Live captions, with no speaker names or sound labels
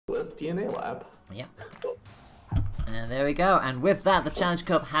DNA lab. Yep. And there we go. And with that, the Challenge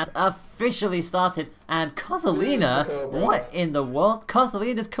Cup has officially started. And Kozolina, what in the world?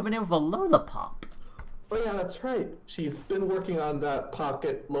 Kozolina's coming in with a Lola Pop. Oh yeah, that's right. She's been working on that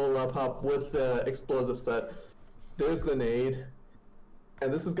pocket Lola Pop with the explosive set. There's the nade.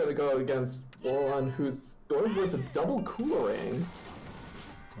 And this is going to go against Warlon, who's going with the double Coolerangs.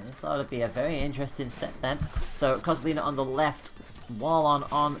 This ought to be a very interesting set then. So Kozolina on the left,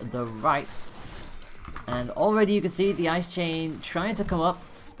 Warlon on the right. And already you can see the Ice Chain trying to come up.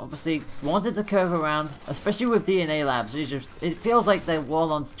 Obviously wanted to curve around, especially with DNA Labs. It feels like the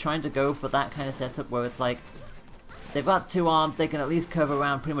Warlon's trying to go for that kind of setup where it's like they've got two arms, they can at least curve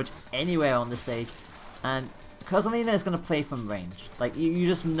around pretty much anywhere on the stage. And Kozolina is going to play from range. Like you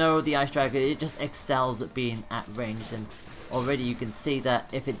just know the Ice Dragon, it just excels at being at range. And already you can see that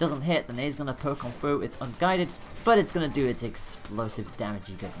if it doesn't hit, then it's going to poke on through. It's unguided, but it's going to do its explosive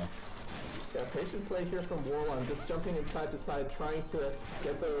damagey goodness. Yeah, patient play here from Warlon, just jumping inside to side, trying to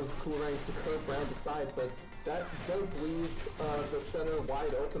get those Coolerangs to curve around the side, but that does leave the center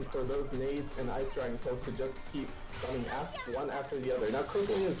wide open for those nades and Ice Dragon pokes to just keep coming one after the other. Now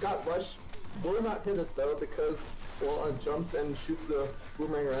Kozolina's got Rush, will not hit it though because Warlon jumps and shoots a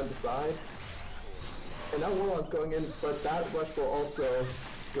boomerang around the side. And now Warlon's going in, but that Rush will also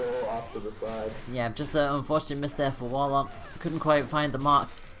go off to the side. Yeah, just an unfortunate miss there for Warlon. Couldn't quite find the mark.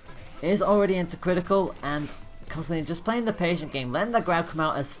 It is already into critical, and Kozolina just playing the patient game, letting the grab come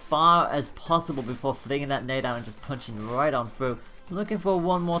out as far as possible before flinging that nade out and just punching right on through. Looking for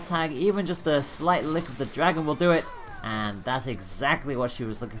one more tag, even just a slight lick of the dragon will do it, and that's exactly what she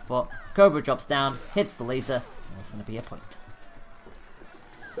was looking for. Cobra drops down, hits the laser, and it's going to be a point.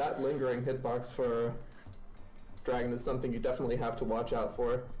 That lingering hitbox for Dragon is something you definitely have to watch out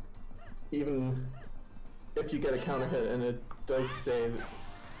for. Even if you get a counter hit and it does stay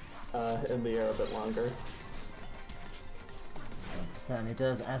in the air a bit longer. It certainly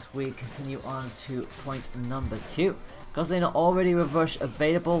does as we continue on to point number 2. Kozolina already with Rush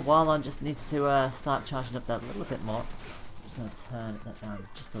available. Warlon just needs to start charging up that little bit more. I'm just going to turn that down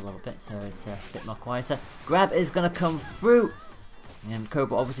just a little bit so it's a bit more quieter. Grab is going to come through. And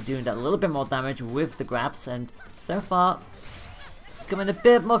Cobra obviously doing that little bit more damage with the grabs. And so far, becoming a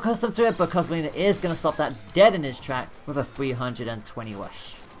bit more accustomed to it. But Kozolina is going to stop that dead in his track with a 320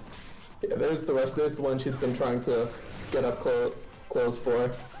 Rush. Yeah, there's the Rush. There's the one she's been trying to get up close for.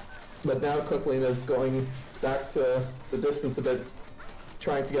 But now Kozolina is going back to the distance a bit,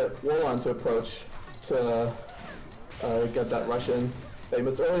 trying to get Warlon to approach to get that Rush in. They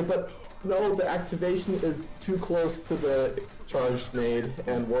missed early, but no, the activation is too close to the charged nade,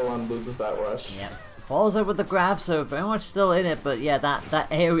 and Warlon loses that Rush. Yeah. Follows up with the grab, so very much still in it, but yeah, that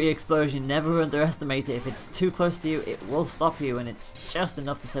AoE explosion, never underestimate it. If it's too close to you, it will stop you, and it's just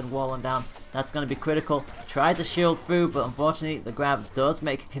enough to send Warlon down. That's going to be critical. Tried to shield through, but unfortunately the grab does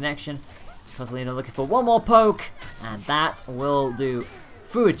make a connection. Kozolina looking for one more poke, and that will do.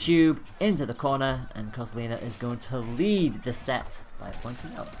 Through a tube, into the corner, and Kozolina is going to lead the set by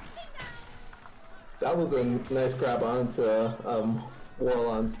pointing out. That was a nice grab onto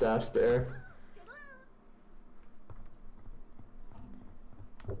Warlon's dash there.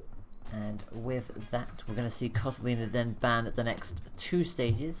 And with that, we're going to see Kozolina then ban the next 2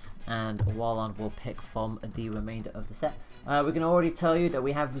 stages, and Warlon will pick from the remainder of the set. We can already tell you that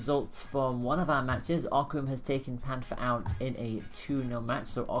we have results from one of our matches. Okrum has taken Panther out in a 2-0 match,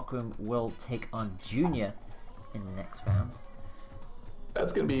 so Okrum will take on Junior in the next round.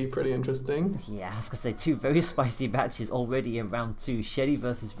 That's going to be pretty interesting. Yeah, I was going to say 2 very spicy matches already in round 2. Shelly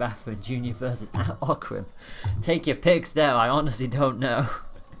versus Rafa and Junior versus Okrum. Take your picks there, I honestly don't know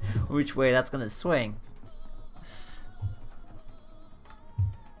which way that's going to swing.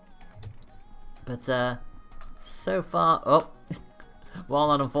 But so far,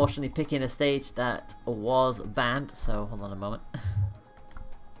 Warlon unfortunately picking a stage that was banned, so hold on a moment.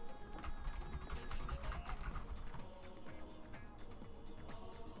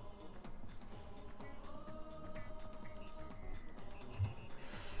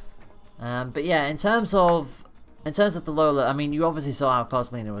 But yeah, in terms of the Lola, I mean, you obviously saw how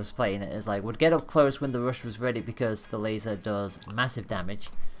Kozolina was playing it. It's like, would get up close when the Rush was ready because the laser does massive damage.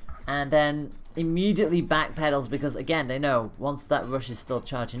 And then immediately backpedals because, again, they know once that Rush is still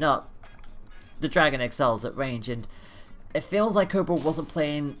charging up, the Dragon excels at range. And it feels like Cobra wasn't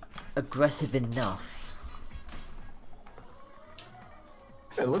playing aggressive enough.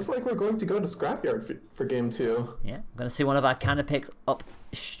 It looks like we're going to go to Scrapyard for game 2. Yeah, I'm going to see one of our counter picks up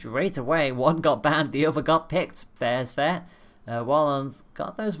straight away. One got banned, the other got picked. Fair is fair. Warlon's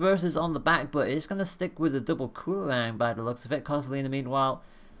got those verses on the back, but he's going to stick with the double Coolerang by the looks of it. Kozolina, meanwhile,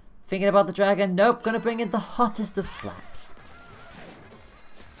 Thinking about the dragon? Nope, gonna bring in the hottest of slaps.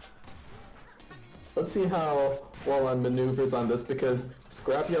 Let's see how Wallon maneuvers on this, because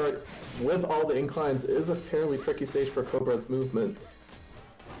Scrapyard, with all the inclines, is a fairly tricky stage for Cobra's movement.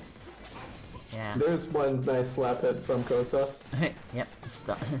 Yeah. There's one nice slap hit from Kosa. Yep,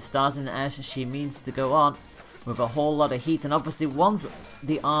 starting as she means to go on with a whole lot of heat, and obviously once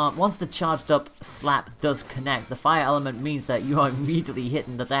the charged up slap does connect, the fire element means that you are immediately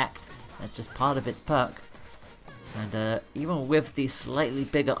hitting the deck. That's just part of its perk. And even with the slightly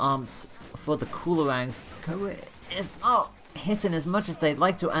bigger arms for the Coolerangs, Cobra is not hitting as much as they'd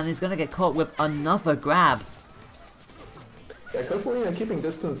like to, and is going to get caught with another grab. Yeah, Kosalina keeping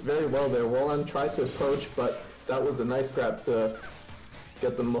distance very well there. Wallon tried to approach, but that was a nice grab to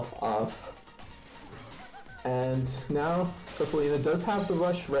get them off. And now Kosalina does have the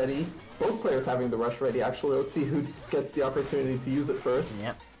rush ready. Both players having the rush ready, actually. Let's see who gets the opportunity to use it first.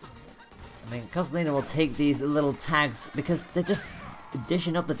 Yep. I mean, Kosalina will take these little tags because they're just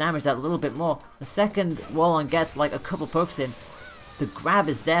dishing up the damage that little bit more. The second Wallon gets like a couple pokes in, the grab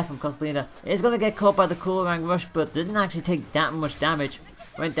is there from Kosalina. It's going to get caught by the Coolerang rush, but didn't actually take that much damage.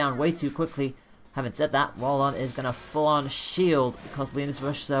 Went down way too quickly. Having said that, Wallon is going to full-on shield Kosalina's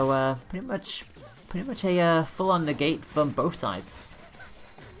rush, so pretty much a full-on negate from both sides.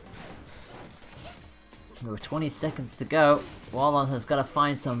 With 20 seconds to go, Wallon has got to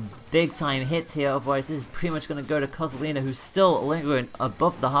find some big-time hits here, otherwise this is pretty much going to go to Kosalina, who's still lingering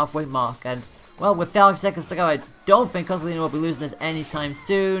above the halfway mark. And well, with 5 seconds to go, I don't think Kosalina will be losing this anytime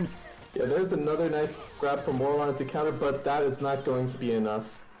soon. Yeah, there's another nice grab from Wallon to counter, but that is not going to be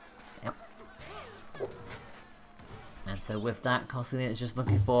enough. Yep. And so with that, Kosalina is just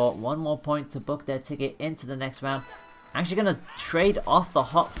looking for one more point to book their ticket into the next round. Actually going to trade off the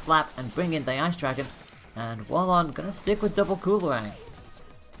hot slap and bring in the Ice Dragon. And Wallon going to stick with double Coolerang.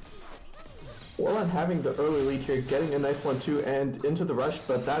 Wallon having the early lead here, getting a nice 1-2 and into the rush,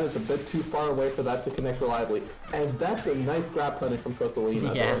 but that is a bit too far away for that to connect reliably. And that's a nice grab punish from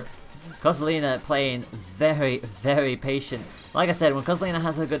Kosalina. Yeah. Kosalina playing very, very patient. Like I said, when Kosalina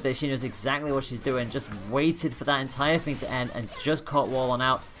has her good day, she knows exactly what she's doing. Just waited for that entire thing to end and just caught Wallon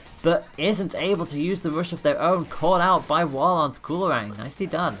out. But isn't able to use the rush of their own. Caught out by Wallon's Coolerang. Nicely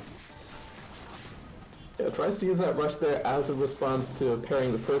done. Yeah, tries to use that rush there as a response to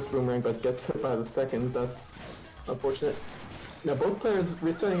parrying the first boomerang, but gets hit by the second. That's unfortunate. Now both players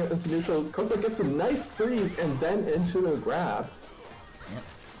resetting it into neutral. Kosa gets a nice freeze and then into the grab. Yep.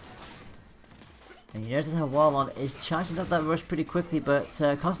 And you notice how Wallon is charging up that rush pretty quickly, but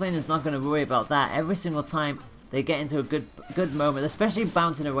Kosalina is not going to worry about that. Every single time they get into a good moment, especially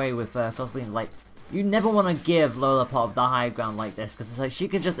bouncing away with Kosalina. Like, you never want to give Lola Pop the high ground like this, because it's like she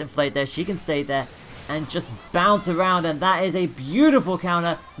can just inflate there, she can stay there, and just bounce around, and that is a beautiful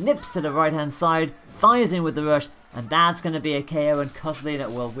counter. Nips to the right hand side, fires in with the rush, and that's going to be a KO, and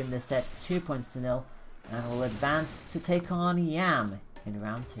Kosalina will win this set 2-0, and will advance to take on Yam in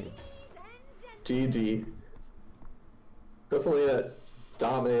round 2. GG. Kosalina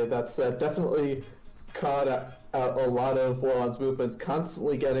dominated that set, definitely caught out a lot of Wallon's movements,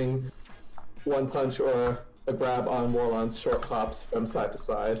 constantly getting one punch or a grab on Wallon's short hops from side to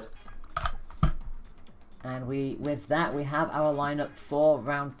side. And with that, we have our lineup for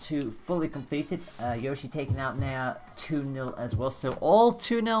round 2 fully completed. Yoshi taking out Nea 2-0 as well. So all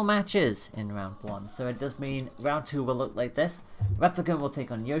 2-0 matches in round 1. So it does mean round 2 will look like this. Replicant will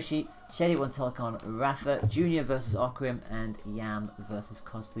take on Yoshi. Shady will take on Rafa. Junior versus Okrim. And Yam versus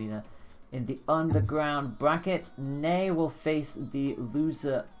Kosalina. In the underground bracket, Ney will face the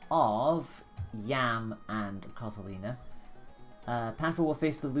loser of Yam and Kosalina. Panther will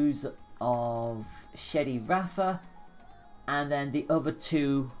face the loser of Shady Rafa, and then the other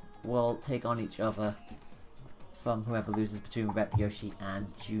two will take on each other from whoever loses between Rep Yoshi and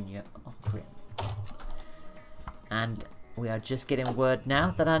Junior Okrim. And we are just getting word now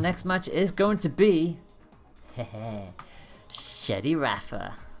that our next match is going to be Shady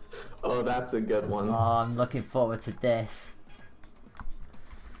Rafa. Oh, that's a good one. Oh, I'm looking forward to this.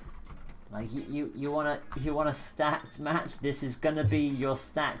 Like, you want a stacked match? This is gonna be your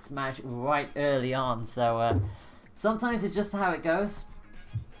stacked match right early on. So sometimes it's just how it goes.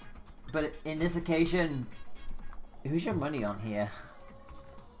 But in this occasion, who's your money on here?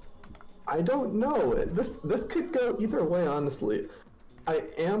 I don't know. This could go either way, honestly.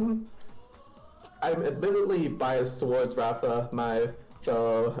 I'm admittedly biased towards Rafa, my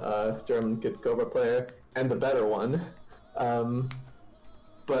fellow German Good Cobra player, and the better one.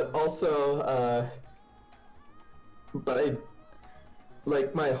 But also,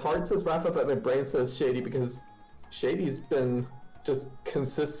 my heart says Rafa, but my brain says Shady, because Shady's been just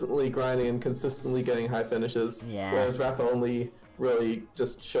consistently grinding and consistently getting high finishes. Yeah. Whereas Rafa only really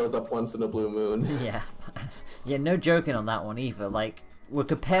just shows up once in a blue moon. Yeah. Yeah, no joking on that one either. Like, we're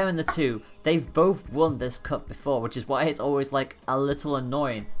comparing the two. They've both won this cup before, which is why it's always like a little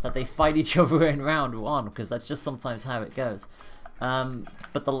annoying that they fight each other in round one, because that's just sometimes how it goes.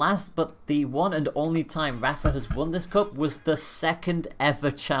 But the one and only time Rafa has won this cup was the second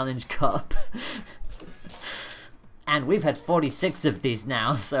ever Challenge Cup. And we've had 46 of these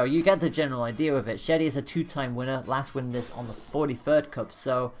now, so you get the general idea of it. Sheddy is a 2-time winner, last winning this on the 43rd cup,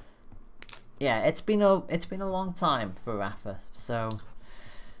 so yeah, it's been a long time for Rafa. So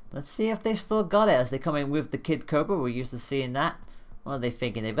let's see if they've still got it as they come in with the Kid Cobra. We're used to seeing that. What are they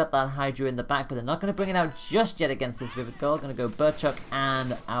thinking? They've got that Hydra in the back, but they're not going to bring it out just yet against this Ribbon Girl. Going to go Birdchuck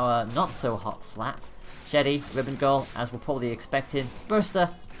and our not-so-hot Slap. Sheddy, Ribbon Girl, as we're probably expecting. Burster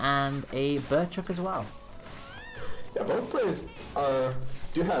and a Birdchuck as well. Yeah, both players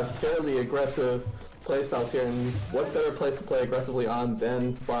do have fairly aggressive playstyles here, and what better place to play aggressively on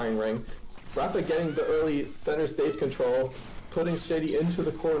than Sparring Ring. Rafa getting the early center stage control, putting Shady into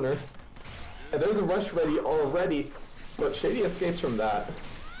the corner, and there's a rush ready already. But Shady escapes from that.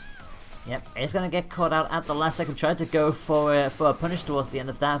 Yep, he's going to get caught out at the last second. Tried to go for a punish towards the end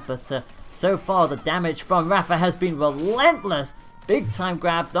of that, but so far the damage from Rafa has been relentless. Big time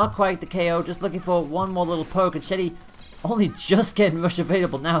grab, not quite the KO, just looking for one more little poke, and Shady only just getting rush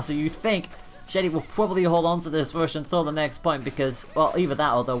available now, so you'd think Shady will probably hold on to this rush until the next point because, well, either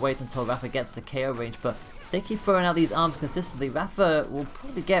that or they'll wait until Rafa gets the KO range, but if they keep throwing out these arms consistently, Rafa will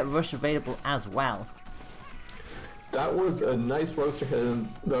probably get rush available as well. That was a nice roaster hit, and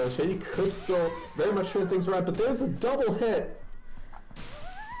the Shady could still very much turn things around, but there's a double hit!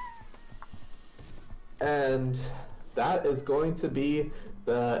 And that is going to be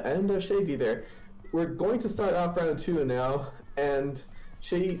the end of Shady there. We're going to start off round 2 now, and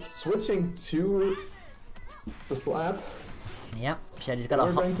Shady switching to the slap. Yep, Shady's got a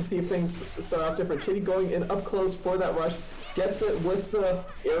We're going to see if things start off different. Shady going in up close for that rush, gets it with the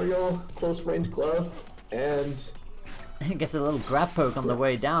aerial close range glove, and gets a little grab poke on the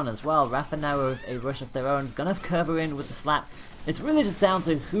way down as well. Rafa now with a rush of their own is going to curve her in with the slap. It's really just down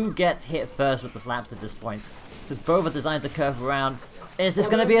to who gets hit first with the slaps at this point, because both are designed to curve around. Is this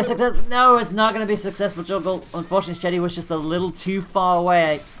going to be a success? No, it's not going to be a successful juggle. Unfortunately, Shady was just a little too far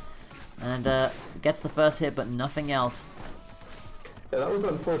away, and gets the first hit, but nothing else. Yeah, that was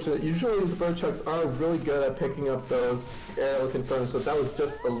unfortunate. Usually the Birdchucks are really good at picking up those aerial confirms, but that was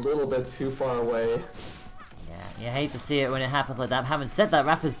just a little bit too far away. You hate to see it when it happens like that. Having said that,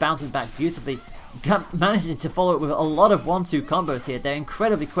 Rafa's bouncing back beautifully, managing to follow it with a lot of 1-2 combos here. They're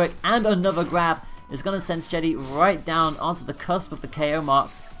incredibly quick, and another grab is going to send Shady right down onto the cusp of the KO mark.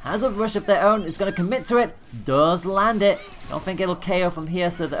 Has a rush of their own, is going to commit to it, does land it. Don't think it'll KO from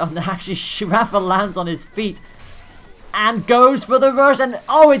here, so that actually Rafa lands on his feet and goes for the rush, and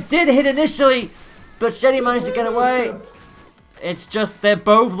oh, it did hit initially, but Shady managed to get away. It's just they're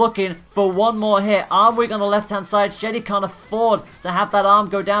both looking for one more hit. Arm wig on the left-hand side. Shady can't afford to have that arm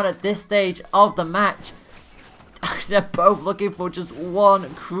go down at this stage of the match. They're both looking for just one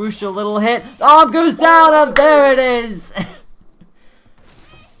crucial little hit. Arm goes down, and there it is.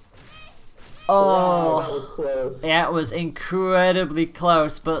 Oh, wow, that was close. Yeah, it was incredibly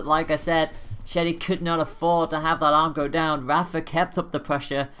close. But like I said, Shady could not afford to have that arm go down. Rafa kept up the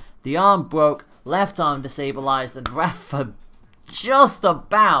pressure. The arm broke. Left arm destabilized, and Rafa just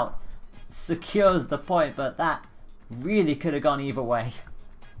about secures the point, but that really could have gone either way.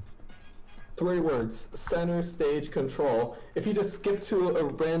 3 words: center stage control. If you just skip to a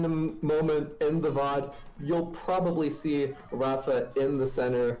random moment in the VoD, you'll probably see Rafa in the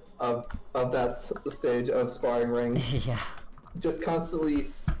center of that stage of Sparring Ring. Yeah. Just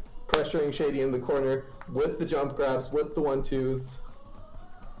constantly pressuring Shady in the corner with the jump grabs, with the 1-2s.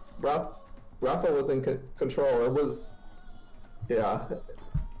 Rafa was in control. It was... yeah.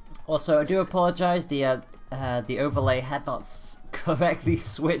 Also, I do apologize. The overlay had not correctly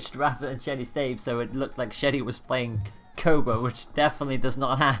switched Rafa and Sheddy's stage, so it looked like Sheddy was playing Cobra, which definitely does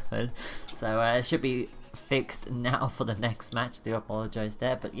not happen. So it should be fixed now for the next match. I do apologize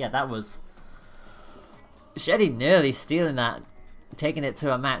there, but yeah, that was Sheddy nearly stealing that, taking it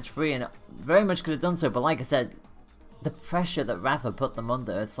to a match 3, and very much could have done so. But like I said, the pressure that Rafa put them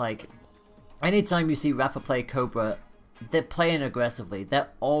under, it's like anytime you see Rafa play Cobra, they're playing aggressively. They're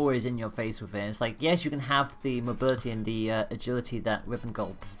always in your face with it. And it's like, yes, you can have the mobility and the agility that Ribbon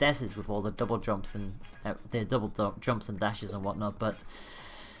Girl possesses with all the double jumps and jumps and dashes and whatnot, but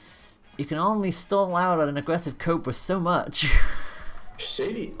you can only stall out an aggressive Cobra so much.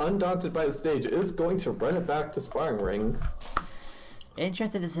 Shady, undaunted by the stage, is going to run it back to Sparring Ring.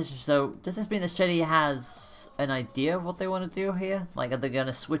 Interesting decision. So, does this mean that Shady has an idea of what they want to do here? Like, are they going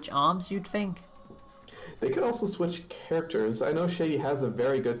to switch arms, you'd think? They could also switch characters. I know Shady has a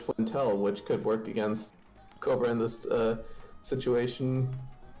very good twin tail, which could work against Cobra in this situation,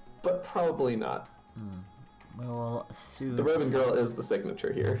 but probably not. We'll soon... The Ribbon Girl is the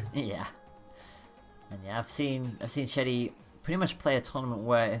signature here. Yeah. And yeah, I've seen Shady pretty much play a tournament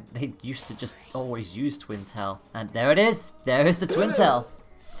where they used to just always use twin tail, and there it is. There is the twin tail.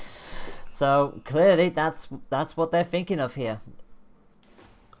 So clearly, that's what they're thinking of here.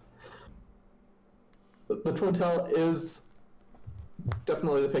 The twin tail is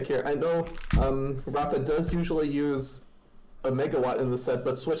definitely the pick here. I know Rafa does usually use a megawatt in the set,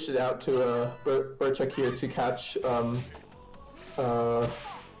 but switched it out to a Burchuck here to catch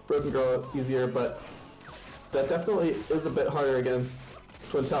Ribbon Girl easier, but that definitely is a bit harder against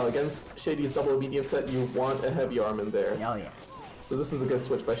twin tail. Against Shady's double medium set, you want a heavy arm in there. Oh yeah. So this is a good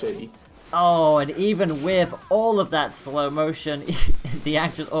switch by Shady. Oh, and even with all of that slow motion, the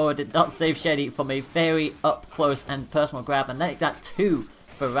actual order did not save Shady from a very up close and personal grab, and make that 2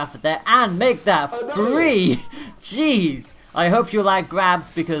 for Rafa there, and make that 3! Jeez! I hope you like grabs,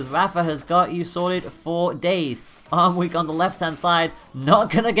 because Rafa has got you sorted for days. Arm weak on the left-hand side,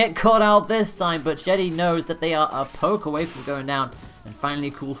 not gonna get caught out this time, but Shady knows that they are a poke away from going down, and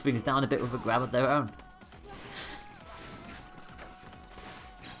finally cools things down a bit with a grab of their own.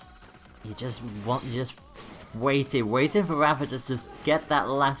 You just waiting for Rafa to just get that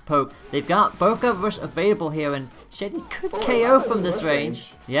last poke. They've both got rush available here, and Shady could KO from this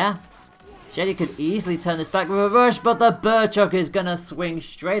range. Yeah. Shady could easily turn this back with a rush, but the Burchuck is gonna swing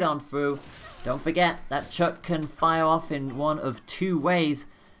straight on through. Don't forget, that Chuck can fire off in one of 2 ways,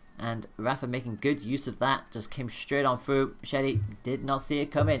 and Rafa making good use of that, just came straight on through. Shady did not see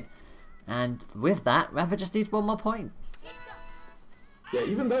it coming, and with that, Rafa just needs 1 more point. Yeah,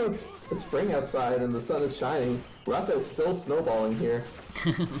 even though it's spring outside and the sun is shining, Rafa is still snowballing here.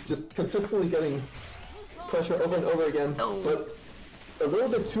 Just consistently getting pressure over and over again, but a little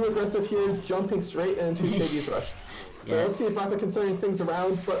bit too aggressive here, jumping straight into Shady's rush. Yeah. So let's see if Rafa can turn things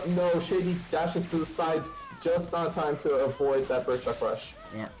around, but no, Shady dashes to the side just on time to avoid that Burchuck rush.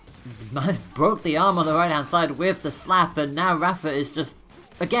 Yeah, broke the arm on the right hand side with the slap, and now Rafa is just,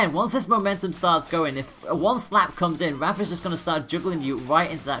 again, once this momentum starts going, if one slap comes in, Rafa's just going to start juggling you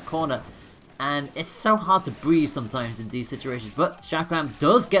right into that corner, and it's so hard to breathe sometimes in these situations, but Shakram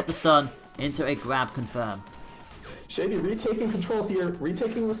does get the stun into a grab confirm. Shady retaking control here,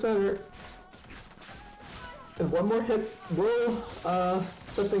 retaking the center. And 1 more hit will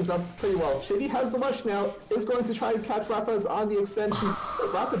set things up pretty well. Shady has the rush now, is going to try and catch Rafa's on the extension,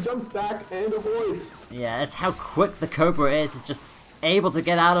 but Rafa jumps back and avoids. Yeah, that's how quick the Cobra is. It's just able to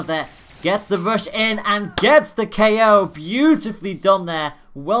get out of there, gets the rush in, and gets the KO. Beautifully done there.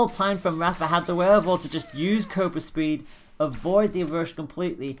 Well timed from Rafa, had the wherewithal to just use Cobra speed, avoid the rush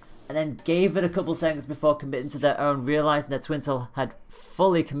completely, and then gave it a couple seconds before committing to their own, realizing that Twintel had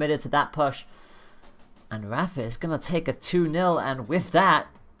fully committed to that push. And Rafa is going to take a 2-0, and with that,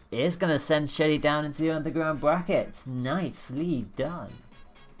 is going to send Shady down into the underground bracket. Nicely done.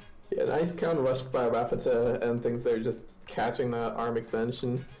 Yeah, nice counter rush by Rafa to end things there, just catching that arm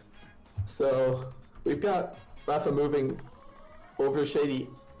extension. So, we've got Rafa moving over Shady.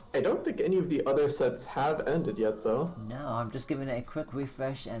 I don't think any of the other sets have ended yet, though. No, I'm just giving it a quick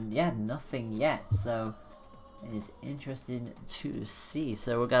refresh, and yeah, nothing yet, so it is interesting to see.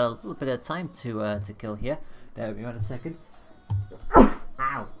 So we've got a little bit of time to kill here. Bear with me 1 second.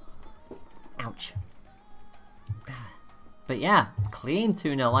 Ow. Ouch. But yeah, clean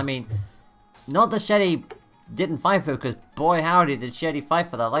 2-0. I mean, not that Shady didn't fight for it, because boy howdy did Shady fight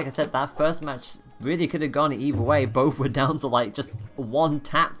for that. Like I said, that first match really could have gone either way. Both were down to like just 1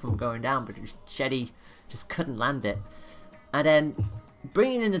 tap from going down, but Shady just couldn't land it. And then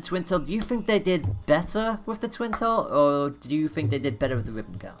bringing in the Twin Tail, do you think they did better with the Twin Tail, or do you think they did better with the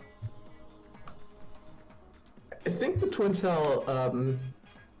Ribbon Girl? I think the Twin Tail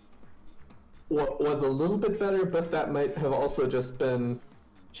was a little bit better, but that might have also just been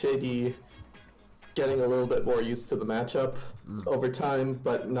Shady getting a little bit more used to the matchup over time,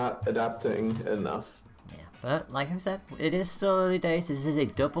 but not adapting enough. Yeah, but like I said, it is still early days. This is a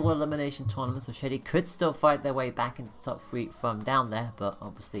double elimination tournament, so Shady could still fight their way back into the top 3 from down there, but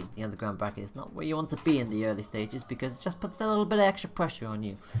obviously the underground bracket is not where you want to be in the early stages, because it just puts a little bit of extra pressure on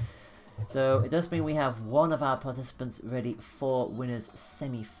you. So it does mean we have one of our participants ready for winners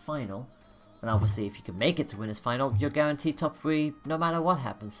semi-final. And obviously, if you can make it to winners final, you're guaranteed top 3 no matter what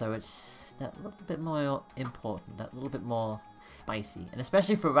happens. So it's that little bit more important, that little bit more spicy. And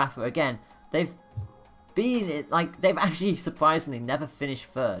especially for Rafa, again, they've been, like, they've actually surprisingly never finished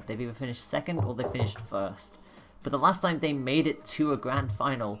third. They've either finished second or they finished first. But the last time they made it to a grand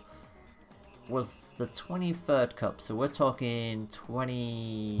final was the 23rd Cup. So we're talking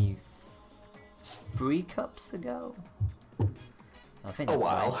 23 cups ago. I think that's a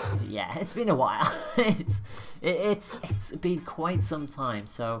while. Right. Yeah, it's been a while. it's been quite some time.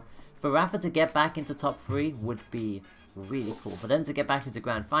 So for Rafa to get back into top 3 would be really cool. But then to get back into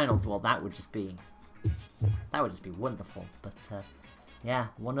grand finals, well, that would just be wonderful. But yeah,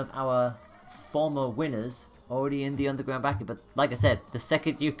 one of our former winners already in the underground bracket. But like I said, the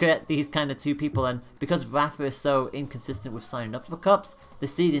second you get these kind of two people, and because Rafa is so inconsistent with signing up for cups, the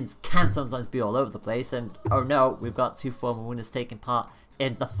seedings can sometimes be all over the place. And oh no, we've got two former winners taking part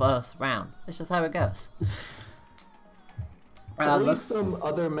in the first round. That's just how it goes. I believe some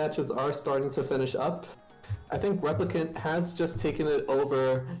other matches are starting to finish up. I think Replicant has just taken it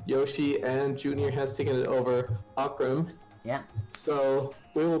over Yoshi, and Junior has taken it over Akram. Yeah. So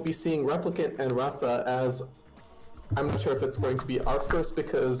we will be seeing Replicant and Rafa as, I'm not sure if it's going to be our first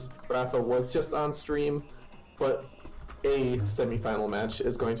because Rafa was just on stream, but a semi-final match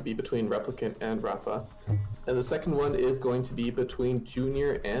is going to be between Replicant and Rafa. And the second one is going to be between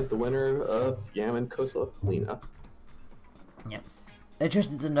Junior and the winner of Yam and Kosalina. Yep.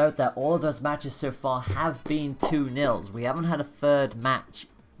 Interesting to note that all of those matches so far have been 2-0. We haven't had a third match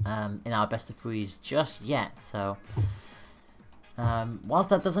in our best of threes just yet, so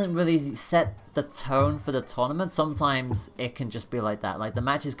whilst that doesn't really set the tone for the tournament, sometimes it can just be like that. Like, the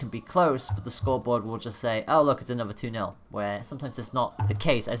matches can be close, but the scoreboard will just say, oh look, it's another 2-0, where sometimes it's not the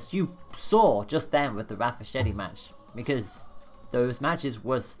case, as you saw just then with the Rafa Shetty match, because those matches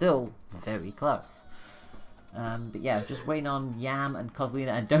were still very close. But yeah, just waiting on Yam and Kozlina,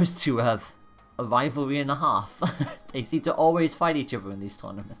 and those two have a rivalry and a half. They seem to always fight each other in these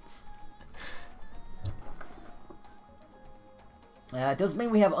tournaments. It does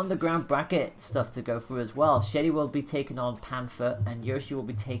mean we have underground bracket stuff to go through as well. Shetty will be taking on Panther, and Yoshi will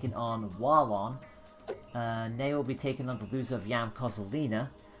be taking on Wallon. Nay will be taking on the loser of Yam Kozlina.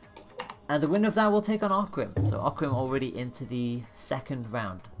 And the winner of that will take on Akram. So Akram already into the second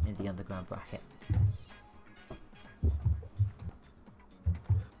round in the underground bracket.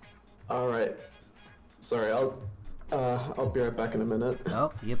 Alright. Sorry, I'll be right back in a minute.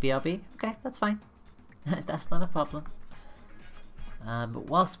 Oh, you BRB? Okay, that's fine. That's not a problem. But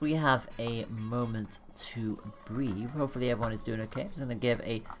whilst we have a moment to breathe, hopefully everyone is doing okay. I'm just going to give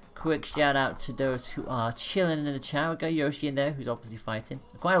a quick shout out to those who are chilling in the chat. We've got Yoshi in there, who's obviously fighting.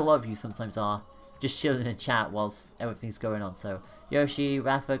 Quite a lot of you sometimes are just chilling in chat whilst everything's going on. So, Yoshi,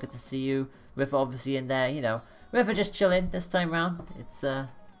 Rafa, good to see you. Rifa obviously in there, you know. Rifa just chilling this time round. It's,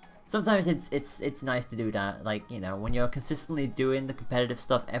 sometimes it's nice to do that, like, you know, when you're consistently doing the competitive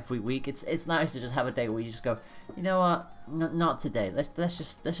stuff every week, it's nice to just have a day where you just go, you know what, not today. Let's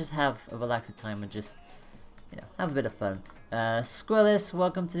just have a relaxed time and just, you know, have a bit of fun. Squillis,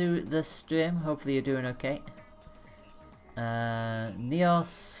 welcome to the stream. Hopefully you're doing okay.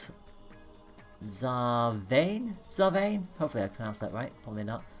 Neos Zarvain. Hopefully I pronounced that right. Probably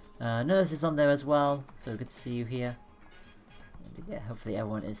not. Nurse is on there as well, so good to see you here. Yeah, hopefully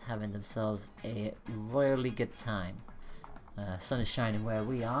everyone is having themselves a royally good time. Sun is shining where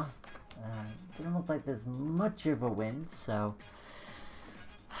we are. Doesn't look like there's much of a wind, so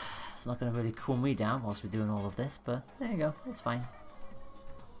it's not going to really cool me down whilst we're doing all of this, but there you go, it's fine.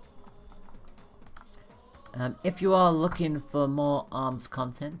 If you are looking for more ARMS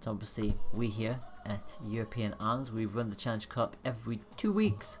content, obviously we here at European ARMS, we run the Challenge Cup every 2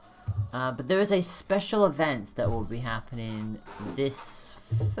 weeks. But there is a special event that will be happening this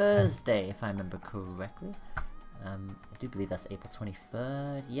Thursday, if I remember correctly. I do believe that's April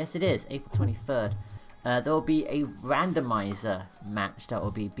 23rd. Yes, it is, April 23rd. There will be a randomizer match that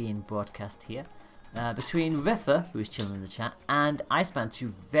will be being broadcast here between Rifa, who is chilling in the chat, and Iceman, two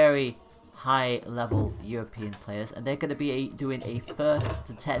very high-level European players, and they're going to be doing a 1st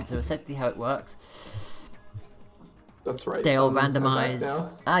to 10. So essentially how it works. That's right. They'll randomize.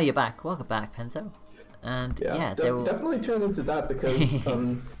 Ah, you're back. Welcome back, Pento. And yeah, they will definitely turn into that because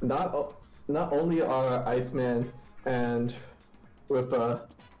not only are Iceman and Rifa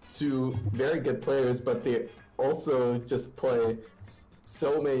two very good players, but they also just play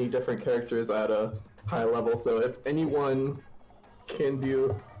so many different characters at a high level. So if anyone can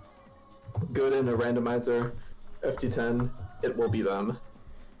do good in a randomizer FT10, it will be them.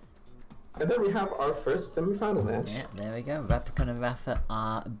 And then we have our first semi-final match. Yeah, there we go. Replicant and Rafa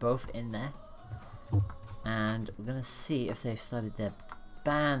are both in there. And we're going to see if they've started their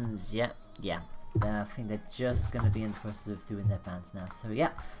bans yet. Yeah, I think they're just going to be in the process of doing their bans now. So yeah,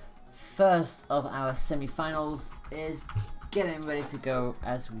 first of our semi-finals is getting ready to go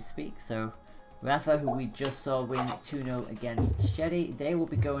as we speak. So Rafa, who we just saw win 2-0 against Shetty, they will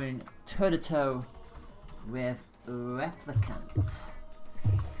be going toe-to-toe with Replicant.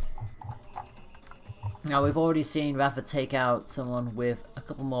 Now we've already seen Rafa take out someone with a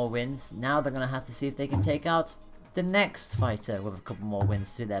couple more wins. Now they're going to have to see if they can take out the next fighter with a couple more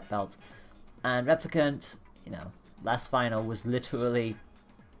wins to their belt. And Replicant, you know, last final was literally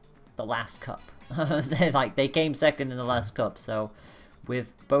the last cup. they came second in the last cup. So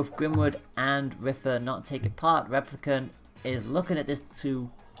with both Grimwood and Riffer not taking part, Replicant is looking at this to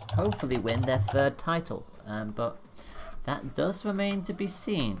hopefully win their third title. But that does remain to be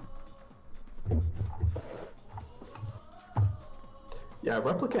seen. Yeah,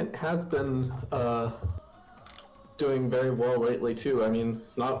 Replicant has been doing very well lately too. I mean,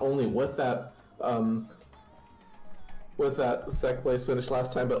 not only with that second place finish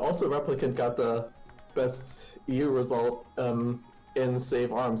last time, but also Replicant got the best EU result in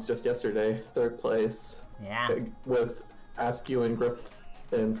Save Arms just yesterday, third place. Yeah. With Askew and Griff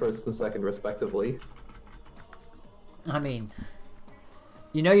in first and second respectively. I mean,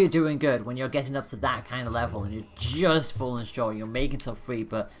 you know you're doing good when you're getting up to that kind of level and you're just falling short. You're making top 3,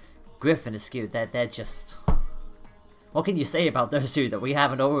 but Griff and Askew, they're just... What can you say about those two that we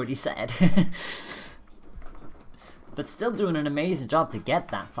haven't already said? But still doing an amazing job to get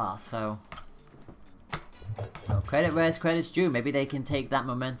that far, so credit where credit's due. Maybe they can take that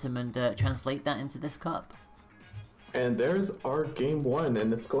momentum and translate that into this cup. And there's our game 1,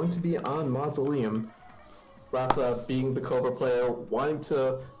 and it's going to be on Mausoleum. Rafa, being the Cobra player, wanting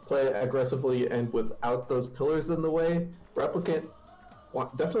to play aggressively and without those pillars in the way. Replicant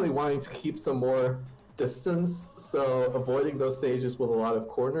definitely wanting to keep some more distance, so avoiding those stages with a lot of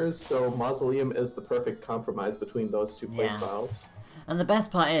corners. So Mausoleum is the perfect compromise between those two playstyles. And the best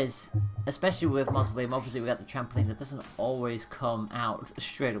part is, especially with Mausoleum, obviously we got the trampoline that doesn't always come out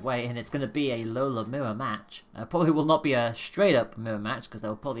straight away, and it's going to be a Lola mirror match. Probably will not be a straight up mirror match because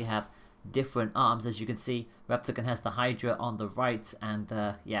they'll probably have different arms. As you can see, Replicant has the Hydra on the right, and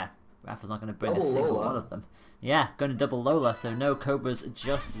yeah, Rafa's not going to bring double a single Lola. One of them. Yeah, going to double Lola, so no Cobras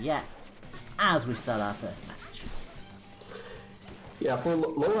just yet as we start our first match. Yeah, for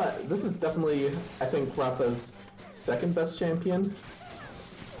Lola, this is definitely, I think, Rafa's second best champion.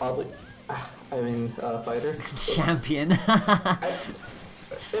 Oddly, I mean, fighter. Champion.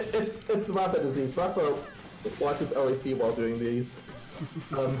 It's the Rafa disease. Rafa watches LAC while doing these.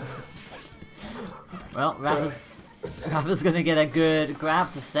 Well, Rafa's gonna get a good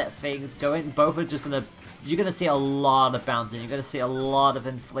grab to set things going. Both are just gonna... You're gonna see a lot of bouncing. You're gonna see a lot of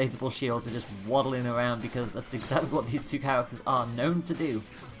inflatable shields just waddling around because that's exactly what these two characters are known to do.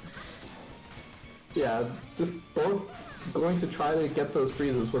 Yeah, just both going to try to get those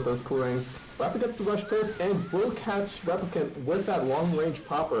freezes with those cool rings. Rafa gets the rush first and will catch Replicant with that long-range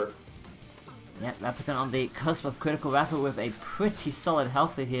popper. Yeah, Replicant on the cusp of critical. Rafa with a pretty solid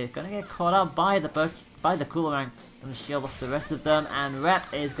health lead here. Gonna get caught out by the Coolerang. Gonna shield off the rest of them, and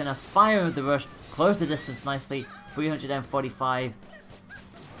Rep is gonna fire with the rush, close the distance nicely. 345.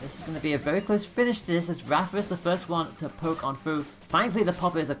 This is gonna be a very close finish to this, as Rafa is the first one to poke on through. Thankfully, the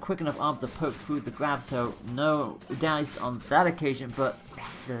popper is a quick enough arm to poke through the grab, so no dice on that occasion. But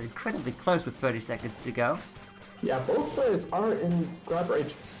this is incredibly close with 30 seconds to go. Yeah, both players are in grab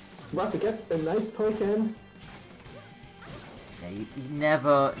range. Rafa gets a nice poke in. Yeah, you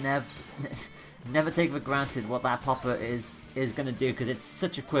never take for granted what that popper is going to do, because it's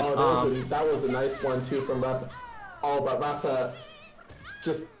such a quick arm. That was a nice one too from Rafa. Oh, but Rafa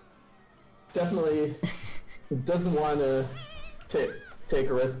just definitely doesn't want to take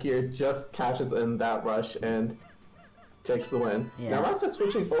a risk here. Just catches in that rush and takes the win. Yeah. Now Rafa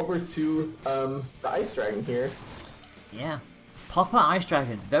switching over to the Ice Dragon here. Yeah. Popper Ice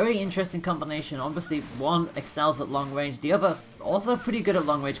Dragon, very interesting combination. Obviously, one excels at long range, the other also pretty good at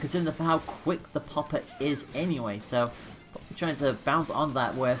long range, considering how quick the Popper is anyway. So, trying to bounce on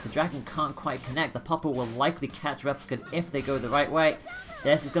that, where if the Dragon can't quite connect, the Popper will likely catch Replicant if they go the right way.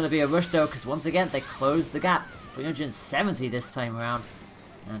 This is going to be a rush though, because once again, they close the gap. 370 this time around.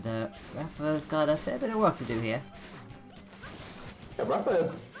 And Rafa's got a fair bit of work to do here. Yeah,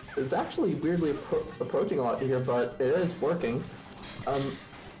 Rafa is actually weirdly approaching a lot here, but it is working.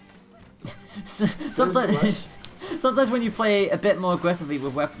 Sometimes when you play a bit more aggressively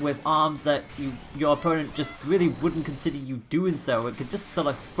with arms that your opponent just really wouldn't consider you doing so, it could just sort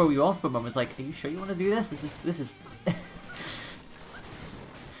of throw you off for a moment. It's like, are you sure you want to do this? This is.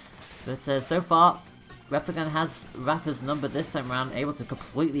 But so far, Replicant has Rafa's number this time around, able to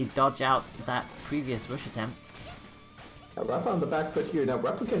completely dodge out that previous rush attempt. Now, Rafa on the back foot here. Now,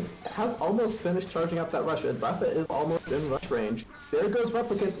 Replicant has almost finished charging up that rush, and Rafa is almost in rush range. There goes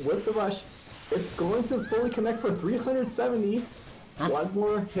Replicant with the rush. It's going to fully connect for 370. One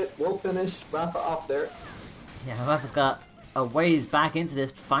more hit will finish Rafa off there. Yeah, Rafa's got a ways back into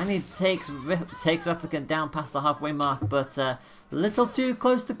this. Finally takes Replicant down past the halfway mark, but a little too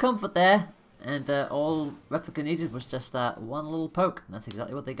close to comfort there. And all Replicant needed was just that one little poke. And that's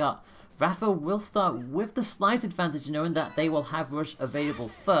exactly what they got. Rafa will start with the slight advantage, knowing that they will have rush available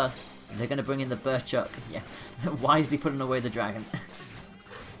first. And they're going to bring in the Burchuck. Yeah, wisely putting away the dragon.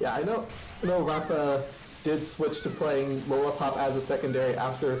 Yeah, I know Rafa did switch to playing Lola Pop as a secondary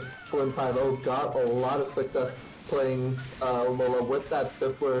after Twin 5-0. Got a lot of success playing Lola with that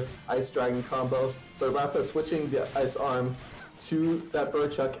Biffler Ice Dragon combo. But Rafa switching the Ice Arm to that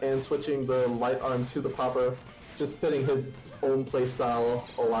Burchuck and switching the Light Arm to the Popper, just fitting his own playstyle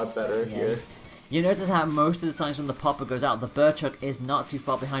a lot better here. You notice how most of the times when the Popper goes out, the Burchuck is not too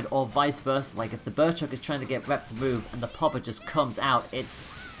far behind, or vice versa. Like if the Burchuck is trying to get Rep to move and the Popper just comes out, it's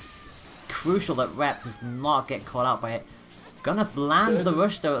crucial that Rep does not get caught out by it. Gonna land the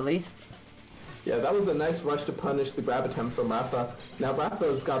rush though, at least. Yeah, that was a nice rush to punish the grab attempt from Rafa. Now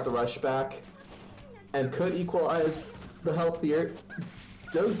Rafa's got the rush back and could equalize the health here.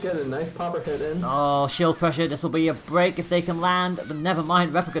 Does get a nice popper hit in. Oh, shield pressure. This will be a break if they can land, but never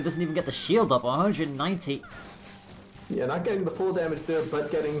mind. Replica doesn't even get the shield up. 190. Yeah, not getting the full damage there,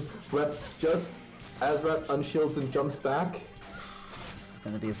 but getting Rep just as Rep unshields and jumps back. This is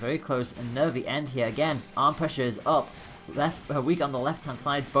going to be a very close and nervy end here. Again, arm pressure is up. Weak on the left-hand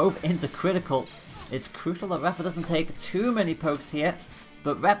side, both into critical. It's crucial that Rafa doesn't take too many pokes here.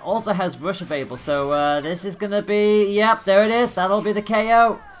 But Rep also has rush available, so this is going to be... Yep, there it is. That'll be the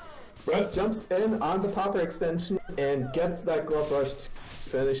KO. Rep jumps in on the popper extension and gets that glove rush to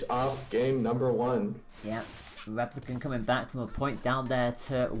finish off game number 1. Yeah, Replicant coming back from a point down there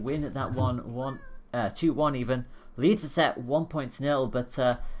to win that 2-1 even. Leads the set 1-0,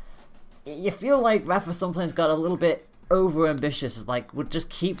 but you feel like Rafa sometimes got a little bit over-ambitious. Like, would just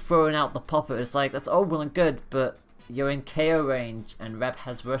keep throwing out the popper. It's like, that's all well and good, but... You're in KO range and Rep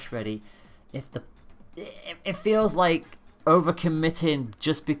has rush ready. It feels like overcommitting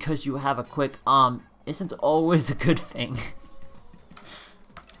just because you have a quick arm isn't always a good thing.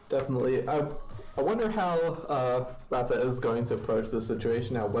 Definitely. I wonder how Rafa is going to approach this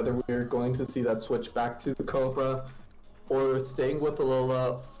situation now. Whether we're going to see that switch back to the Cobra or staying with the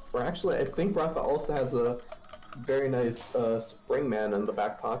Lola. Or actually, I think Rafa also has a very nice Springman in the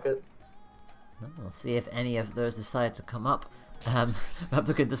back pocket. We'll see if any of those decide to come up.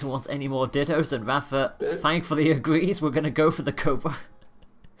 Replicant doesn't want any more Dittos, and Rafa thankfully agrees. We're going to go for the Cobra.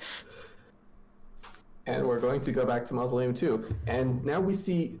 And we're going to go back to Mausoleum 2. And now we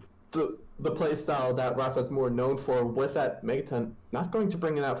see the playstyle that Rafa's more known for with that Megaton. Not going to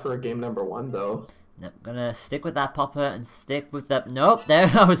bring it out for game number 1, though. Nope, gonna stick with that popper and stick with that... Nope,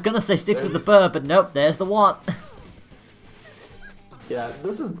 there, I was going to say sticks with the bird, but nope, there's the Watt. Yeah,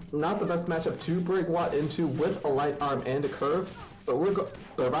 this is not the best matchup to bring Watt into with a light arm and a curve, but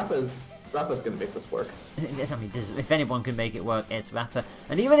Rafa's gonna make this work. I mean, if anyone can make it work, it's Rafa.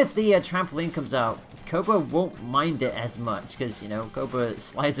 And even if the trampoline comes out, Cobra won't mind it as much because, you know, Cobra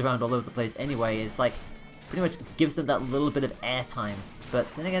slides around all over the place anyway. It's like pretty much gives them that little bit of airtime. But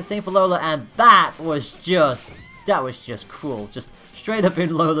then again, same for Lola, and that was just cruel. Just straight up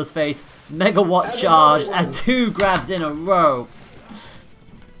in Lola's face, Megawatt charge and 2 grabs in a row.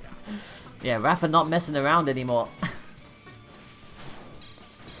 Yeah, Rafa not messing around anymore.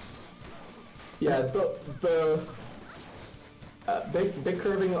 Yeah, the big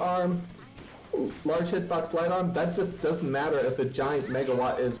curving arm, large hitbox light arm, that just doesn't matter if a giant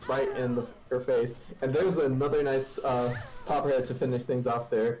Megawatt is right in your face. And there's another nice popper head to finish things off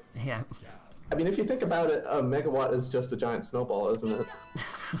there. Yeah. I mean, if you think about it, a Megawatt is just a giant snowball, isn't it?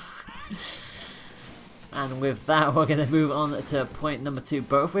 And with that, we're going to move on to point number 2.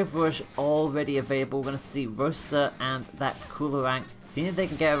 Both with Rush already available. We're going to see Roaster and that Cooler Rank. Seeing if they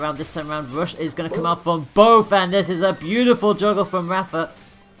can get around this time around. Rush is going to come out from both, and this is a beautiful juggle from Rafa.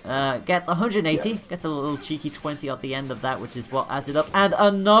 Gets 180, yeah. Gets a little cheeky 20 at the end of that, which is what added up. And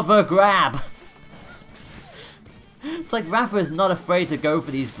another grab! It's like Rafa is not afraid to go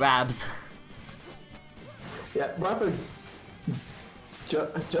for these grabs. Yeah, Rafa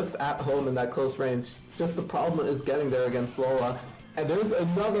just at home in that close range. Just the problem is getting there against Lola. And there's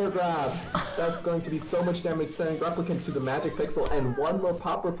another grab. That's going to be so much damage, sending Replicant to the Magic Pixel and one more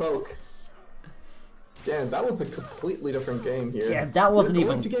popper poke. Damn, that was a completely different game here. Yeah, that wasn't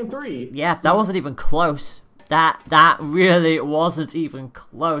even... to game 3. Yeah, that wasn't even close. That really wasn't even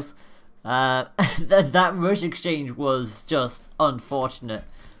close. That rush exchange was just unfortunate.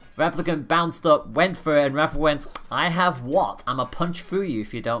 Replicant bounced up, went for it, and Rafa went, I have what? I'ma punch through you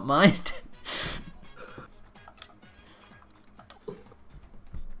if you don't mind.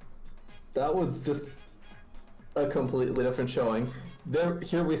 That was just a completely different showing.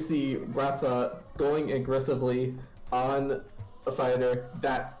 Here we see Rafa going aggressively on a fighter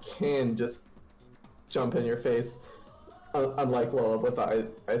that can just jump in your face, unlike Lola with the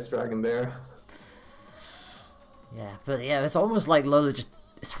Ice Dragon there. Yeah, but yeah, it's almost like Lola just...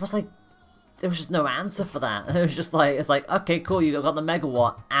 It's almost like there was just no answer for that. It was just like, it's like, okay, cool, you've got the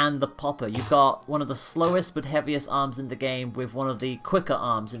Megawatt and the Popper. You've got one of the slowest but heaviest arms in the game with one of the quicker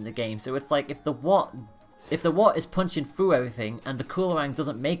arms in the game. So it's like, if the Watt is punching through everything and the Coolerang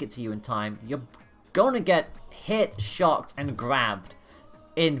doesn't make it to you in time, you're gonna get hit, shocked, and grabbed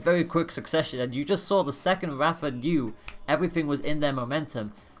in very quick succession. And you just saw the second Rafa knew everything was in their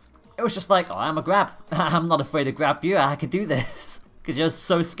momentum. It was just like, oh, I'm a grab. I'm not afraid to grab you. I can do this. Because you're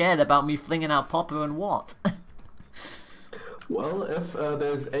so scared about me flinging out Popper and Watt. Well, if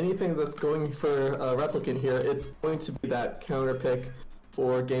there's anything that's going for Replicant here, it's going to be that counter pick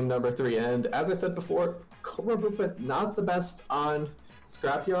for game number 3. And as I said before, Cobra movement not the best on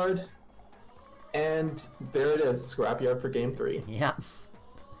Scrapyard. And there it is, Scrapyard for game 3. Yeah.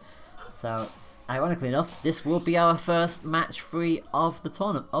 So, ironically enough, this will be our first match 3 of the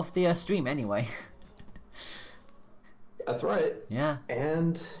tournament, of the stream anyway. That's right. Yeah.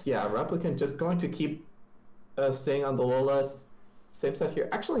 And yeah, Replicant just going to keep staying on the Lola. Same set here.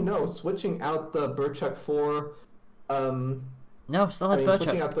 Actually, no, switching out the Burchuck for... no, still has Burchuck.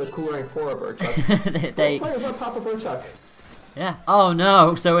 Switching out the Coolerang for a Burchuck. Both players on Papa Burchuck. Yeah. Oh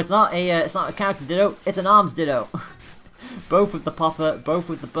no, so it's not a character ditto, it's an arms ditto. Both with the Popper, both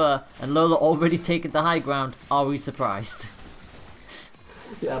with the Burr, and Lola already taken the high ground. Are we surprised?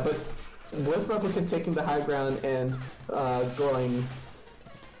 Yeah, but with Replicant taking the high ground and going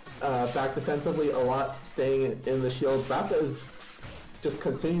back defensively a lot, staying in the shield, Rafa is just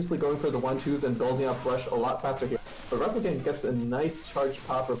continuously going for the 1-2s and building up rush a lot faster here. But Replicant gets a nice charged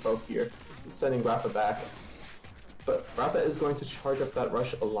popper poke here, sending Rafa back. But Rafa is going to charge up that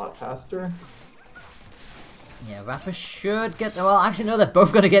rush a lot faster. Yeah, Rafa should get... Well, actually, no, they're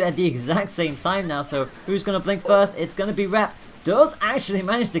both going to get at the exact same time now, so who's going to blink first? It's going to be Rep. Does actually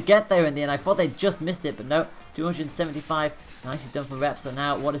manage to get there in the end. I thought they just missed it, but no. 275. Nicely done from Rep. So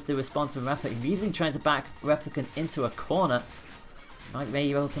now, what is the response from Rafa? Immediately trying to back Replicant into a corner. Might be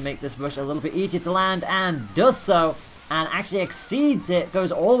able to make this rush a little bit easier to land, and does so. And actually exceeds it.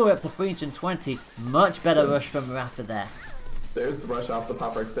 Goes all the way up to 320. Much better rush from Rafa there. There's the rush off the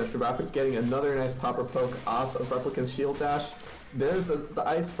popper extension. Rafa getting another nice popper poke off of Replicant's shield dash. There's the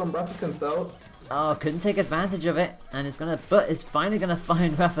ice from Replicant though. Oh, couldn't take advantage of it, and but is finally gonna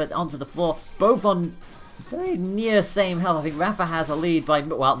find Rafa onto the floor. Both on very near same health. I think Rafa has a lead by,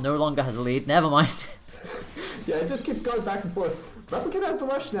 well, no longer has a lead. Never mind. Yeah, it just keeps going back and forth. Replicant has a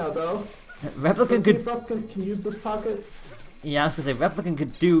rush now though. Replicant could. Replicant can use this pocket. Yeah, I was gonna say Replicant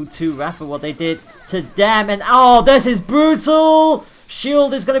could do to Rafa what they did to Dam, and oh, this is brutal.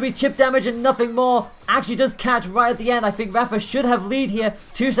 Shield is going to be chip damage and nothing more. Actually does catch right at the end. I think Rafa should have lead here.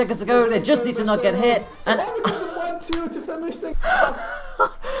 2 seconds to go. They just need to not get hit. And it's a 1-2 to finish things off.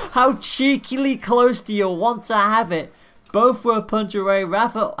 How cheekily close do you want to have it? Both were a punch away.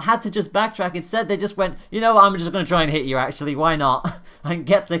 Rafa had to just backtrack. Instead, they just went, you know what, I'm just going to try and hit you actually. Why not? And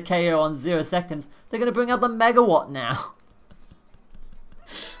get the KO on 0 seconds. They're going to bring out the Megawatt now.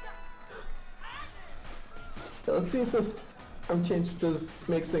 Let's see if this change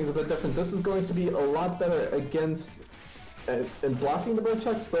makes things a bit different. This is going to be a lot better against in blocking the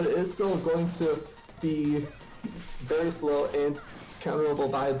Burchuck, but it is still going to be very slow and counterable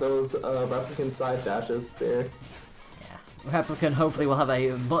by those Replicant side dashes there. Yeah, Replicant hopefully will have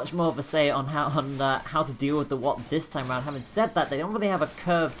a much more of a say on how to deal with the Watt this time around. Having said that, they don't really have a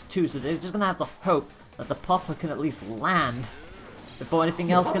curved 2, so they're just gonna have to hope that the Popper can at least land before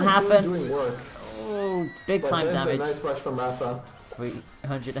anything else can happen. Really doing work. Oh, big time damage. A nice rush from Rafa.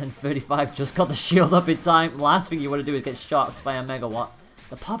 335 just got the shield up in time. Last thing you want to do is get shocked by a Megawatt.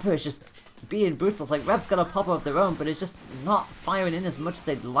 The Popper is just being brutal. It's like Rep's got a Popper of their own, but it's just not firing in as much as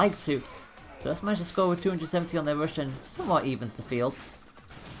they'd like to. Just managed to score with 270 on their rush and somewhat evens the field.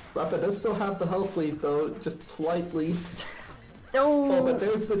 Rafa does still have the health lead though, just slightly. Oh, but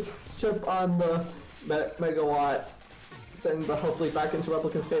there's the chip on the Megawatt, sending the health lead back into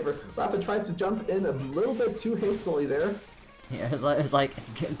Replicant's favor. Rafa tries to jump in a little bit too hastily there. Yeah, it was like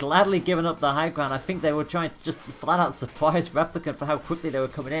gladly giving up the high ground. I think they were trying to just flat out surprise Replicant for how quickly they were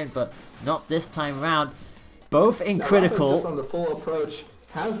coming in, but not this time around. Both in critical. Rafa's just on the full approach.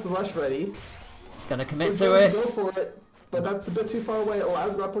 has the rush ready. Gonna commit He's to going it. to go for it, but that's a bit too far away.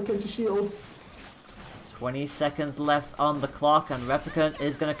 Allowed Replicant to shield. 20 seconds left on the clock, and Replicant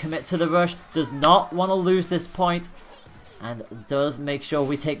is going to commit to the rush. Does not want to lose this point, and does make sure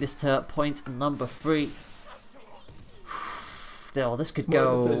we take this to point number 3. Still, this could Smart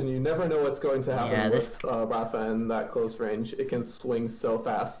go. decision. You never know what's going to happen Yeah, with Rafa in that close range. It can swing so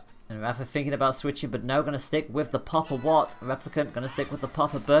fast. And Rafa thinking about switching, but now going to stick with the Popper Watt. Replicant going to stick with the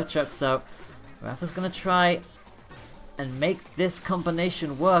Popper Burchuk. So Rafa's going to try and make this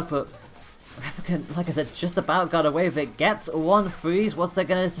combination work, but Replicant, like I said, just about got away with it. Gets one freeze. What's they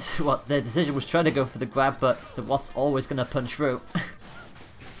going to do? What, their decision was trying to go for the grab, but the Watt's always going to punch through.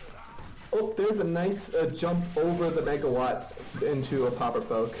 Oh, there's a nice jump over the Megawatt into a Popper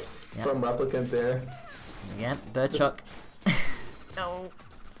Poke from Replicant there. Again, Burchuk. No.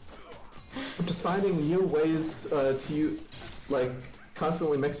 I'm just finding new ways to, like,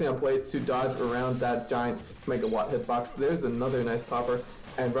 constantly mixing up ways to dodge around that giant Megawatt hitbox. There's another nice Popper,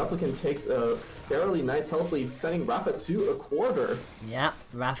 and Replicant takes a fairly nice health lead, sending Rafa to a quarter. Yeah,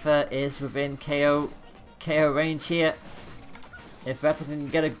 Rafa is within KO range here. If Replicant can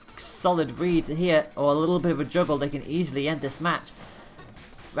get a solid read here, or a little bit of a juggle, they can easily end this match.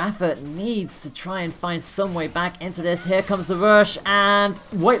 Rafa needs to try and find some way back into this. Here comes the rush, and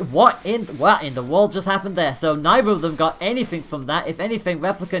wait, what in the world just happened there? So neither of them got anything from that. If anything,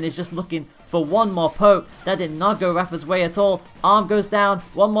 Replicant is just looking for one more poke. That did not go Rafa's way at all. Arm goes down,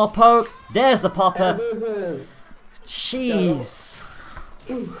 one more poke. There's the Popper. And there's this. Jeez.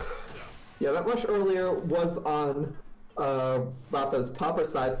 Yeah, that rush earlier was on Rafa's Popper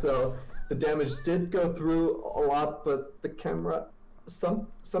side, so the damage did go through a lot, but the camera,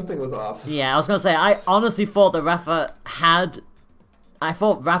 something was off. Yeah, I was gonna say, I honestly thought that Rafa had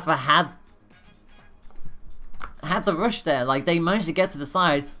the rush there. Like, they managed to get to the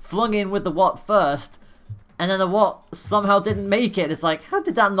side, flung in with the Watt first, and then the Watt somehow didn't make it. It's like, how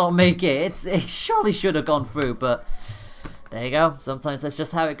did that not make it? It surely should have gone through, but there you go. Sometimes that's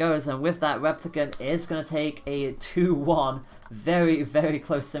just how it goes. And with that, Replicant is going to take a 2-1, very, very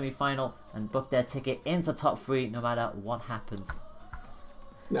close semi-final, and book their ticket into top 3 no matter what happens.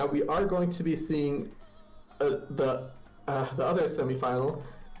 Now we are going to be seeing the other semi-final,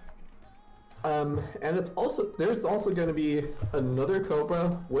 and there's also going to be another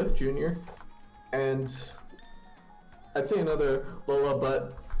Cobra with Junior, and I'd say another Lola,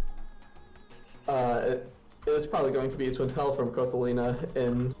 but it is probably going to be a Twintel from Cosalina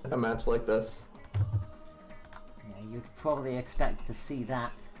in a match like this. Yeah, you'd probably expect to see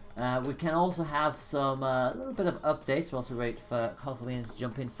that. We can also have some little bit of updates whilst we wait for Cosalina to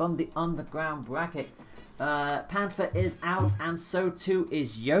jump in from the underground bracket. Panther is out, and so too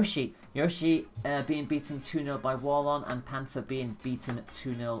is Yoshi. Yoshi being beaten 2-0 by Wallon, and Panther being beaten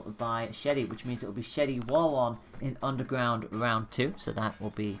 2-0 by Sheddy, which means it will be Sheddy Wallon in underground round 2. So that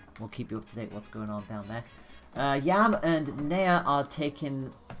will be, we'll keep you up to date what's going on down there. Yam and Nea are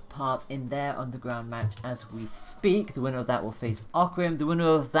taking part in their underground match as we speak. The winner of that will face Okrim. The winner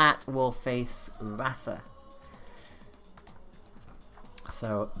of that will face Rafa.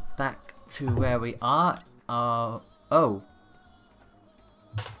 So back to where we are. Oh,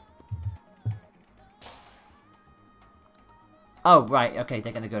 right, okay,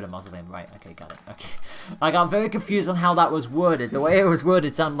 they're going to go to Mausoleum, right, okay, got it, okay. I got very confused on how that was worded. The way it was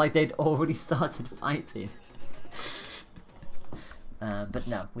worded sounded like they'd already started fighting. But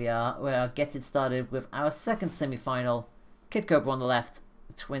no, we are getting started with our second semi-final. Kid Cobra on the left,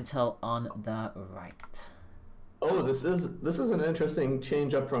 Twintel on the right. Oh, this is an interesting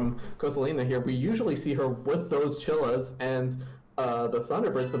change up from Cosalina here. We usually see her with those Chillas and the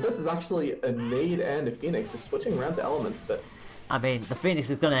Thunderbirds, but this is actually a Nade and a Phoenix. They're switching around the elements a bit. I mean, the Phoenix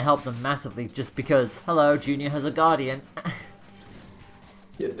is going to help them massively just because, hello, Junior has a Guardian.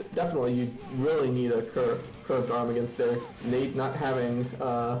 Yeah, definitely, you really need a curved arm against their Nade not having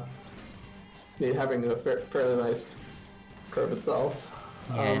Nade having a fairly nice curve itself.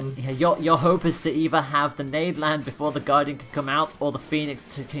 Yeah, your hope is to either have the Nade land before the Guardian can come out, or the Phoenix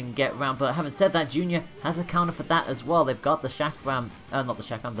can get round. But having said that, Junior has a counter for that as well. They've got the the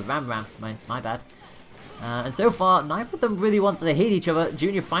Ram. My bad. And so far, neither of them really wanted to hit each other.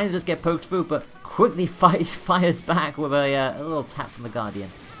 Junior finally does get poked through, but quickly fires back with a little tap from the Guardian.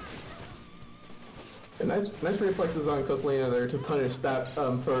 And nice reflexes on Cosalina there to punish that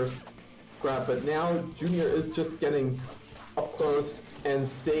first grab, but now Junior is just getting up close and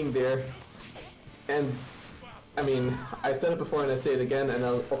staying there. And I mean, I said it before and I say it again, and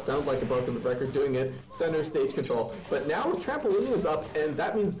I'll sound like a broken record doing it, center stage control. But now Trampoline is up, and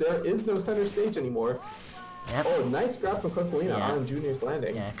that means there is no center stage anymore. Yep. Oh, nice grab from Cosalina Yeah. on Junior's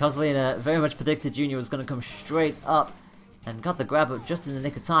landing. Yeah, Cosalina very much predicted Junior was going to come straight up and got the grab up just in the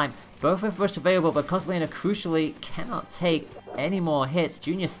nick of time. Both with rush available, but Cosalina crucially cannot take any more hits.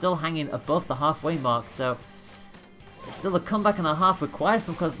 Junior still hanging above the halfway mark, so there's still a comeback and a half required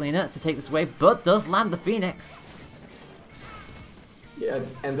from Cosalina to take this away, but does land the Phoenix. Yeah,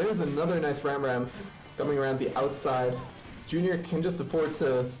 and there's another nice Ram coming around the outside. Junior can just afford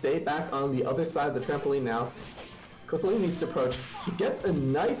to stay back on the other side of the trampoline now. Cosalina needs to approach. He gets a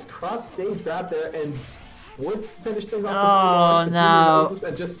nice cross-stage grab there and would finish things off with no. Junior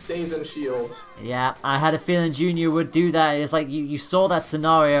and just stays in shield. Yeah, I had a feeling Junior would do that. It's like you saw that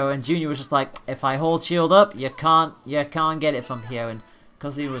scenario and Junior was just like, if I hold shield up, you can't get it from here. And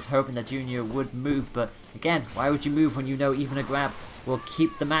Cosalina was hoping that Junior would move, but again, why would you move when you know even a grab will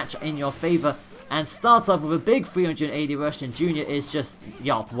keep the match in your favor? And starts off with a big 380 rush, and Junior is just,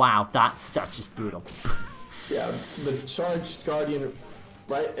 yo, wow, that's just brutal. Yeah, the charged Guardian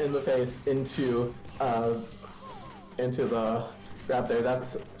right in the face into the grab there.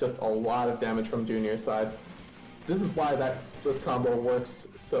 That's just a lot of damage from Junior's side. This is why this combo works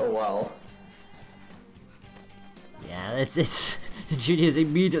so well. Yeah, it's Junior's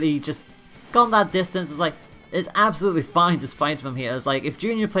immediately just gone that distance. It's like, it's absolutely fine just fighting from here. It's like, if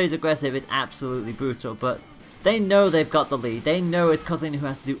Junior plays aggressive, it's absolutely brutal, but they know they've got the lead. They know it's Cosalina who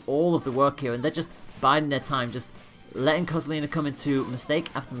has to do all of the work here, and they're just biding their time, just letting Cosalina come into mistake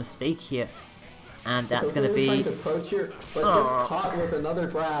after mistake here. And that's going to be... trying to approach here, but gets caught with another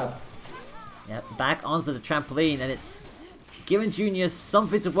grab. Yep, back onto the trampoline, and it's giving Junior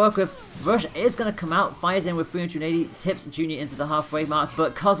something to work with. Rush is going to come out, fires in with 380, tips Junior into the halfway mark,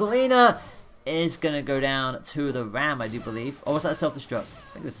 but Cosalina is going to go down to the Ram, I do believe. Or was that a self-destruct?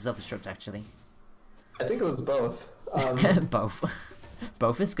 I think it was a self-destruct, actually. I think it was both. Both.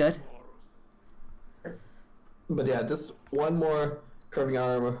 Both is good. But yeah, just one more curving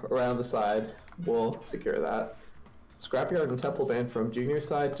arm around the side will secure that. Scrapyard and Temple Band from Junior's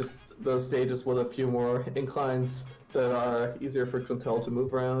side, just those stages with a few more inclines that are easier for Quintel to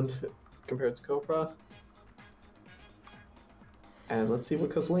move around compared to Cobra. And let's see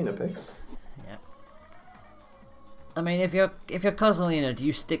what Cosalina picks. Yeah. I mean, if you're Cosalina, do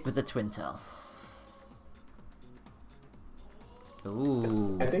you stick with the Twintel?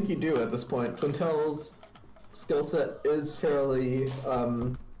 Ooh. I think you do at this point. Quintel's skill set is fairly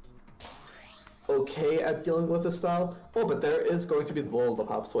okay at dealing with this style. Oh, but there is going to be the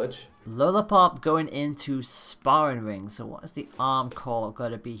Lollapop switch. Lollapop going into sparring ring. So what is the arm call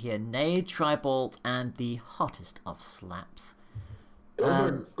going to be here? Nade, Tribolt, and the hottest of slaps. Those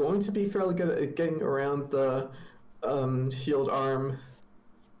are going to be fairly good at getting around the shield arm,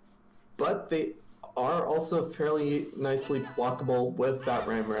 but they are also fairly nicely blockable with that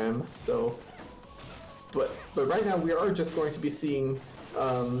Ram. So, but right now we are just going to be seeing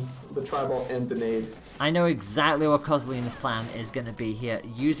the Tribal and the Nade. I know exactly what Cosalina's plan is going to be here.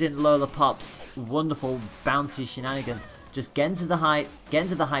 Using Lollapop's wonderful bouncy shenanigans. Just get into the high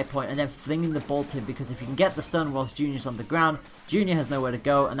point, and then flinging the bolt in, because if you can get the stun whilst Junior's on the ground, Junior has nowhere to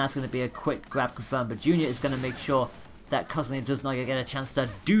go, and that's going to be a quick grab confirm. But Junior is going to make sure that Cosalina does not get a chance to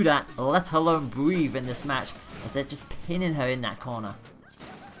do that, let alone breathe in this match, as they're just pinning her in that corner.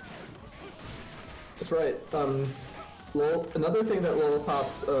 That's right. Another thing that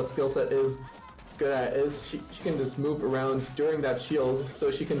Lollapop's skill set is good at is she can just move around during that shield,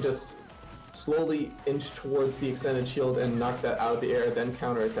 so she can just slowly inch towards the extended shield and knock that out of the air, then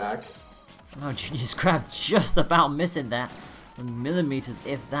counterattack. Somehow Junior's grab just about missing that. In millimeters,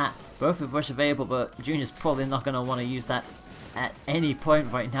 if that. Both with rush available, but Junior's probably not going to want to use that at any point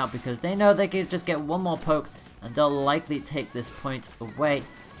right now, because they know they can just get one more poke and they'll likely take this point away.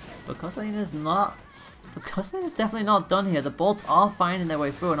 But Cosalina's definitely not done here. The bolts are finding their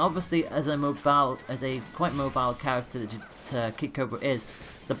way through, and obviously as a quite mobile character that Kid Cobra is,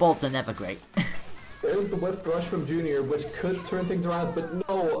 the bolts are never great. There's the whiff rush from Junior, which could turn things around, but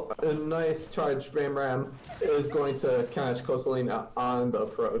no, a nice charged Ram is going to catch Cosalina on the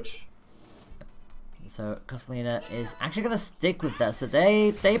approach. So Cosalina is actually going to stick with that. So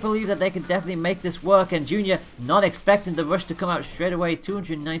they believe that they can definitely make this work, and Junior not expecting the rush to come out straight away.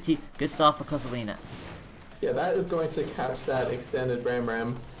 290, good start for Cosalina. Yeah, that is going to catch that extended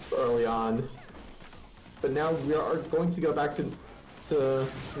Ram early on. But now we are going to go back to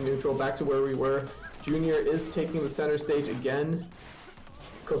neutral, back to where we were. Junior is taking the center stage again.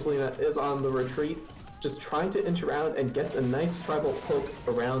 Cosalina is on the retreat, just trying to inch around and gets a nice tribal poke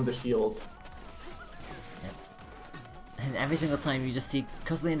around the shield. Yep. And every single time you just see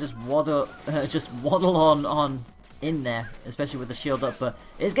Cosalina just waddle on in there, especially with the shield up, but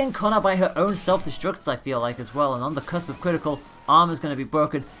is getting caught out by her own self-destructs, I feel like, as well, and on the cusp of critical, armor's going to be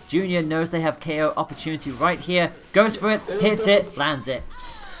broken. Junior knows they have KO opportunity right here, goes for it, hits it, lands it.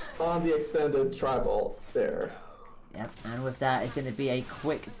 On the extended tribal there. Yep, and with that, it's going to be a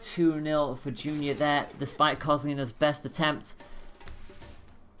quick 2-0 for Junior there, despite Kozlina's best attempt.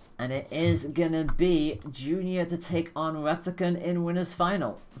 And it is going to be Junior to take on Replicant in Winners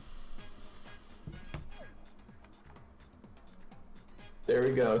Final. There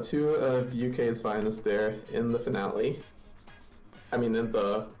we go, 2 of UK's finest there in the finale. I mean, in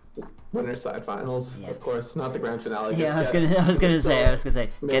the winner's side finals, of course, not the grand finale. Yeah, I was gonna say,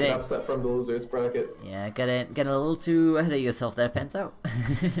 get an upset from the losers bracket. Yeah, get a little too ahead of yourself there, Pento.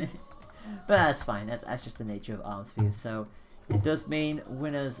 But that's fine. That's just the nature of arms for you. So it does mean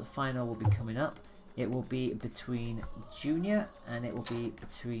winners final will be coming up. It will be between Junior and it will be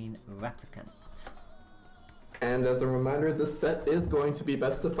between Replicant. And as a reminder, this set is going to be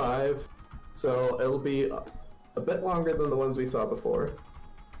best of 5, so it'll be a bit longer than the ones we saw before.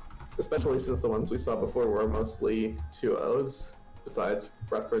 Especially since the ones we saw before were mostly 2-0s, besides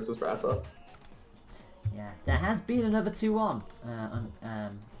Rep versus Rafa. Yeah, there has been another 2-1.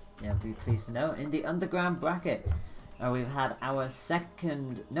 Yeah, be pleased to know. In the underground bracket, we've had our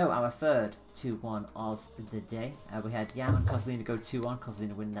third 2-1 of the day. We had Yam and Kozlina go 2-1,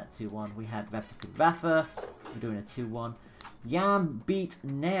 Kozlina winning that 2-1. We had Replicant Rafa, we're doing a 2-1. Yam beat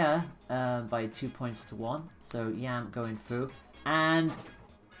Nea by 2 points to 1, so Yam going through. And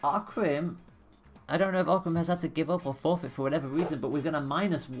Akrim, I don't know if Akrim has had to give up or forfeit for whatever reason, but we've got a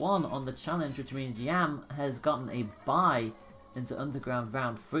 -1 on the challenge, which means Yam has gotten a bye into Underground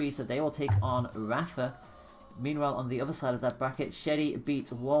round 3, so they will take on Rafa. Meanwhile, on the other side of that bracket, Shetty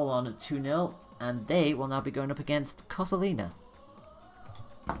beat Wallon 2-0, and they will now be going up against Kozlina.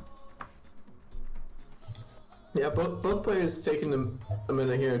 Yeah, both players taking a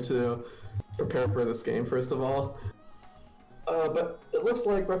minute here to prepare for this game, first of all. But it looks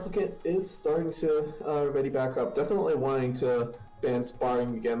like Replicant is starting to ready back up. Definitely wanting to ban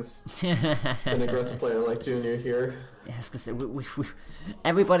sparring against an aggressive player like Junior here. Yes, because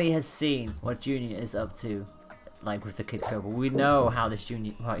everybody has seen what Junior is up to, like with the Kid Cobra. We know how this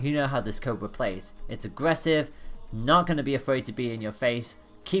this Cobra plays. It's aggressive, not going to be afraid to be in your face,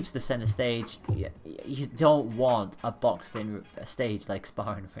 keeps the center stage. You don't want a boxed-in stage like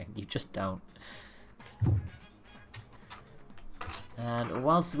sparring ring. You just don't. And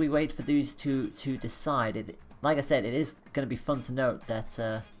whilst we wait for these two to decide, like I said, it is going to be fun to note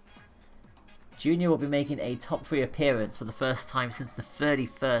that Junior will be making a top 3 appearance for the first time since the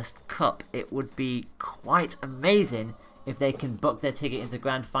 31st Cup. It would be quite amazing if they can book their ticket into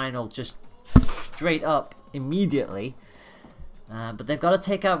Grand Final just straight up immediately. But they've got to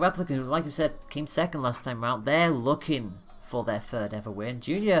take out Replicant, who, like we said, came second last time round. They're looking for their 3rd ever win.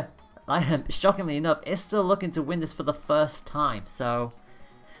 Junior, shockingly enough, is still looking to win this for the first time. So,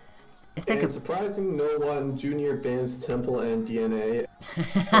 if they could... surprising no one, Junior bans Temple and DNA,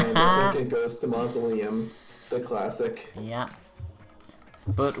 and I think it goes to Mausoleum, the classic. Yeah.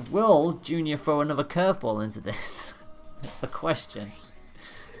 But will Junior throw another curveball into this? That's the question.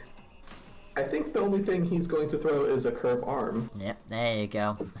 I think the only thing he's going to throw is a curve arm. Yep, there you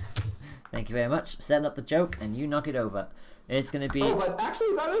go. Thank you very much. Setting up the joke, and you knock it over. It's going to be... Oh, but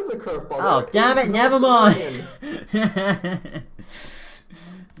actually that is a curveball. Oh, damn it, never mind.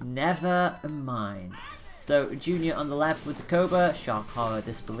 Never mind. So, Junior on the left with the Cobra, Shock, Horror,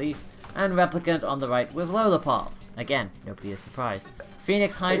 Disbelief, and Replicant on the right with Lola Pop. Again, nobody is surprised.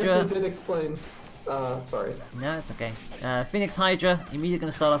 Phoenix Hydra... I guess we did explain... sorry. No, it's okay. Phoenix Hydra, immediately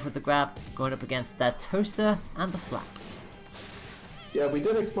going to start off with the grab, going up against that Toaster and the Slap. Yeah, we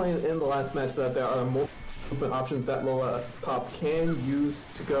did explain in the last match that there are multiple movement options that Lola Pop can use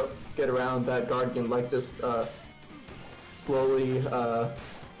to get around that Guardian, like just slowly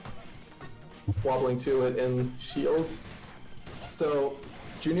wobbling to it in shield. So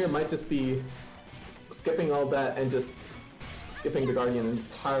Junior might just be skipping all that and just skipping the Guardian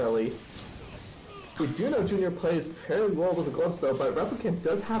entirely. We do know Junior plays fairly well with the gloves though, but Replicant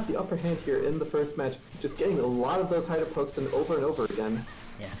does have the upper hand here in the first match, just getting a lot of those Hydra pokes in over and over again.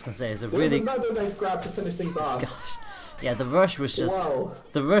 Yeah, I was gonna say, There was another nice grab to finish things off. Gosh. Yeah, the rush was just... Wow.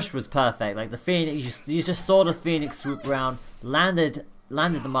 The rush was perfect. Like, the Phoenix... You just saw the Phoenix swoop around, landed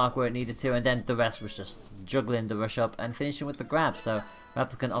the mark where it needed to, and then the rest was just juggling the rush up and finishing with the grab. So,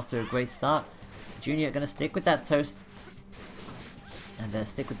 Replicant off to a great start. Junior gonna stick with that toast. And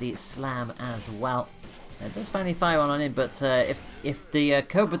stick with the slam as well. Does finally fire on in, but if the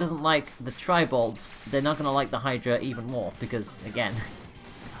Cobra doesn't like the Tribolts, they're not going to like the Hydra even more, because, again,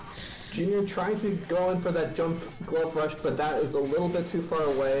 Junior trying to go in for that jump glove rush, but that is a little bit too far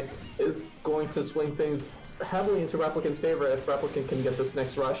away. Is going to swing things heavily into Replicant's favor if Replicant can get this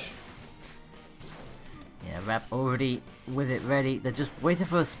next rush. Yeah, Rep already with it ready. They're just waiting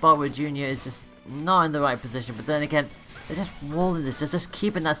for a spot where Junior is just not in the right position. But then again, they're just walling this, just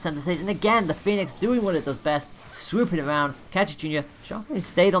keeping that center stage. And again, the Phoenix doing what it does best, swooping around, catching Junior. Shockingly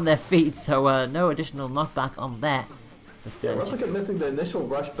stayed on their feet, so no additional knockback on that. But, yeah, Replicant missing the initial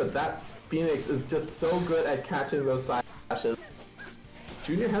rush, but that Phoenix is just so good at catching those side dashes.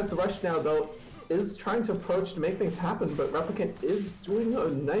 Junior has the rush now, though, is trying to approach to make things happen, but Replicant is doing a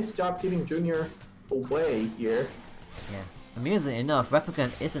nice job keeping Junior away here. Yeah. Amusingly enough,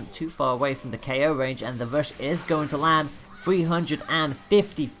 Replicant isn't too far away from the KO range, and the rush is going to land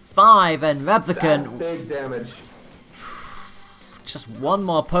 355, and Replicant... That's big damage. Just one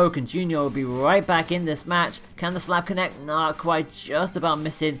more poke and Junior will be right back in this match. Can the slap connect? Not quite, just about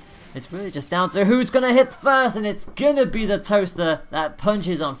missing. It's really just down to who's going to hit first, and it's going to be the Toaster that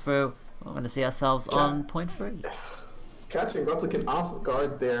punches on through. We're going to see ourselves on point 3. Catching Replicant off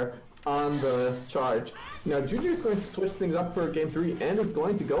guard there on the charge. Now Junior is going to switch things up for game 3 and is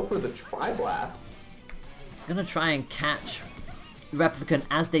going to go for the Tri-Blast. Going to try and catch Replicant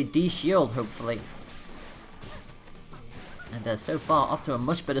as they de-shield, hopefully. And so far, off to a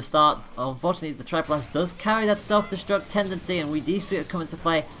much better start. Unfortunately, the Tri-Blast does carry that self-destruct tendency, and we do see it come into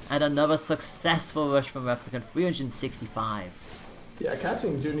play. And another successful rush from Replicant, 365. Yeah,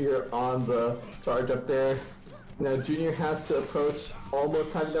 catching Junior on the charge up there. Now Junior has to approach,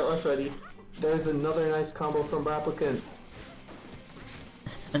 almost having that rush ready. There's another nice combo from Replicant.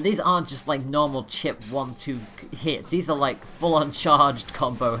 And these aren't just like normal chip 1-2 hits, these are like full-on charged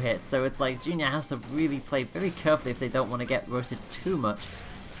combo hits, so it's like Junior has to really play very carefully if they don't want to get roasted too much.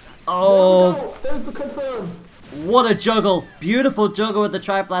 Oh! There's the confirm! What a juggle! Beautiful juggle with the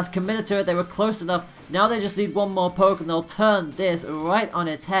Tri-Blast, committed to it, they were close enough. Now they just need one more poke and they'll turn this right on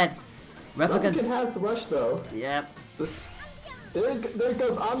its head. Replicant has the rush though. Yep. There it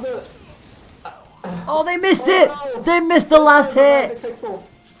goes on the... Oh, they missed it! No. They missed the last hit!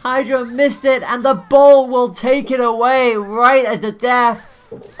 Hydra missed it, and the ball will take it away right at the death.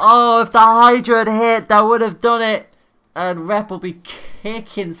 Oh, if the Hydra had hit, that would have done it. And Rep will be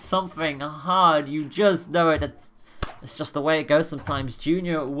kicking something hard. You just know it. It's just the way it goes sometimes.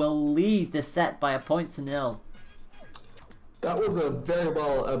 Junior will lead the set by 1-0. That was a very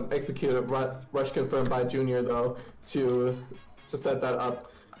well executed rush confirmed by Junior, though, to set that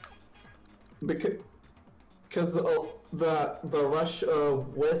up. Because the rush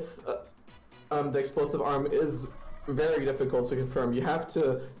with the explosive arm is very difficult to confirm. You have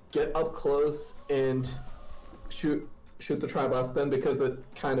to get up close and shoot the Tri-Blast then, because it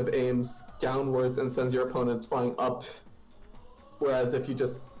kind of aims downwards and sends your opponents flying up. Whereas if you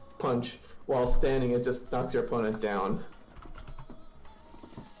just punch while standing, it just knocks your opponent down.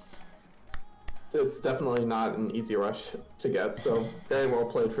 It's definitely not an easy rush to get, so very well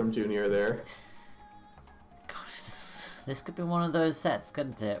played from Junior there. This could be one of those sets,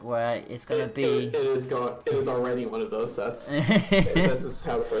 couldn't it? Where it's going to be... It is already one of those sets. This is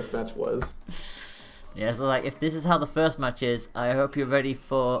how the first match was. Yeah, so like, if this is how the first match is, I hope you're ready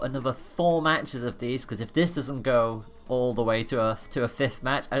for another 4 matches of these, because if this doesn't go all the way to a 5th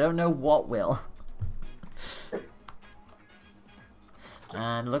match, I don't know what will.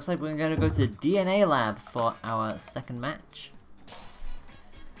 And it looks like we're going to go to DNA Lab for our 2nd match.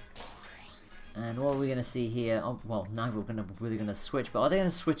 And what are we going to see here? Oh, well, now we're really going to switch, but are they going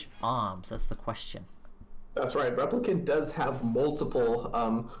to switch arms? That's the question. That's right. Replicant does have multiple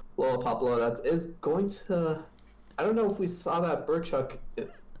Lollipop loadouts. Is going to... I don't know if we saw that Burchuck in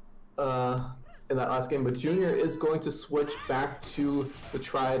that last game, but Junior is going to switch back to the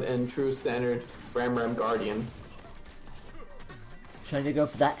tried and true standard Ram Guardian. Trying to go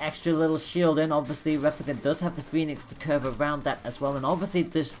for that extra little shield in. Obviously, Replicant does have the Phoenix to curve around that as well, and obviously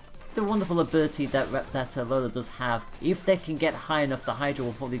there's the wonderful ability that Lola does have. If they can get high enough, the Hydra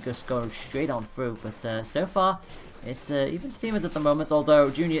will probably just go straight on through. But so far, it's even Stevens at the moment, although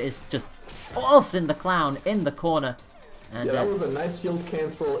Junior is just forcing the Clown in the corner. And, yeah, that was a nice shield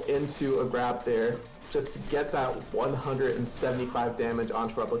cancel into a grab there, just to get that 175 damage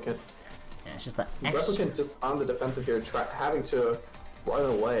onto Replicant. Yeah, it's just that Replicant just on the defensive here, having to run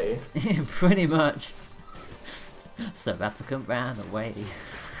away. Pretty much. So Replicant ran away.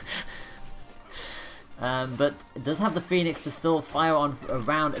 But it does have the Phoenix to still fire on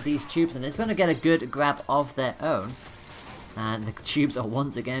around these tubes, and it's going to get a good grab of their own. And the tubes are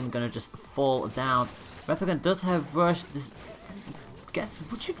once again going to just fall down. Replicant does have rush.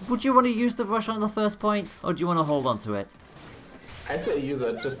 Would you want to use the rush on the first point, or do you want to hold on to it? I say use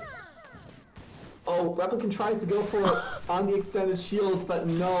it. Just Oh, Replicant tries to go for it on the extended shield, but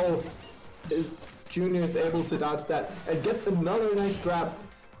no. Junior is able to dodge that and gets another nice grab.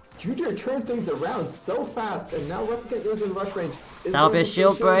 Junior turned things around so fast, and now Replicant is in rush range. That'll be a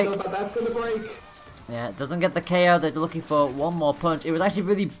shield break. Though, but that's going to break. Yeah, it doesn't get the KO. They're looking for one more punch. It was actually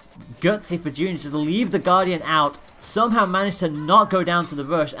really gutsy for Junior to leave the Guardian out, somehow managed to not go down to the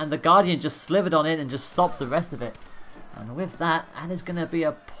rush, and the Guardian just slivered on in and just stopped the rest of it. And with that is going to be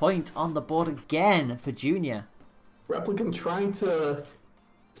a point on the board again for Junior. Replicant trying to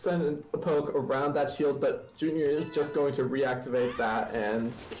send a poke around that shield, but Junior is just going to reactivate that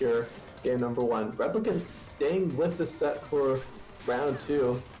and secure game number 1. Replicant staying with the set for round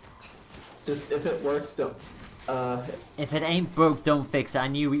 2. Just if it works, don't. If it ain't broke, don't fix it. I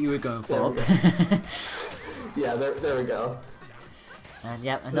knew what you were going for. Yeah, there we go. And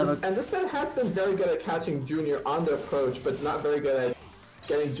yep, another. And this set has been very good at catching Junior on the approach, but not very good at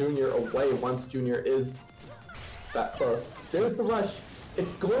getting Junior away once Junior is that close. There's the rush.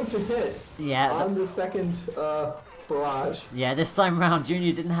 It's going to hit. Yeah. On the second barrage. Yeah, this time round,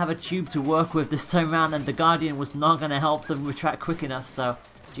 Junior didn't have a tube to work with this time round, and the Guardian was not going to help them retract quick enough, so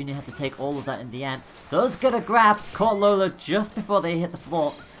Junior had to take all of that in the end. Does get a grab, caught Lola just before they hit the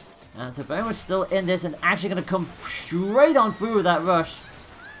floor. And so very much still in this and actually going to come straight on through with that rush.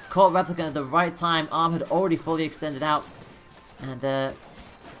 Caught Replicant at the right time. Arm had already fully extended out. And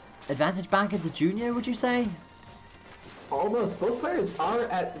advantage back into Junior, would you say? Almost. Both players are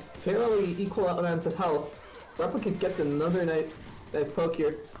at fairly equal amounts of health. Replicant gets another nice poke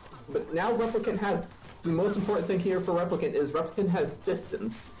here. But now Replicant has... The most important thing here for Replicant is Replicant has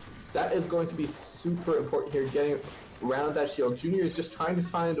distance. That is going to be super important here, getting around that shield. Junior is just trying to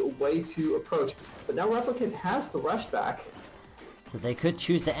find a way to approach. But now Replicant has the rush back. So they could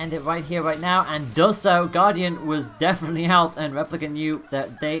choose to end it right here, right now, and does so. Guardian was definitely out, and Replicant knew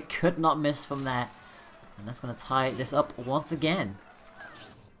that they could not miss from there. And that's going to tie this up once again.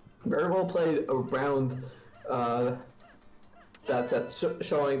 Very well played around that set,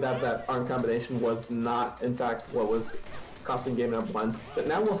 showing that that arm combination was not, in fact, what was costing game number 1. But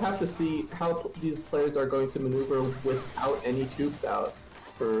now we'll have to see how these players are going to maneuver without any tubes out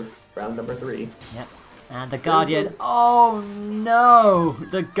for round number 3. Yep. And the Guardian, oh no!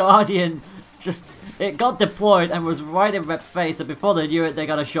 The Guardian just, it got deployed and was right in Rep's face, and before they knew it, they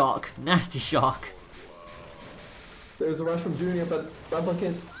got a shock. Nasty shock. There's a rush from Junior, but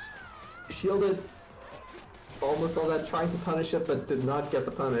Replicant shielded almost all that, trying to punish it, but did not get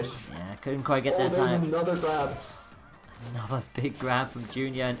the punish. Yeah, couldn't quite get that there's time. Another grab. Another big grab from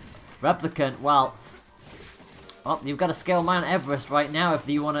Junior. And Replicant, well, you've got to scale Mount Everest right now if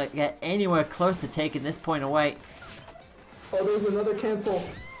you want to get anywhere close to taking this point away. Oh, there's another cancel.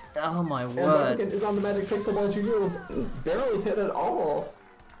 Oh my word. And Replicant is on the magic pixel while Junior was barely hit at all.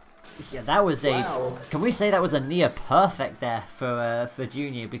 Yeah, that was a... Wow. Can we say that was a near perfect there for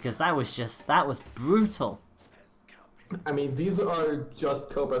Junior? Because that was brutal. I mean, these are just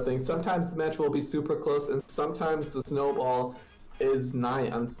Cobra things. Sometimes the match will be super close, and sometimes the snowball is nigh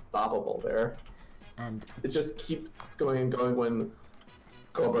unstoppable there. And it just keeps going and going when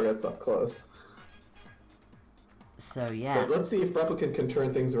Cobra gets up close. So yeah. But let's see if Replicant can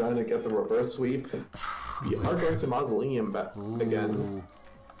turn things around and get the reverse sweep. We are going to Mausoleum again.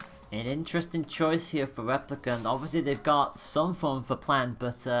 An interesting choice here for Replicant. Obviously they've got some form for plan,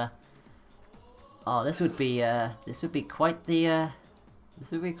 but oh, this would be quite the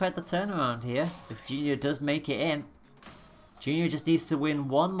turnaround here if Junior does make it in. Junior just needs to win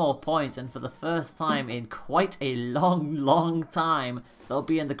one more point, and for the first time in quite a long time, they'll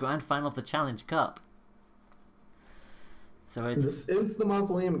be in the grand final of the Challenge Cup. So this is the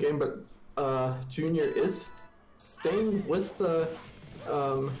Mausoleum game, but Junior is staying with the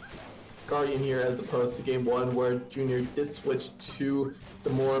Guardian here as opposed to game 1, where Junior did switch to the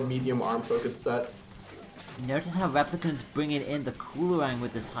more medium arm focused set. Notice how Replicant's bringing in the Coolerang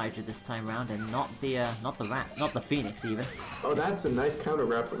with this Hydra this time round, and not the Rat, not the Phoenix even. Oh, that's a nice counter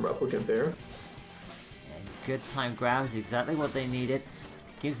grab from Replicant there. And good time grab is exactly what they needed.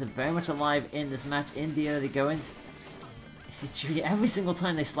 Keeps them very much alive in this match in the early goings. You see, Junior, every single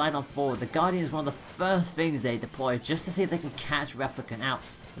time they slide on forward, the Guardian is one of the first things they deploy just to see if they can catch Replicant out.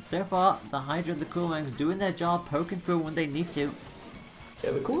 But so far, the Hydra and the Coolerang's doing their job, poking through when they need to.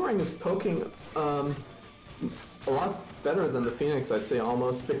 Yeah, the Coolerang is poking a lot better than the Phoenix, I'd say,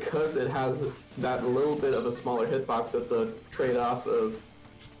 almost, because it has that little bit of a smaller hitbox at the trade-off of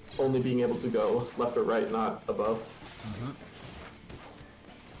only being able to go left or right, not above.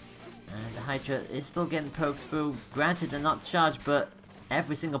 And the Hydra is still getting poked through. Granted, they're not charged, but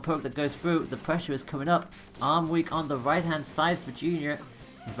every single poke that goes through, the pressure is coming up. Arm weak on the right-hand side for Junior.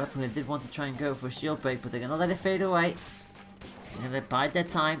 Replicant did want to try and go for a shield break, but they're going to let it fade away. They're going to bide their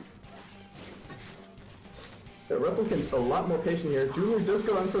time. The Replicant a lot more patient here. Junior does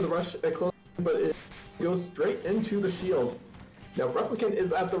go in for the rush at close, but it goes straight into the shield. Now Replicant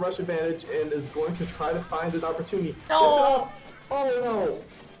is at the rush advantage and is going to try to find an opportunity. Oh! Gets it off! Oh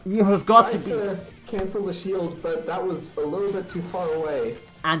no! You have got Tries to cancel the shield, but that was a little bit too far away.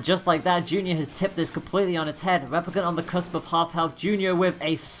 And just like that, Junior has tipped this completely on its head. Replicant on the cusp of half health. Junior with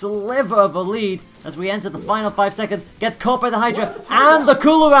a sliver of a lead as we enter the final 5 seconds. Gets caught by the Hydra and the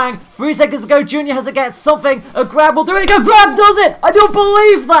Coolerang. 3 seconds ago, Junior has to get something. A grab will do it. A grab does it! I don't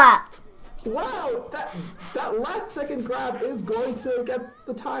believe that! Wow, that last second grab is going to get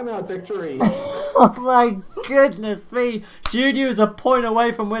the timeout victory. Oh my goodness me. Junior is a point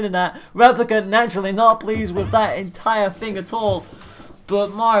away from winning that. Replicant naturally not pleased with that entire thing at all.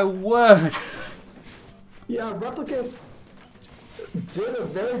 But my word. Yeah, Replicant did a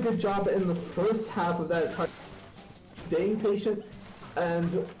very good job in the first half of that time, staying patient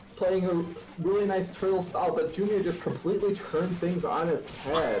and playing a really nice turtle style, but Junior just completely turned things on its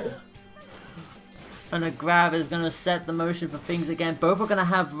head. And a grab is going to set the motion for things again. Both are going to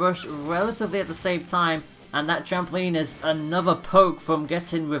have rush relatively at the same time. And that trampoline is another poke from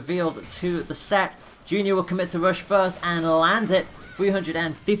getting revealed to the set. Junior will commit to rush first and lands it.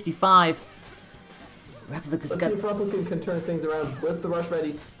 355. Let's see if Replicant can turn things around with the rush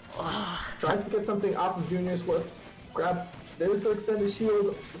ready. Tries to get something off of Junior's lift. Grab. There's the extended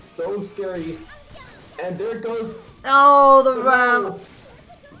shield. So scary. And there goes. Oh, the ram.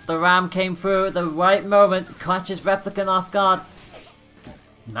 The ram came through at the right moment. Catches Replicant off guard.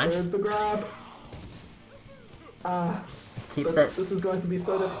 There's the grab. Keeps that. This is going to be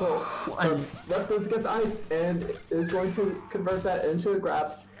so difficult. Rep does get the ice and is going to convert that into a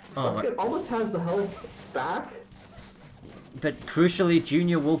grab. Replicant almost has the health back. But crucially,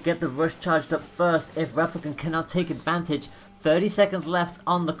 Junior will get the rush charged up first if Replicant cannot take advantage. 30 seconds left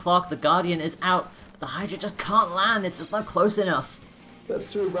on the clock. The Guardian is out. But the Hydra just can't land. It's just not close enough.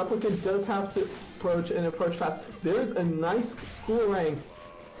 That's true. Replicant does have to approach fast. There's a nice Coolerang.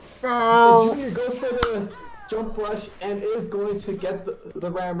 Oh. Junior goes for the jump rush and is going to get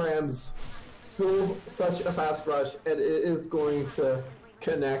the Rams. Such a fast rush, and it is going to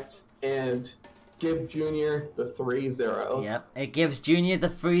connect and give Junior the 3-0. Yep, it gives Junior the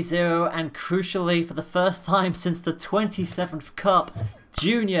 3-0, and crucially, for the first time since the 27th Cup,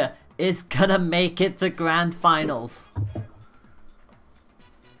 Junior is gonna make it to Grand Finals.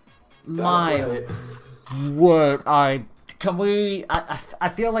 My word, I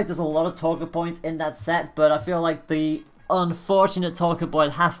feel like there's a lot of talking points in that set, but I feel like the unfortunate talking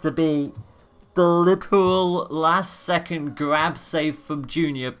point has to be the literal last second grab save from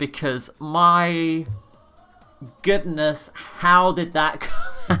Junior, because my goodness, how did that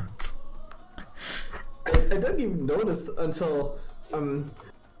come out? I didn't even notice until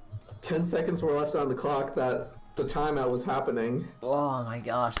 10 seconds were left on the clock that the timeout was happening. Oh my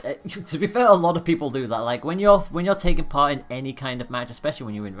gosh. To be fair, a lot of people do that. Like when you're taking part in any kind of match, especially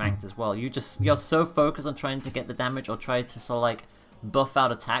when you're in ranked as well, you're so focused on trying to get the damage or try to sort of like buff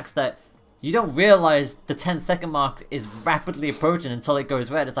out attacks that you don't realize the 10-second mark is rapidly approaching until it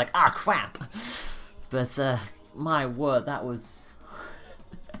goes red. It's like, ah, crap. But my word, that was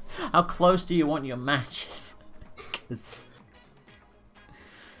how close do you want your matches?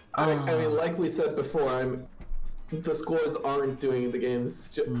 I mean, like we said before, the scores aren't doing the game's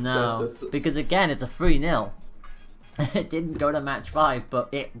justice. Because again, it's a 3-0. It didn't go to match 5, but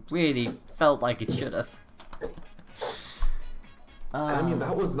it really felt like it should have. I mean,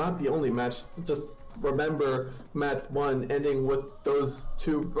 that was not the only match. Just remember match 1 ending with those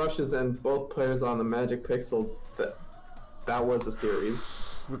 2 rushes and both players on the Magic Pixel. That was a series.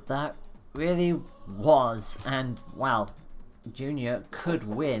 That really was, and wow. Junior could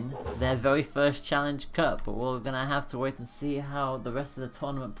win their very first Challenge Cup, but we're going to have to wait and see how the rest of the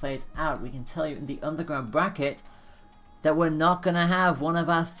tournament plays out. We can tell you in the underground bracket that we're not going to have one of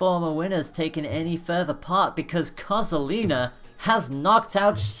our former winners taking any further part, because Kozolina has knocked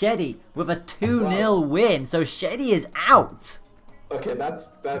out Sheddy with a 2-0 win, so Sheddy is out. Okay, that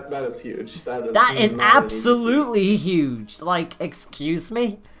is huge. That is absolutely huge. Like, excuse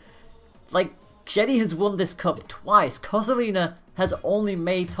me? Like, Sheddy has won this cup twice. Kozolina has only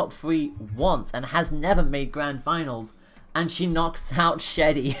made top 3 once and has never made grand finals, and she knocks out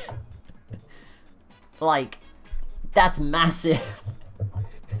Sheddy. Like, that's massive.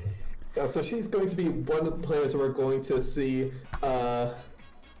 Yeah, so she's going to be one of the players we're going to see in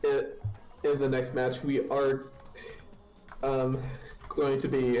the next match. We are going to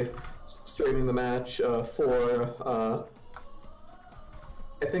be streaming the match for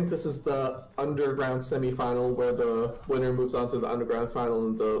I think this is the underground semifinal where the winner moves on to the underground final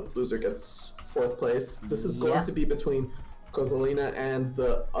and the loser gets 4th place. This is going to be between Kozolina and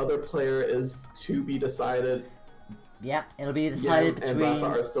the other player is to be decided. Yep, it'll be decided Yam between... and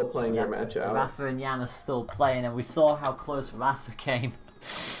Rafa are still playing their match out. Rafa and Yam are still playing, and we saw how close Rafa came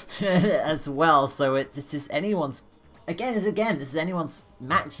as well. So this is anyone's... this is anyone's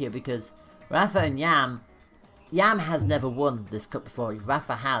match here, because Rafa and Yam has never won this cup before.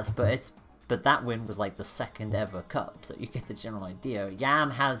 Rafa has, but that win was like the 2nd ever cup, so you get the general idea. Yam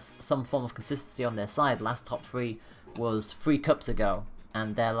has some form of consistency on their side. Last top 3 was 3 cups ago,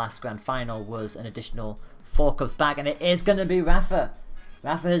 and their last grand final was an additional 4 cups back, and it is going to be Rafa.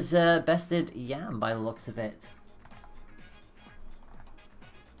 Rafa has bested Yam by the looks of it.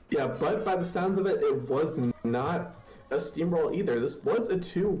 Yeah, but by the sounds of it, it was not a steamroll either. This was a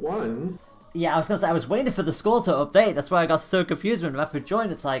 2-1. Yeah, I was going to say, I was waiting for the score to update. That's why I got so confused when Rafa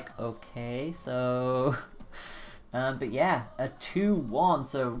joined. It's like, okay, so... but yeah, a 2-1.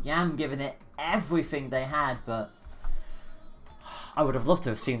 So Yam giving it everything they had, but... I would have loved to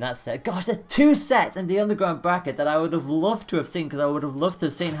have seen that set. Gosh, there's 2 sets in the underground bracket that I would have loved to have seen, because I would have loved to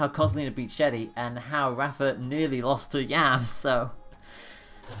have seen how Kozolina beat Shetty and how Rafa nearly lost to Yam, so...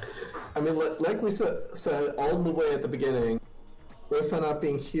 I mean, like we said all the way at the beginning, Rafa not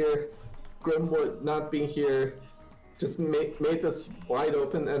being here, Grimwood not being here, just made this wide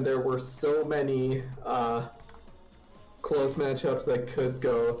open, and there were so many close matchups that could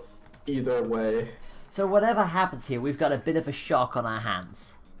go either way. So whatever happens here, we've got a bit of a shock on our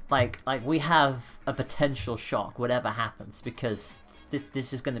hands. Like we have a potential shock, whatever happens, because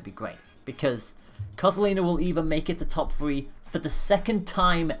this is going to be great. Because Kozolina will either make it to top 3 for the 2nd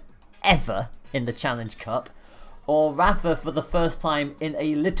time ever in the Challenge Cup, or Rafa for the 1st time in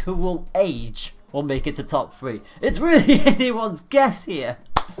a literal age will make it to top 3. It's really anyone's guess here.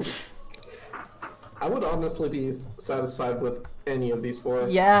 I would honestly be satisfied with any of these 4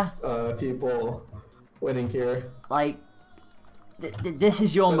 people winning here. Like, this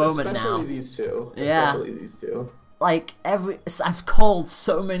is your moment now. Especially these 2. Especially these 2. Like, I've called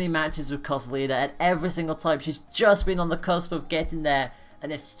so many matches with Kozolina, and every single time she's just been on the cusp of getting there,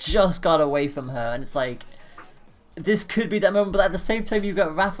 and it's just got away from her, and it's like, this could be that moment, but at the same time you've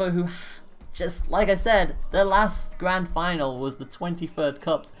got Rafa, who, just like I said, their last grand final was the 23rd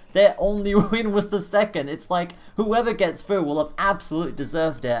cup. Their only win was the 2nd. It's like, whoever gets through will have absolutely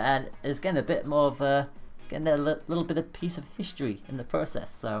deserved it, and is getting a bit more of getting a little bit of piece of history in the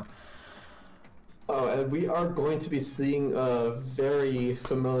process, so... Oh, and we are going to be seeing a very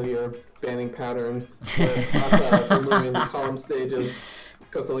familiar banning pattern with Rafa removing the column stages,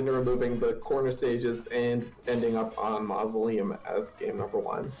 Kozolina removing the corner stages, and ending up on Mausoleum as game number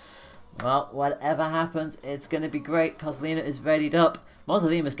 1. Well, whatever happens, it's going to be great. Kozolina is readied up.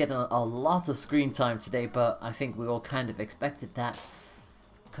 Mausoleum is getting a lot of screen time today, but I think we all kind of expected that.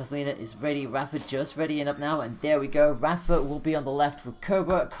 Kozolina is ready. Rafa just readying up now, and there we go. Rafa will be on the left with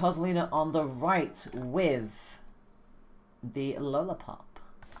Cobra. Kozolina on the right with the Lollipop.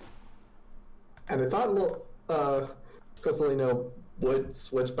 And I thought Kozolina would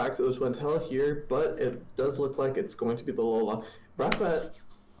switch back to the Twin Tail here, but it does look like it's going to be the Lola. Rafa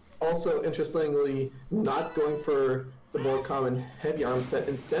also, interestingly, not going for the more common heavy arm set,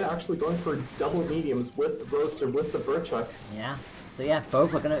 instead actually going for double mediums with the Roaster, with the Burchuck. Yeah. So yeah,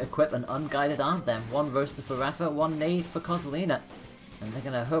 both are going to equip an unguided arm then. One Roaster for Rafa, one Nade for Kozolina. And they're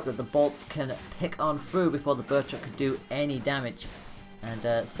going to hope that the bolts can pick on through before the Burchuck can do any damage.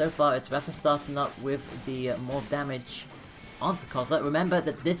 And so far it's Rafa starting up with the more damage onto Kozla. Remember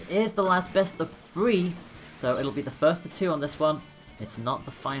that this is the last best of 3, so it'll be the first of 2 on this one. It's not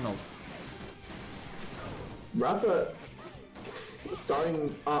the finals. Rafa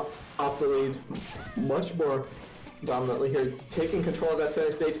starting off the lead much more dominantly here, taking control of that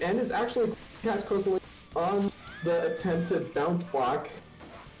center stage, and is actually catch Kozolina on the attempted bounce block.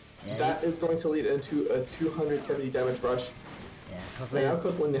 Yeah, that is going to lead into a 270 damage rush. Yeah, now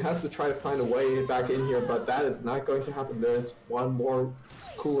Kozolina has to try to find a way back in here, but that is not going to happen. There's one more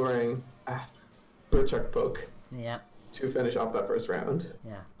Coolerang Burchuck poke. Yeah. To finish off that first round.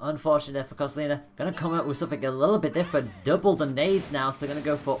 Yeah, unfortunate for Kozolina. Gonna come out with something a little bit different. Double the nades now, so gonna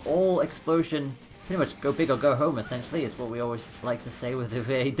go for all explosion. Pretty much go big or go home, essentially, is what we always like to say with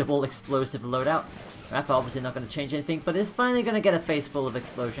a double explosive loadout. Rafa obviously not going to change anything, but is finally going to get a face full of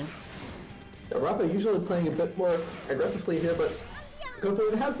explosion. Yeah, Rafa usually playing a bit more aggressively here, but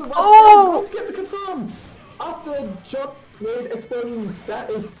Kozolina has the oh! to get the confirm! Off the jump nade explosion, that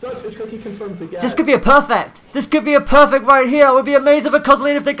is such a tricky confirm to get. This could be a perfect! This could be a perfect right here! It would be amazing for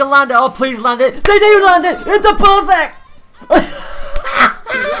Kozolina if they can land it! Oh, please land it! They do land it! It's a perfect!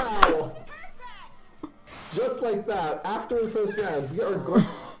 just like that, after the first round, we are going to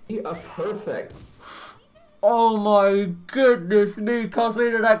be a perfect. Oh my goodness me,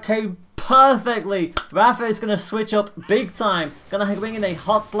 Coslina, that came perfectly. Rafa is going to switch up big time. Going to bring in a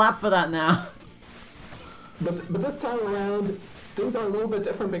hot slap for that now. But this time around, things are a little bit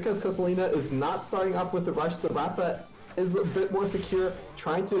different because Coslina is not starting off with the rush, so Rafa is a bit more secure,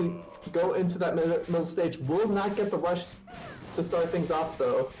 trying to go into that middle stage. Will not get the rush to start things off,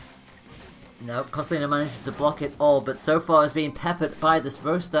 though. No, Coslina manages to block it all, but so far is being peppered by this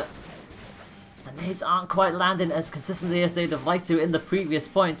roaster. The nades aren't quite landing as consistently as they'd have liked to in the previous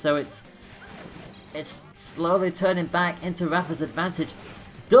point, so it's slowly turning back into Rafa's advantage.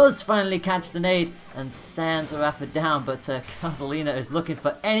 Does finally catch the nade and sends Rafa down, but Coslina is looking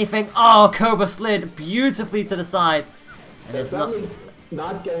for anything. Oh, Cobra slid beautifully to the side. And it's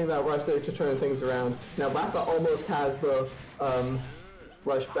not getting that rush there to turn things around. Now Rafa almost has the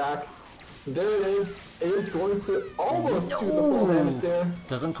rush back. There it is. It is going to almost do the full damage there.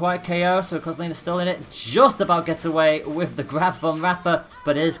 Doesn't quite KO, so Coslina's still in it. Just about gets away with the grab from Rafa,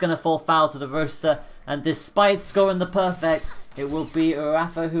 but it is going to fall foul to the roaster. And despite scoring the perfect, it will be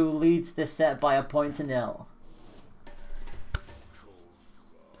Rafa who leads this set by a point to 0.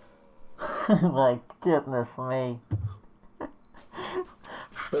 My goodness me.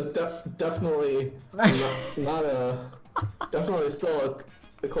 But definitely definitely still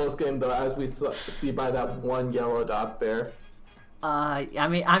a close game though, as we see by that one yellow dot there. I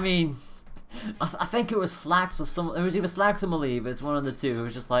think it was Slacks or some. It was either Slacks or Malieve. It's one of the two. It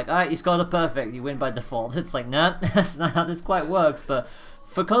was just like, alright, you scored a perfect, you win by default. It's like, nah, that's not how this quite works. But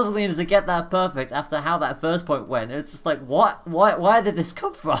for Coslina to get that perfect after how that first point went, it's just like, what? Why did this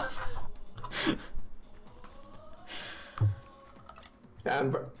come from?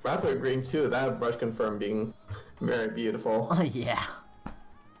 And Rafa agreeing too, that brush confirm being very beautiful. Oh, yeah.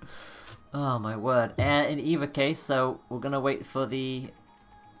 Oh my word. And in either case, so we're gonna wait for the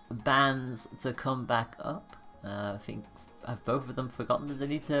bands to come back up. I think have both of them forgotten that they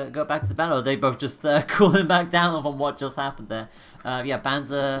need to go back to the band, or are they both just cooling back down on what just happened there? Yeah,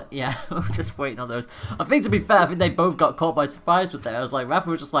 bands are, yeah, we're just waiting on those. I think to be fair, I think they both got caught by surprise with that. I was like, Rafa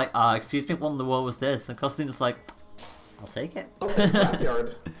was just like, excuse me, what in the world was this? And Coslina just like, I'll take it. Oh, it's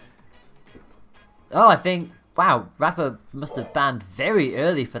Scrapyard. Oh, I think, wow, Rafa must have banned very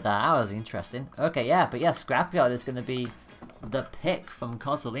early for that. That was interesting. Okay, yeah, but yeah, Scrapyard is going to be the pick from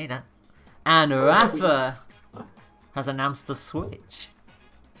Coslina. And Rafa has announced the switch.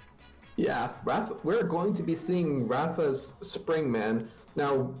 Yeah, Rafa, we're going to be seeing Rafa's Springman.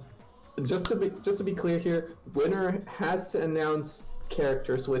 Now, just to be clear here, winner has to announce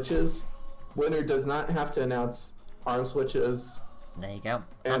character switches. Winner does not have to announce arm switches. There you go.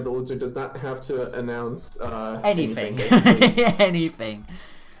 And the loser does not have to announce anything. Anything.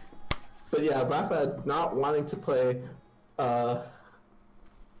 But yeah, Rafa not wanting to play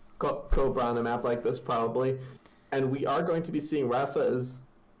Cobra on a map like this probably. And we are going to be seeing Rafa as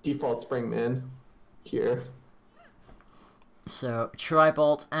default Springman here. So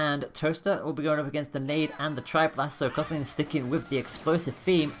Tribolt and Toaster will be going up against the Nade and the Triblast, so Coslina's sticking with the explosive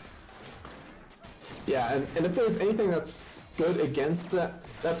theme. Yeah, and if there's anything that's good against that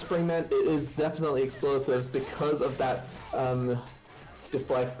Springman, it is definitely explosives because of that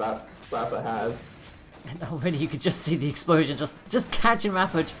deflect that Rafa has. And already you could just see the explosion just catching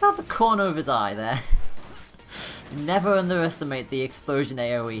Rafa just out the corner of his eye there. Never underestimate the explosion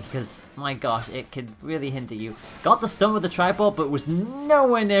AoE, because, my gosh, it could really hinder you. Got the stun with the tripod, but was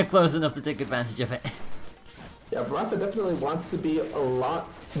nowhere near close enough to take advantage of it. Yeah, Rafa definitely wants to be a lot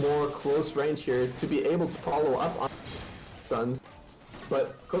more close range here to be able to follow up on stuns.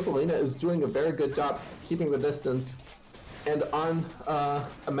 But Coslina is doing a very good job keeping the distance. And on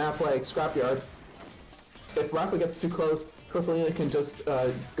a map like Scrapyard, if Rafa gets too close, Coslina can just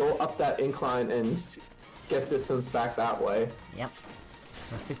go up that incline and get distance back that way. Yep.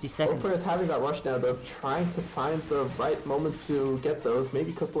 For 50 seconds. Both players having that rush now, though, trying to find the right moment to get those.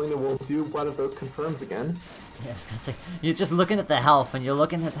 Maybe Coslina will do one of those confirms again. Yeah, I was gonna say, you're just looking at the health, and you're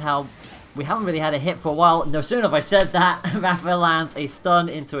looking at how we haven't really had a hit for a while. No sooner have I said that, Rafa lands a stun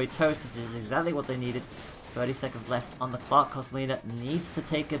into a toast, which is exactly what they needed. 30 seconds left on the clock. Coslina needs to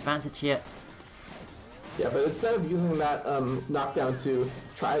take advantage here. Yeah, but instead of using that knockdown to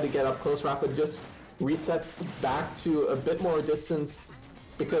try to get up close, Rafa just resets back to a bit more distance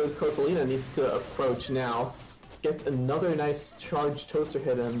because Coslina needs to approach now. Gets another nice charged toaster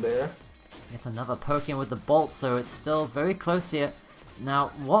hit in there. Gets another poke in with the bolt, so it's still very close here. Now,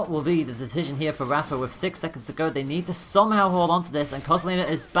 what will be the decision here for Rafa with 6 seconds to go? They need to somehow hold on to this, and Coslina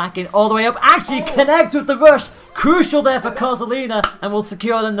is backing all the way up. Actually connects with the rush! Crucial there for Coslina, and will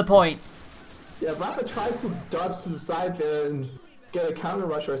secure them the point. Yeah, Rafa tried to dodge to the side there and get a counter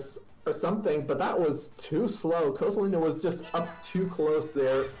rush or something, but that was too slow. Kozolina was just up too close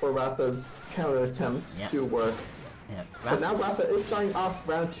there for Rafa's counter attempt to work. Yeah, but now Rafa is starting off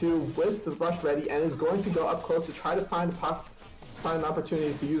round 2 with the rush ready and is going to go up close to try to find an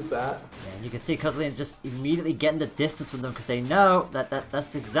opportunity to use that. Yeah, and you can see Kozolina just immediately getting the distance from them because they know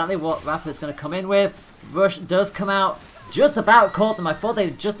that's exactly what Rafa is going to come in with. Rush does come out, just about caught them. I thought they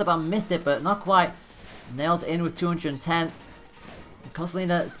just about missed it, but not quite. Nails in with 210.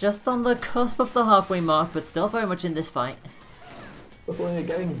 Kozolina is just on the cusp of the halfway mark, but still very much in this fight. Kozolina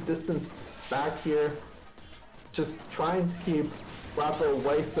getting distance back here. Just trying to keep Rafa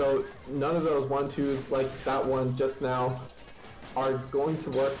away so none of those 1-2s like that one just now are going to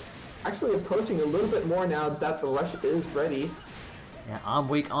work. Actually approaching a little bit more now that the rush is ready. Yeah, arm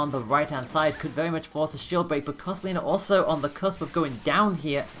weak on the right hand side could very much force a shield break, but Kozolina also on the cusp of going down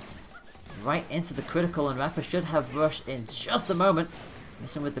here. Right into the critical, and Rafa should have rush in just a moment.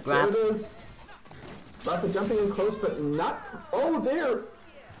 Missing with the grab. There it is. Rafa jumping in close, but not... Oh, there!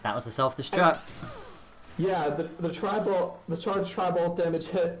 That was a self-destruct. Yeah, the charge tribal damage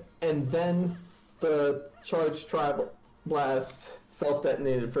hit, and then the charge tribal blast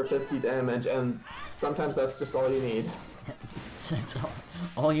self-detonated for 50 damage, and sometimes that's just all you need. It's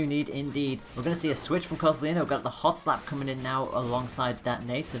all you need indeed. We're going to see a switch from Kozolina. We've got the hot slap coming in now alongside that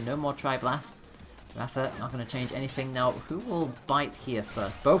nade, so no more tri-blast. Rafa not going to change anything now. Who will bite here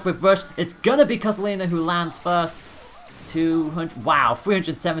first? Both with rush. It's going to be Kozolina who lands first. 200. Wow,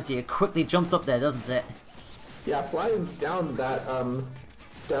 370. It quickly jumps up there, doesn't it? Yeah, sliding down that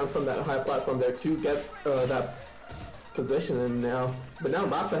down from that high platform there to get that position in now. But now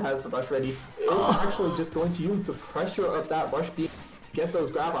Rafa has the rush ready. It's actually just going to use the pressure of that rush beat to get those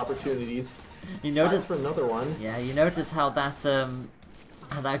grab opportunities. You notice for another one. Yeah, you notice how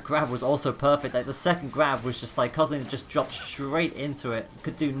that grab was also perfect. Like the second grab was just like Kozolina just dropped straight into it.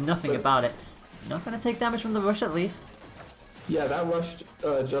 Could do nothing about it. Not gonna take damage from the rush at least. Yeah, that rush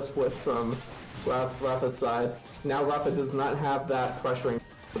just whipped from Rafa's side. Now Rafa does not have that pressuring in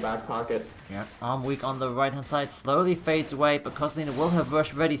the back pocket. Yeah, arm weak on the right hand side slowly fades away, but Kozolina will have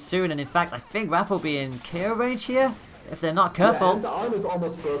rush ready soon, and in fact I think Rafa will be in KO range here if they're not careful. Yeah, and the arm is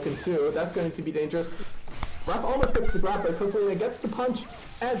almost broken too. That's going to be dangerous. Rafa almost gets the grab, but Kozolina gets the punch,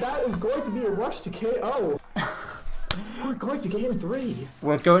 and that is going to be a rush to KO. We're going to game 3.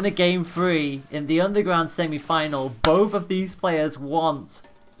 We're going to game 3 in the Underground semi-final. Both of these players want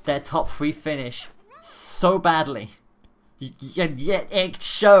their top 3 finish so badly. Yet it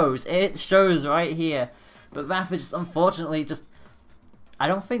shows right here. But Rafa just unfortunately I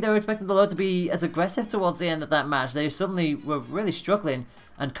don't think they were expecting the load to be as aggressive towards the end of that match. They suddenly were really struggling,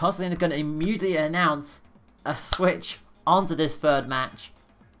 and Kozolina are going to immediately announce a switch onto this third match.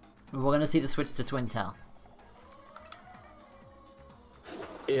 We're going to see the switch to Twin Tail.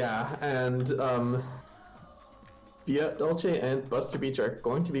 Yeah, and Via Dolce and Buster Beach are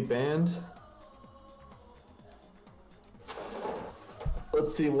going to be banned.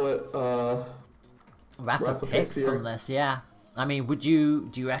 Let's see what Rafa picks from this, yeah. I mean, do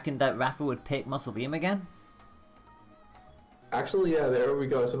you reckon that Rafa would pick Mausoleum again? Actually, yeah, there we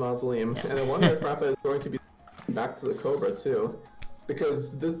go to Mausoleum. Yeah. And I wonder if Rafa is going to be back to the Cobra too.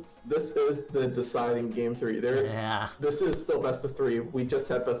 Because this is the deciding game 3. This is still best of 3. We just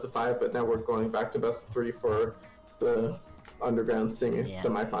had best of 5, but now we're going back to best of 3 for the Underground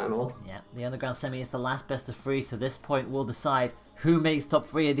semi-final. Yeah, the Underground semi is the last best of 3, so this point will decide who makes top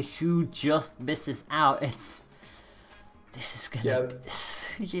 3 and who just misses out. This is gonna...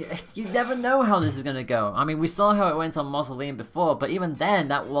 Yeah. You never know how this is gonna go. I mean, we saw how it went on Mausoleum before, but even then,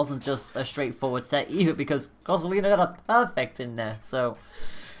 that wasn't just a straightforward set either, because Kozolina got a perfect in there, so...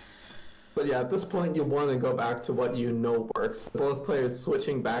 But yeah, at this point, you want to go back to what you know works. Both players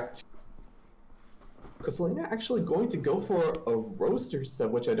switching back to... Kozolina actually going to go for a roaster set,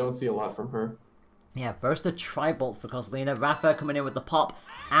 which I don't see a lot from her. Yeah, first a tri-bolt for Kozolina. Rafa coming in with the pop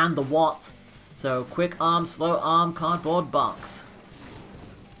and the watt. So, quick arm, slow arm, cardboard box.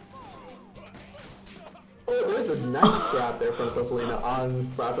 Oh, there's a nice grab there from Kozolina on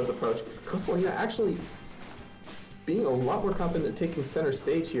Rafa's approach. Kozolina actually being a lot more confident taking center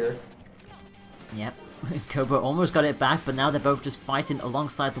stage here. Yep, Cobra almost got it back, but now they're both just fighting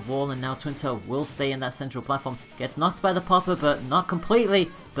alongside the wall, and now Twin Tail will stay in that central platform. Gets knocked by the popper, but not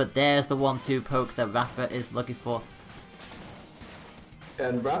completely. But there's the 1-2 poke that Rafa is looking for.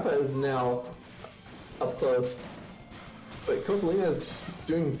 And Rafa is now up close. But Kozolina is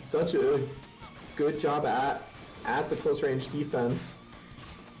doing such a good job at the close range defense.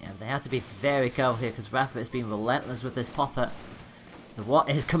 Yeah, they have to be very careful here because Rafa is being relentless with this popper. The Watt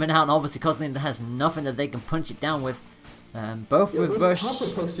is coming out, and obviously Kozlina has nothing that they can punch it down with. Both reverse. Those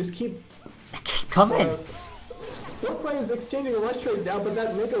popper pokes just keep coming. Both players exchanging a rush trade now, but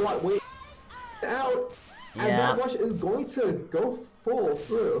that Megawatt wait out, and that rush is going to go full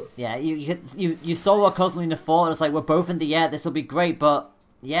through. Yeah, you saw what Kozlina thought, and it's like, we're both in the air, this will be great, but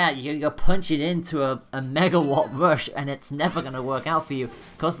yeah, you're punching into a Megawatt rush, and it's never going to work out for you.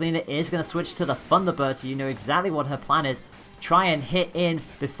 Kozlina is going to switch to the Thunderbird, so you know exactly what her plan is. Try and hit in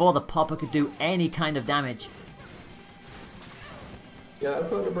before the popper could do any kind of damage. Yeah, that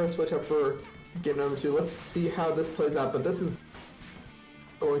Thunderbird switch up for game number 2. Let's see how this plays out, but this is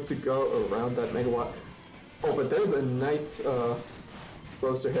going to go around that Megawatt. Oh, but there's a nice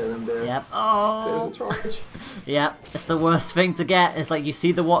roaster hit in there. Yep. Oh. There's a charge. Yep. It's the worst thing to get. It's like you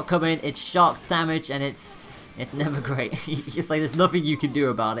see the Watt coming, it's shock damage, and it's never great. It's like there's nothing you can do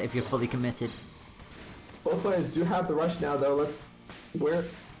about it if you're fully committed. Both players do have the rush now, though. Let's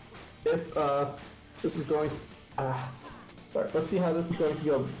if this is going to. Let's see how this is going to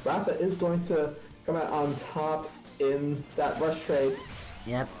go. Rafa is going to come out on top in that rush trade.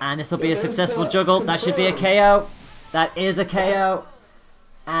 Yep, and this will be a successful juggle. That should be a KO. That is a KO.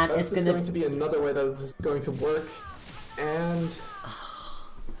 And this is going to be another way that this is going to work. And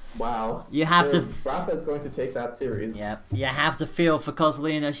wow. You have to. Rafa is going to take that series. Yep. You have to feel for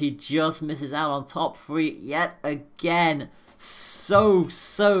Kozlina. She just misses out on top 3 yet again. So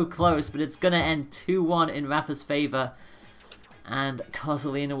close, but it's going to end 2-1 in Rafa's favor. And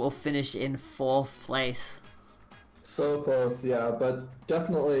Kozlina will finish in 4th place. So close, yeah, but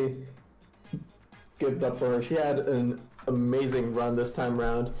definitely give it up for her. She had an amazing run this time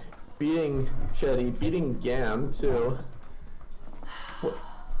around, beating Shetty, beating Gam too.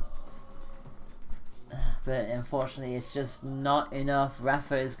 But unfortunately, it's just not enough.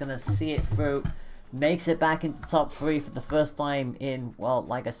 Rafa is going to see it through, makes it back into top 3 for the first time in, well,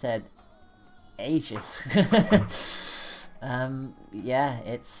 like I said, ages. Yeah,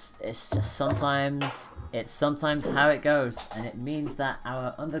 it's just sometimes how it goes, and it means that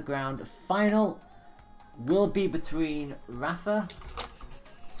our underground final will be between Rafa,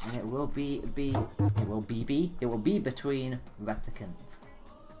 and it will be between Replicant.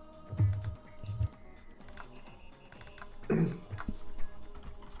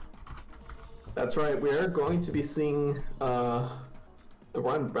 That's right. We are going to be seeing the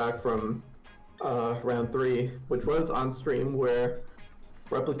run back from round 3, which was on stream, where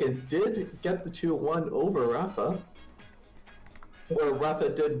Replicant did get the 2-1 over Rafa, where Rafa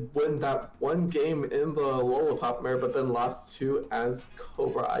did win that one game in the Lollipop Mare, but then lost to as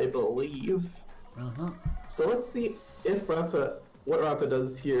Cobra, I believe. So let's see if what Rafa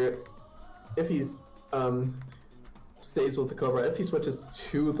does here, if he's stays with the Cobra, if he switches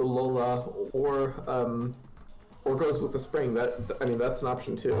to the Lola, or goes with the Spring. I mean, that's an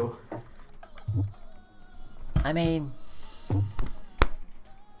option too. I mean,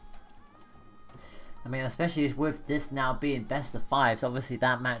 especially with this now being best of 5s. Obviously,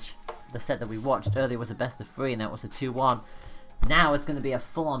 that match, the set that we watched earlier, was a best of 3, and that was a 2-1. Now it's going to be a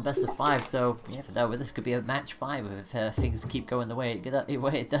full-on best of 5. So yeah, this could be a match 5 if things keep going the way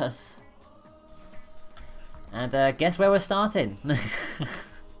it does. And guess where we're starting?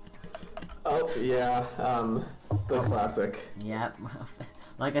 Oh yeah, the classic. Yeah.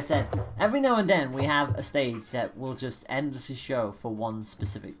 Like I said, every now and then we have a stage that will just endlessly show for one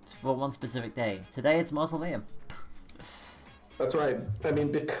specific day. Today it's Mausoleum. That's right. I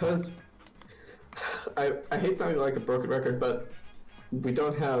mean, because I hate sounding like a broken record, but we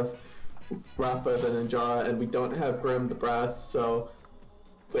don't have Rafa the Ninjara and we don't have Grim the Brass, so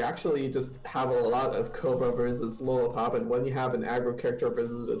we actually just have a lot of Cobra versus Lollipop, and when you have an aggro character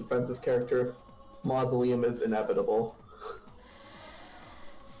versus a defensive character, Mausoleum is inevitable.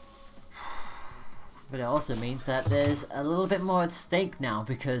 But it also means that there's a little bit more at stake now,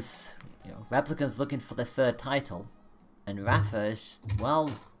 because Replicant's looking for their 3rd title, and Rafa is, well,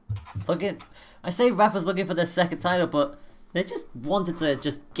 I say Rafa's looking for their 2nd title, but they just wanted to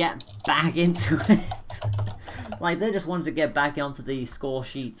just get back into it. Like, they just wanted to get back onto the score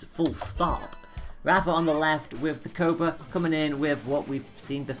sheet, full stop. Rafa on the left with the Cobra, coming in with what we've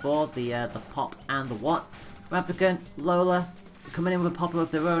seen before, the Pop and the Watt. Replicant, Lola, coming in with a Popper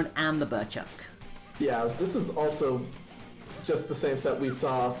of their own, and the Burchuck. Yeah, this is also just the same set we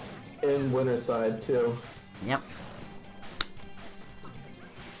saw in Winner's Side, too. Yep.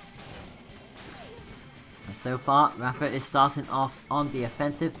 And so far, Rafa is starting off on the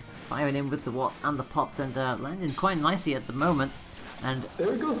offensive, firing in with the Watts and the Pops, and landing quite nicely at the moment. And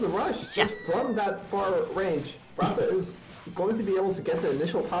there goes the rush, just from that far range. Rafa is going to be able to get the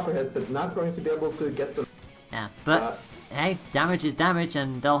initial popper hit, but not going to be able to get the... Yeah, but hey, damage is damage,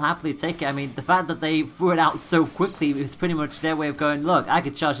 and they'll happily take it. I mean, the fact that they threw it out so quickly is pretty much their way of going, look, I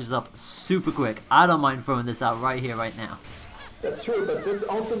could charge this up super quick. I don't mind throwing this out right here, right now. That's true, but this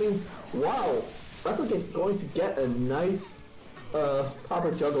also means, wow, Replicant going to get a nice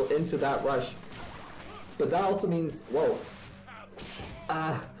proper juggle into that rush. But that also means, whoa,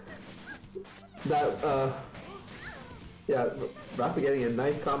 yeah, Rafa getting a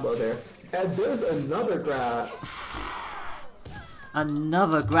nice combo there. And there's another grab.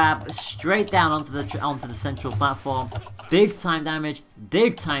 Another grab straight down onto the central platform. Big time damage,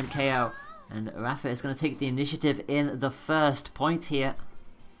 big time KO. And Rafa is going to take the initiative in the first point here.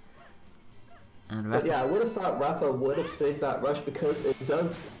 And but yeah, I would have thought Rafa would have saved that rush because it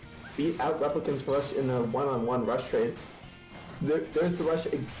does beat out Replicant's rush in a one-on-one rush trade. There's the rush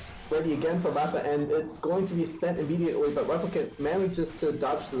ready again for Rafa, and it's going to be spent immediately, but Replicant manages to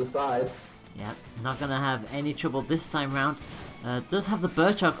dodge to the side. Yeah, not going to have any trouble this time round. Does have the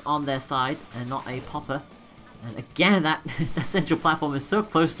Burchuk on their side, and not a Popper. And again, that central platform is so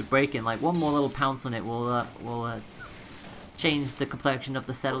close to breaking. Like, one more little pounce on it will change the complexion of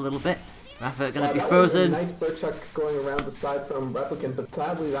the set a little bit. Rafa going to be frozen. That was a nice Burchuk going around the side from Replicant, but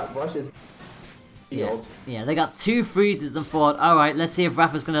sadly that rush is healed. Yeah, they got 2 freezes and thought, alright, let's see if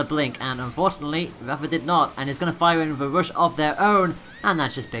Rafa's going to blink. And unfortunately, Rafa did not, and is going to fire in with a rush of their own. And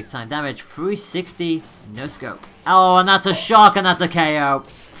that's just big time damage. 360, no scope. Oh, and that's a shock, and that's a KO.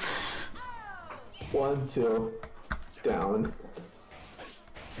 1-2, down.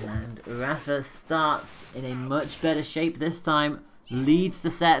 And Rafa starts in a much better shape this time. Leads the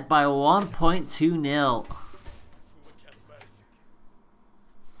set by 1.2-0.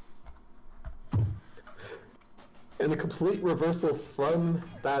 In a complete reversal from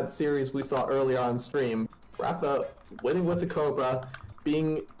that series we saw earlier on stream, Rafa winning with the Cobra,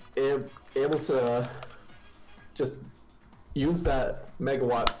 being able to just use that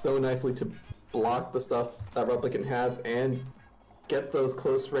megawatt so nicely to block the stuff that Replicant has and get those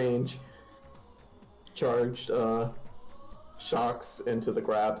close range charged shocks into the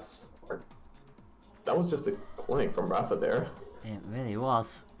grabs. That was just a clinic from Rafa there. It really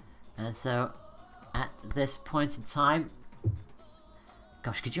was. And so, at this point in time,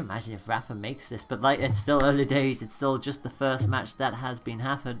 gosh, could you imagine if Rafa makes this? But like, it's still early days. It's still just the first match that has been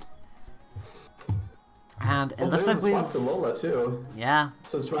happened. And it looks like we swap to Lola too. Yeah.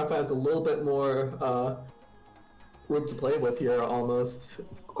 Since Rafa has a little bit more room to play with here, almost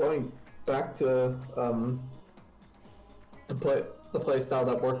going back to the play style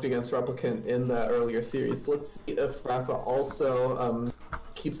that worked against Replicant in that earlier series. Let's see if Rafa also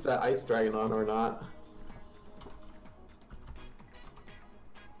keeps that Ice Dragon on or not.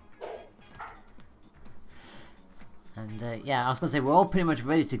 And yeah, I was gonna say we're all pretty much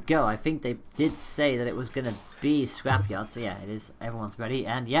ready to go. I think they did say that it was gonna be Scrapyard, so yeah, it is. Everyone's ready,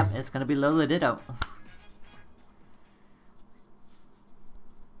 and yep, it's gonna be Lola Ditto.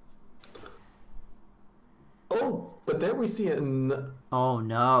 Oh, but there we see an oh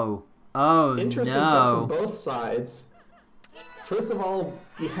no! Oh interesting no! sets from both sides. First of all,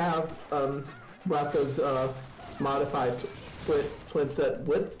 we have Rafa's modified twin set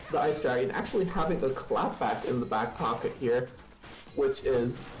with the Ice Dragon actually having a clapback in the back pocket here, which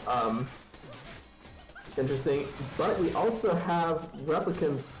is interesting. But we also have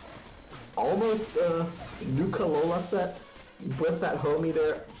Replicant's almost Nuka Lola set with that homie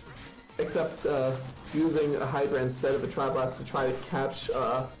there, except using a Hydra instead of a Tri-Blast to try to catch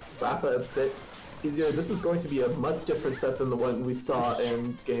Rafa a bit easier. This is going to be a much different set than the one we saw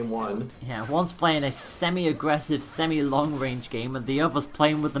in Game 1. Yeah, one's playing a semi-aggressive, semi-long range game, and the other's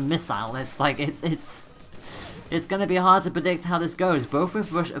playing with the missile. It's like, it's gonna be hard to predict how this goes. Both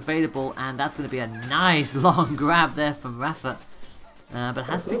with Rush available, and that's gonna be a nice long grab there from Rafa. But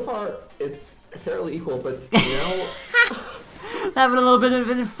has so far, it's fairly equal, but you know... Having a little bit of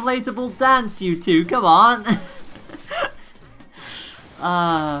an inflatable dance, you two, come on!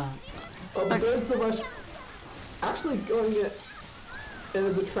 Oh, but there's the rush actually going in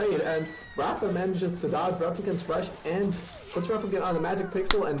as a trade, and Rafa manages to dodge Replicant's rush and puts Replicant on a Magic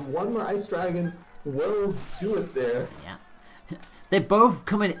Pixel, and one more Ice Dragon will do it there. Yeah. They're both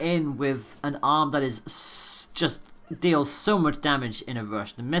coming in with an arm that is just deals so much damage in a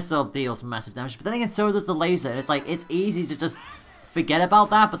rush. The missile deals massive damage, but then again, so does the laser. It's like, it's easy to just forget about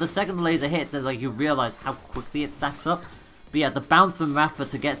that, but the second the laser hits, it's like you realize how quickly it stacks up. But yeah, the bounce from Rafa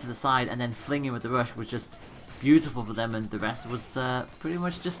to get to the side and then flinging with the rush was just beautiful for them, and the rest was pretty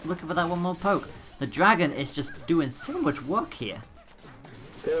much just looking for that one more poke. The dragon is just doing so much work here.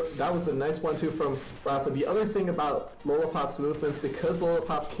 That was a nice 1-2 from Rafa. The other thing about Lollipop's movements, because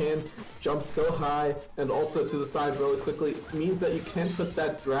Lollipop can jump so high and also to the side really quickly, means that you can't put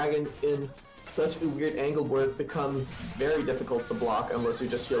that dragon in such a weird angle where it becomes very difficult to block unless you're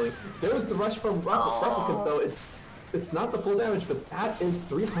just shielding. There was the rush from Replicant though. It's not the full damage, but that is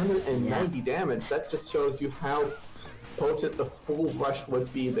 390 damage. That just shows you how potent the full rush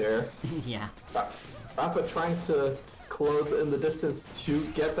would be there. Yeah. Rafa trying to close in the distance to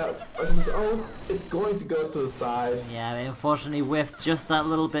get that on his own. It's going to go to the side. Yeah, they unfortunately whiffed just that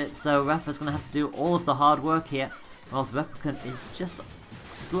little bit, so Rafa's going to have to do all of the hard work here. Whilst Replicant is just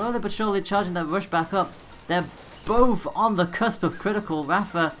slowly but surely charging that rush back up. They're both on the cusp of critical.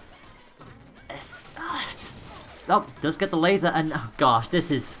 Rafa does get the laser, and oh gosh,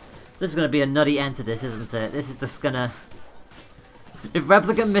 this is going to be a nutty end to this, isn't it? This is just going to... If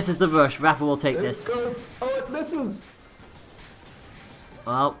Replicant misses the rush, Rafa will take this. It goes. Oh, it misses!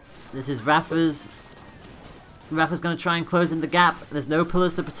 Well, this is Rafa's going to try and close in the gap. There's no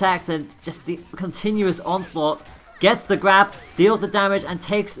pillars to protect, and just the continuous onslaught. Gets the grab, deals the damage, and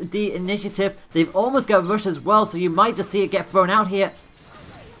takes the initiative. They've almost got rushed as well, so you might just see it get thrown out here.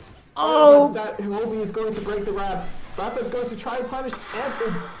 Oh! That Hirobi is going to break the grab. Rafa is going to try and punish,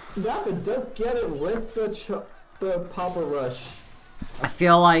 and Rafa does get it with the Papa Rush. I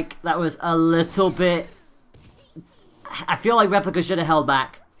feel like that was a little bit... I feel like Replica should have held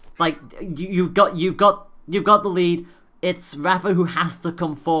back. Like, you've got the lead. It's Rafa who has to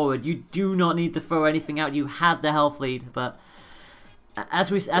come forward. You do not need to throw anything out. You had the health lead, but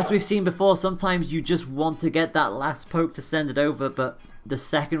as we've seen before, sometimes you just want to get that last poke to send it over. But the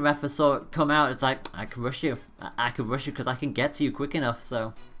second Rafa saw it come out, it's like, I can rush you. I can rush you because I can get to you quick enough.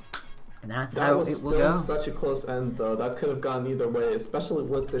 So that's how it will go. That was still such a close end, though. That could have gone either way, especially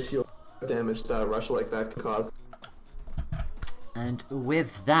with the shield damage that a rush like that can cause. And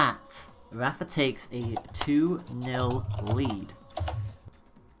with that, Rafa takes a 2-0 lead.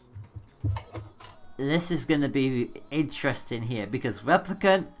 This is going to be interesting here because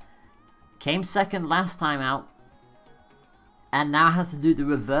Replicant came second last time out and now has to do the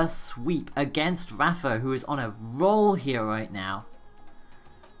reverse sweep against Rafa, who is on a roll here right now,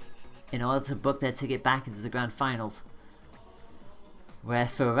 in order to book their ticket back into the grand finals. Where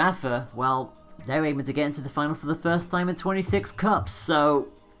for Rafa, well, they're aiming to get into the final for the first time in 26 cups, so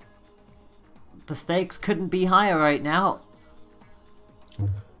the stakes couldn't be higher right now.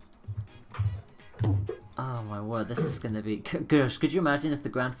 Oh my word, this is going to be... Gosh, could you imagine if the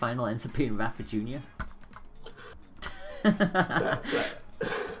grand final ends up being Rafa Jr.?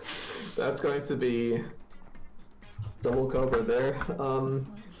 That's going to be double cover there.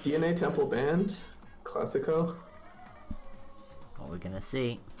 DNA Temple Band, Classico. What we're going to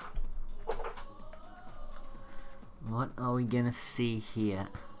see. What are we going to see here?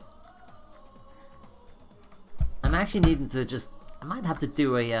 I'm actually needing to just... I might have to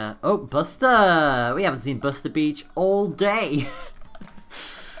do a... oh, Buster! We haven't seen Buster Beach all day.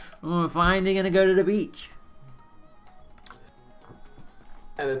 We're finally going to go to the beach.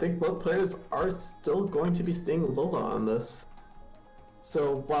 And I think both players are still going to be staying Lola on this.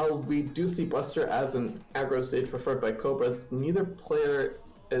 So while we do see Buster as an aggro stage preferred by Cobras, neither player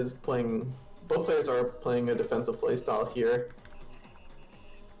is playing... Both players are playing a defensive playstyle here.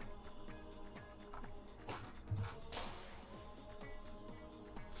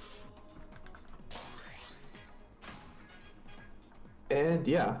 And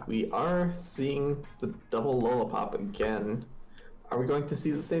yeah, we are seeing the double Lollipop again. Are we going to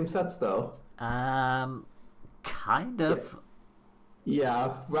see the same sets though? Kind of.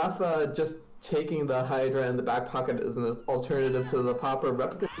 Yeah, Rafa just taking the Hydra in the back pocket is an alternative to the Popper.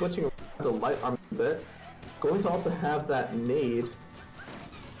 Replica switching around the light arm a bit. Going to also have that nade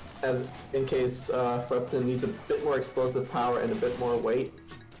as in case Replica needs a bit more explosive power and a bit more weight.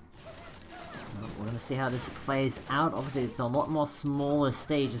 We're going to see how this plays out. Obviously, it's a lot more smaller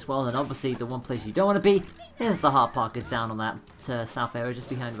stage as well, and obviously the one place you don't want to be is the Heart Pockets down on that south area just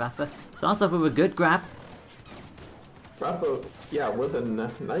behind Rafa. Starts off with a good grab. Rafa, yeah, with a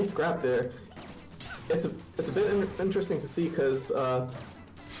nice grab there. It's a bit interesting to see because, I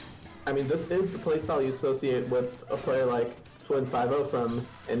mean, this is the playstyle you associate with a player like Twin 5-0 from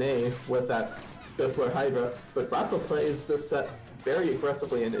NA with that Biffler Hydra, but Rafa plays this set very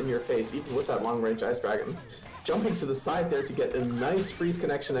aggressively and in your face, even with that long range Ice Dragon. Jumping to the side there to get a nice freeze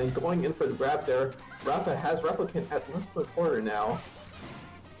connection and going in for the grab there. Rafa has Replicant at less than a quarter now.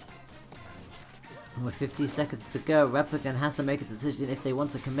 With 50 seconds to go, Replicant has to make a decision if they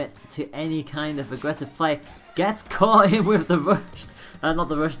want to commit to any kind of aggressive play. Gets caught in with the rush. Not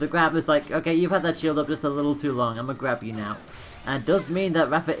the rush, the grab. It's like, okay, you've had that shield up just a little too long. I'm gonna grab you now. And it does mean that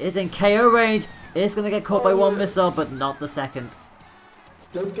Rafa is in KO range. Is going to get caught by one missile, but not the second.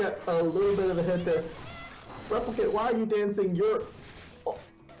 Does get a little bit of a hit there. Replicant, why are you dancing? You're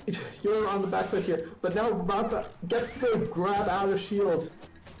on the back foot here. But now Rafa gets the grab out of shield.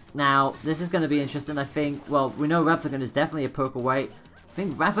 Now, this is going to be interesting, I think. Well, we know Replicant is definitely a poke away. I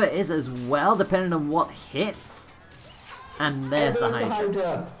think Rafa is as well, depending on what hits. And there's the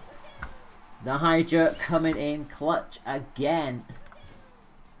Hydra. The Hydra coming in clutch again.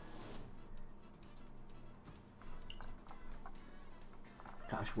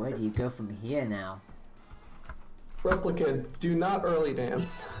 Gosh, where do you go from here now? Replicant, do not early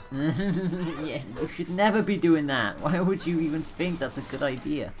dance. Yeah, you should never be doing that. Why would you even think that's a good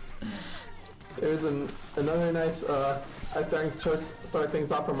idea? There's another nice Ice Dragon to start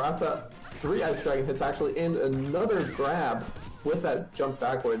things off from Rafa. 3 Ice Dragon hits actually, and another grab with that jump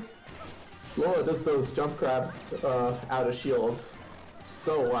backwards. Lola does those jump grabs out of shield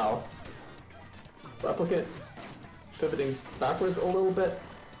so well. Replicant pivoting backwards a little bit,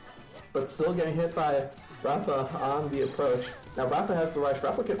 but still getting hit by Rafa on the approach. Now Rafa has the rush.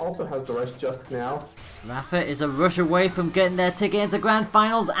 Replicant also has the rush just now. Rafa is a rush away from getting their ticket into Grand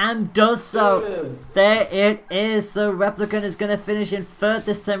Finals and does so. There it is. So Replicant is going to finish in 3rd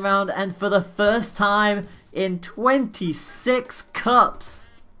this time round, and for the first time in 26 cups,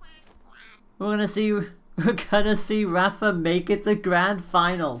 we're gonna see Rafa make it to Grand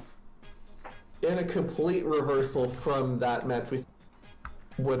Finals. In a complete reversal from that match we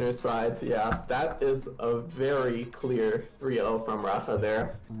winner's side. Yeah, that is a very clear 3-0 from Rafa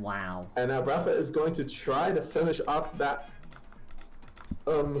there. Wow. And now Rafa is going to try to finish up that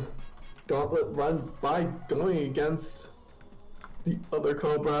gauntlet run by going against the other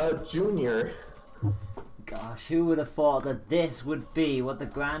Cobra, Junior. Gosh, who would have thought that this would be what the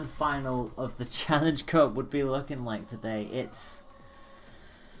grand final of the Challenge Cup would be looking like today?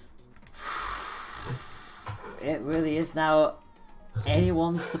 It really is now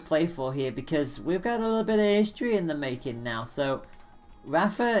anyone's to play for here, because we've got a little bit of history in the making now. So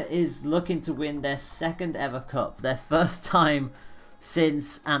Rafa is looking to win their 2nd ever cup, their first time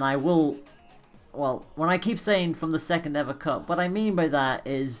since, and I will, well, when I keep saying from the 2nd ever cup, what I mean by that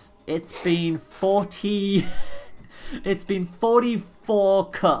is it's been 44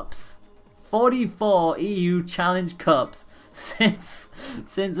 cups, 44 EU Challenge Cups since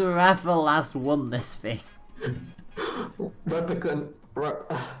Rafa last won this thing. Replicant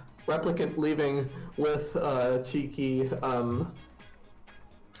leaving with cheeky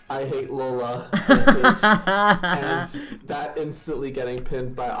I hate Lola message, and that instantly getting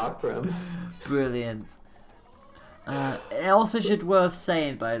pinned by Akram. Brilliant. It also should worth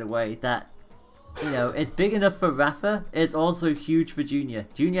saying, by the way, that, you know, it's big enough for Rafa, it's also huge for Junior.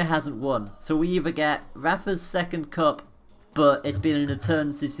 Junior hasn't won, so we either get Rafa's 2nd cup, but it's been an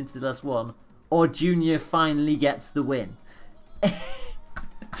eternity since the last one, or Junior finally gets the win. Yeah,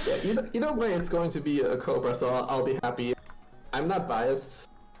 either way, it's going to be a Cobra, so I'll be happy. I'm not biased.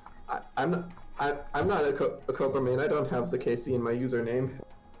 I'm not a Cobra main. I don't have the KC in my username.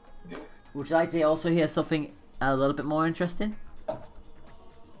 Would you like to also hear something a little bit more interesting?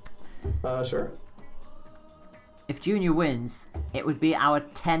 Sure. If Junior wins, it would be our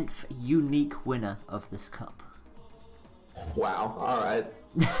 10th unique winner of this cup. Wow, alright.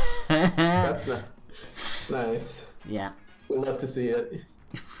 That's nice. Yeah. We'd love to see it.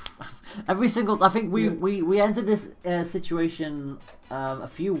 Every single, I think we entered this situation a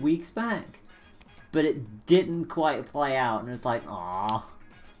few weeks back, but it didn't quite play out, and it's like, aww.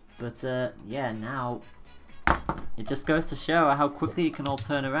 But yeah, now it just goes to show how quickly it can all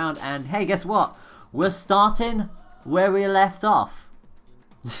turn around. And hey, guess what? We're starting where we left off.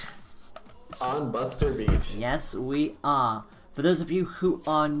 On Buster Beach. Yes, we are. For those of you who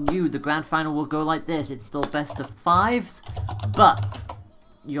are new, the grand final will go like this. It's still best of 5s, but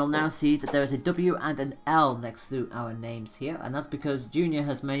you'll now see that there is a W and an L next to our names here, and that's because Junior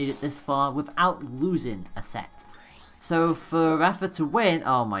has made it this far without losing a set. So for Rafa to win,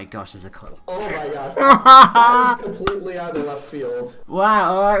 oh my gosh, there's a call. Oh my gosh, that was completely out of left field.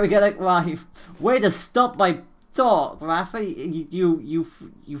 Wow, alright, we get it. Wow, way to stop my talk, Rafa. You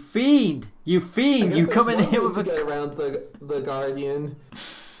fiend. You fiend. You come in here with to get around the Guardian.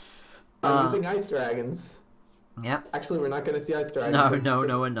 Using Ice Dragons. Yep. Actually, we're not going to see Ice Dragons. No,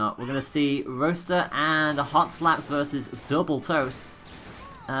 we're not. We're going to see Roaster and Hot Slaps versus Double Toast.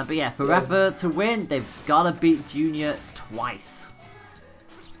 But yeah, for Rafa to win, they've got to beat Junior twice.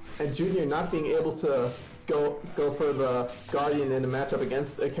 And Junior not being able to go for the Guardian in a matchup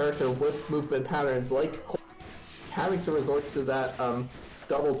against a character with movement patterns, like having to resort to that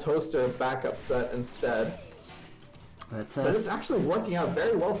Double Toaster backup set instead. But it's actually working out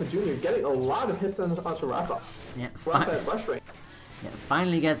very well for Junior, getting a lot of hits onto Rafa. Yeah, Rafa at rush rate. Yeah,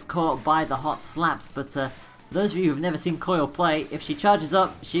 finally gets caught by the hot slaps, but those of you who've never seen Coil play, if she charges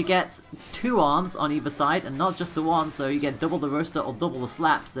up, she gets 2 arms on either side, and not just the one, so you get double the roaster or double the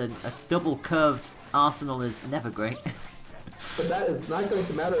slaps, and a double curved arsenal is never great. But that is not going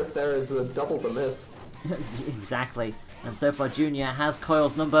to matter if there is a double the miss. Exactly. And so far Junior has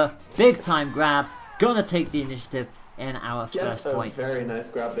Coil's number, big time grab, gonna take the initiative in our first point. Very nice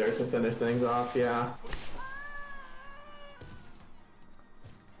grab there to finish things off, yeah.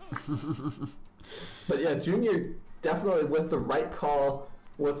 But yeah, Junior definitely with the right call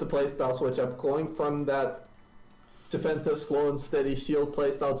with the playstyle switch up, going from that defensive slow and steady shield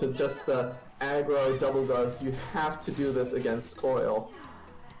playstyle to just the aggro double gloves. You have to do this against Coil.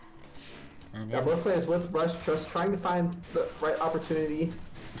 And yeah, both players with Rush just trying to find the right opportunity.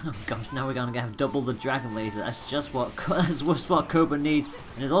 Oh gosh, now we're gonna have double the Dragon Laser. That's just what Cobra needs,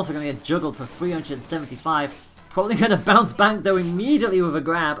 and is also gonna get juggled for 375. Probably gonna bounce back though immediately with a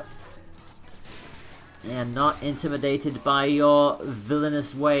grab. And not intimidated by your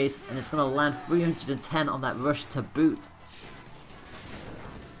villainous ways, and it's gonna land 310 on that rush to boot.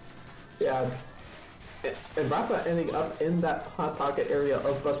 Yeah, and Rafa ending up in that hot pocket area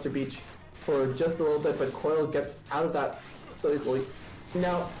of Buster Beach for just a little bit, but Coil gets out of that so easily.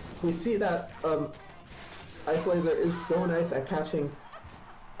 Now, we see that Ice Laser is so nice at catching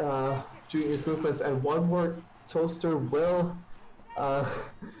Junior's movements, and one more Toaster will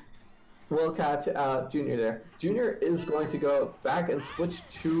catch Junior there. Junior is going to go back and switch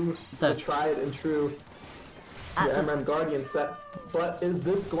to the tried and true MM Guardian set, but is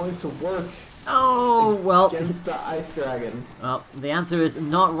this going to work? Oh, well, against the Ice Dragon. Well, the answer is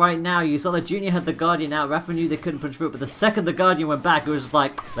not right now. You saw that Junior had the Guardian out. Rafa knew they couldn't punch through it, but the second the Guardian went back, it was just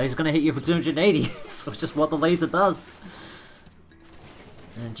like, laser's gonna hit you for 280. So it's just what the laser does.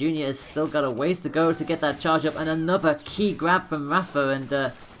 And Junior has still got a ways to go to get that charge up, and another key grab from Rafa, and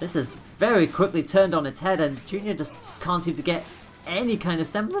this has very quickly turned on its head, and Junior just can't seem to get any kind of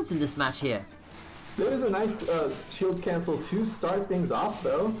semblance in this match here. There is a nice shield cancel to start things off,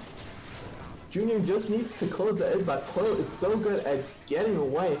 though. Junior just needs to close the edge, but Coil is so good at getting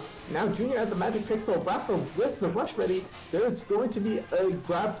away. Now Junior at the Magic Pixel, Rafa with the rush ready. There's going to be a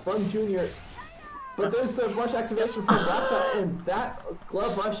grab from Junior, but there's the rush activation from Rafa, and that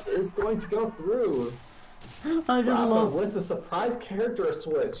glove rush is going to go through. I just love with the surprise character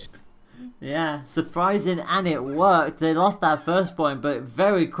switch. Yeah, surprising, and it worked. They lost that first point, but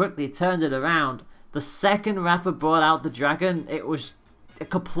very quickly turned it around. The second Rafa brought out the dragon, it was a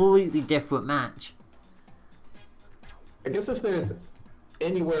completely different match. I guess if there's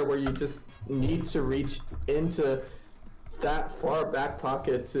anywhere where you just need to reach into that far back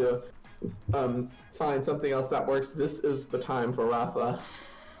pocket to find something else that works, this is the time for Rafa.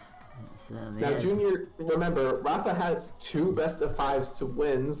 Now Junior, remember, Rafa has 2 best of 5s to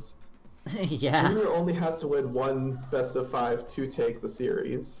wins. Yeah. Junior only has to win 1 best of 5 to take the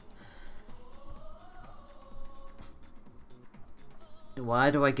series.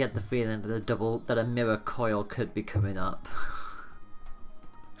 Why do I get the feeling that a mirror Coil could be coming up?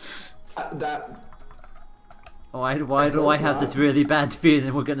 Why do I have this really bad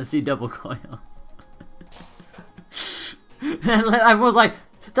feeling we're gonna see double Coil? And everyone's like,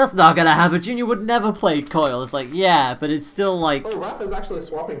 that's not gonna happen. Junior would never play Coil. It's like, yeah, but it's still like. Oh, Rafa's actually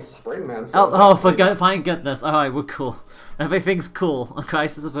swapping to Springman. So Fine goodness. Alright, we're cool. Everything's cool.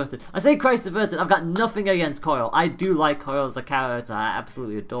 Crisis averted. I say crisis averted. I've got nothing against Coil. I do like Coil as a character. I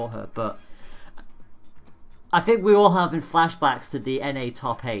absolutely adore her, but I think we all have in flashbacks to the NA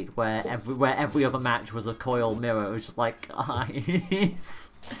top 8 where every other match was a Coil mirror. It was just like,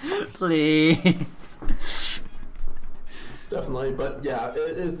 guys, please. Definitely, but yeah,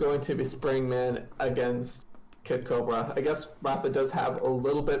 it is going to be Springman against Kid Cobra. I guess Rafa does have a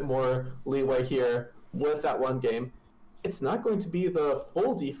little bit more leeway here with that one game. It's not going to be the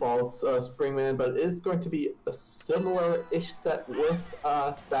full defaults Springman, but it is going to be a similar-ish set with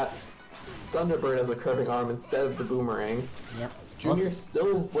that Thunderbird as a curving arm instead of the boomerang. Yep. Junior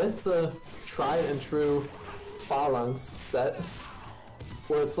still with the tried and true Phalanx set,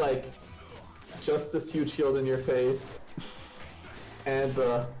 where it's like just this huge shield in your face and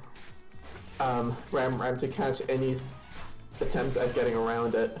the ram to catch any attempt at getting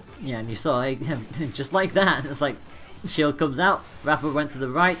around it. Yeah, and you saw like, just like that, it's like shield comes out, Rafa went to the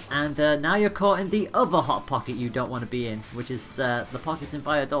right, and now you're caught in the other hot pocket you don't want to be in, which is the pockets in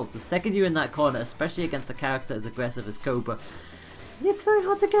Fire Dolls. The second you're in that corner, especially against a character as aggressive as Cobra, it's very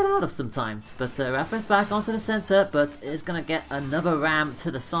hard to get out of sometimes. But Rafa's back onto the center, but is going to get another ram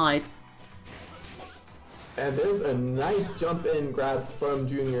to the side. And there's a nice jump in grab from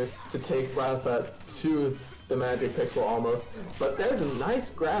Junior to take Rafa to the magic pixel almost. But there's a nice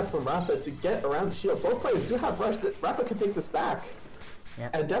grab from Rafa to get around the shield. Both players do have rush. Rafa can take this back.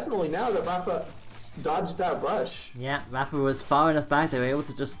 Yep. And definitely now that Rafa dodged that rush. Yeah, Rafa was far enough back, they were able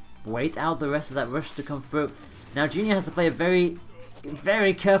to just wait out the rest of that rush to come through. Now Junior has to play a very,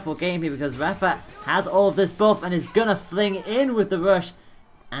 very careful game here because Rafa has all of this buff and is gonna fling in with the rush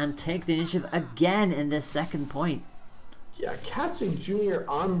and take the initiative again in this second point. Yeah, catching Junior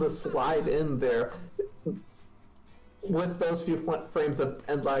on the slide in there with those few frames of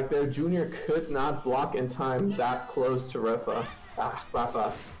end lag there, Junior could not block in time that close to Rafa.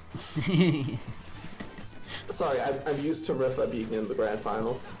 Rafa. Sorry, I'm used to Rafa being in the grand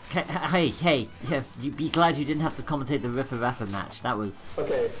final. Hey, yeah, you be glad you didn't have to commentate the Rafa match. That was...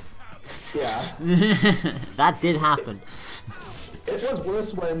 Okay, yeah. That did happen. It was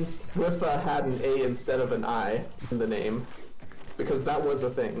worse when Rafa had an A instead of an I in the name, because that was a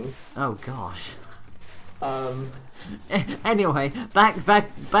thing. Oh gosh. Anyway, back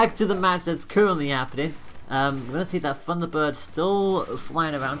to the match that's currently happening. We're gonna see that Thunderbird still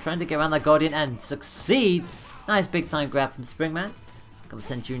flying around, trying to get around that Guardian and succeed. Nice big time grab from Springman. Gonna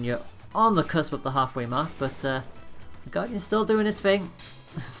send Junior on the cusp of the halfway mark, but the Guardian's still doing its thing.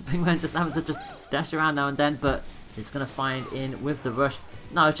 Springman just having to just dash around now and then, but it's gonna find in with the rush.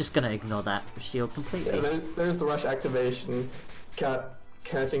 No, it's just gonna ignore that shield completely. Yeah, there's the rush activation.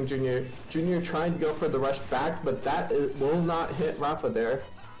 Catching Junior. Junior trying to go for the rush back, but that will not hit Rafa there.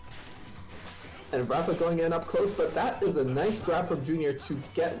 And Rafa going in up close, but that is a nice grab from Junior to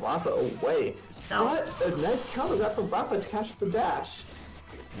get Rafa away. No. But a nice counter grab from Rafa to catch the dash.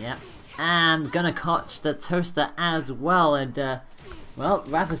 Yep, and gonna catch the toaster as well, and well,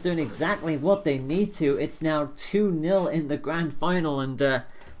 Rafa's doing exactly what they need to. It's now 2-0 in the grand final, and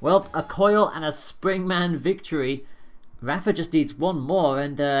well, a coil and a Springman victory. Rafa just needs one more,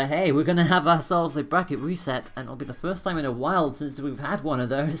 and hey, we're gonna have ourselves a bracket reset, and it'll be the first time in a while since we've had one of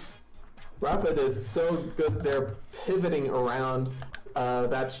those. Rafa did so good there, pivoting around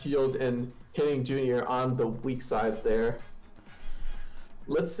that shield and hitting Junior on the weak side there.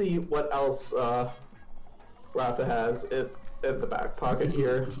 Let's see what else Rafa has in the back pocket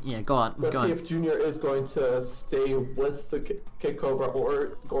here. Yeah, go on. Let's see if Junior is going to stay with the Kick Cobra,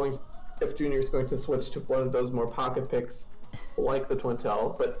 or if Junior is going to switch to one of those more pocket picks like the Twin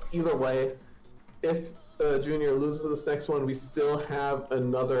Tail. But either way, if Junior loses this next one, we still have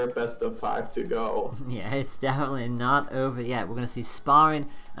another best of 5 to go. Yeah, it's definitely not over yet. We're going to see sparring,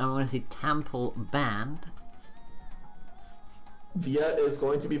 and we're going to see Temple banned. Via is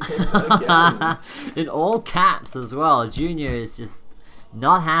going to be picked again. In all caps as well. Junior is just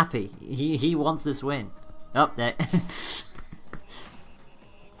not happy. He wants this win. Up there.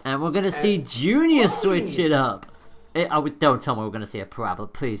 And we're going to see Junior switch it up. Don't tell me we're going to see a parabola.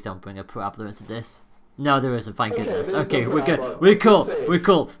 Please don't bring a parabola into this. No, there isn't. Thank goodness. Okay, we're good. We're cool. We're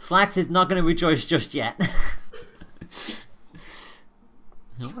cool. Slacks is not going to rejoice just yet.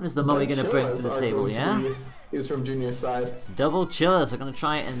 What is the mummy going to bring to the table? Yeah. He's from Junior's side. Double chillers. We're going to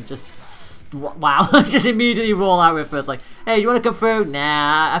try and just wow, just immediately roll out with it. Like, hey, you want to come through?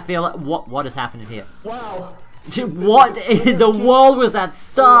 Nah, I feel like what is happening here? Wow. What in the world was that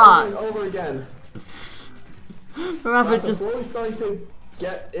start? Over again. Rafa just slowly starting to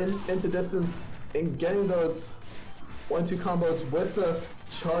get into distance and getting those 1-2 combos with the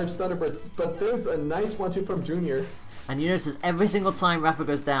charged Thunderbursts, but there's a nice 1-2 from Junior. And you notice every single time Rafa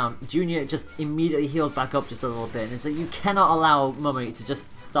goes down, Junior just immediately heals back up just a little bit. And it's like you cannot allow Mummy to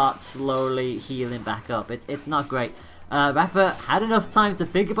just start slowly healing back up. It's not great. Rafa had enough time to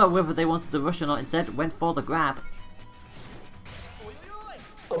think about whether they wanted the rush or not. Instead, went for the grab.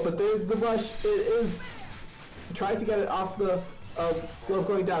 Oh, but there's the rush. It is trying to get it off the glove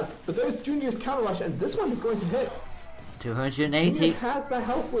going down. But there's Junior's counter rush, and this one is going to hit. 280. Junior has the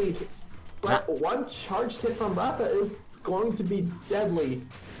health lead. But one charged hit from Rafa is going to be deadly.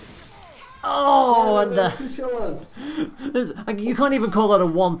 Oh, and there's two chillas. You can't even call that a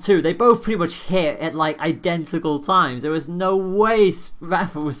 1-2. They both pretty much hit at like identical times. There was no way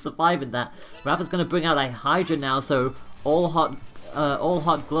Rafa was surviving that. Rafa's going to bring out a Hydra now, so all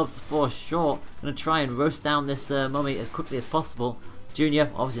hot gloves for sure. Going to try and roast down this mummy as quickly as possible.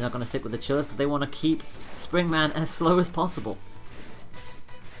 Junior obviously not going to stick with the chillers because they want to keep Springman as slow as possible.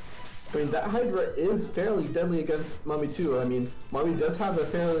 I mean, that Hydra is fairly deadly against Mummy too. I mean, Mummy does have a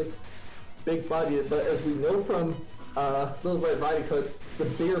fairly big body, but as we know from Little Red Riding Hood, the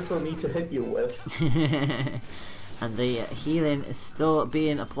bigger for me to hit you with. And the healing is still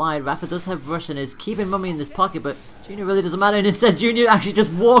being applied. Rafa does have Rush and is keeping Mummy in this pocket, but Junior really doesn't matter. And instead, Junior actually just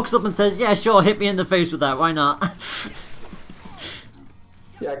walks up and says, yeah, sure, hit me in the face with that. Why not?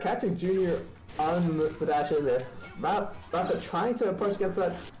 Yeah, catching Junior on the dash in there. Rafa trying to push against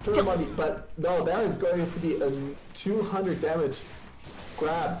that Mummy, but no, that is going to be a 200 damage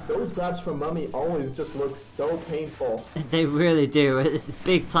grab. Those grabs from Mummy always just look so painful. They really do. It's this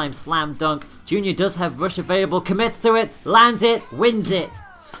big time slam dunk. Junior does have Rush available, commits to it, lands it, wins it.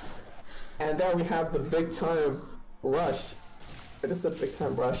 And there we have the big time Rush. I just said big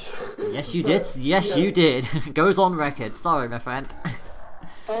time Rush. Yes, you did. Yes, yeah. You did. Goes on record. Sorry, my friend.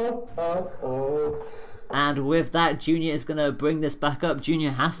 And with that, Junior is going to bring this back up.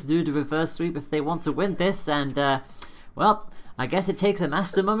 Junior has to do the reverse sweep if they want to win this. And, well, I guess it takes a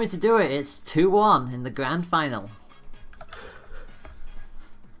Master Mummy to do it. It's 2-1 in the grand final.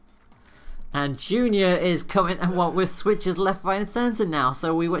 And Junior is coming, and what with switches left, right, and centre now.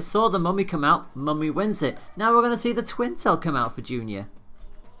 So we saw the Mummy come out, Mummy wins it. Now we're going to see the Twin Tail come out for Junior.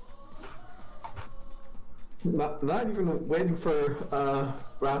 Not even waiting for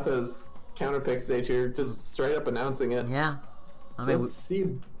Rafa's counter pick stage here, just straight up announcing it. Yeah. I mean, let's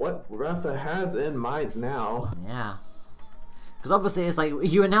see what Rafa has in mind now. Yeah. Because obviously it's like,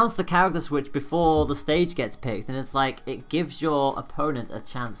 you announce the character switch before the stage gets picked, and it's like, it gives your opponent a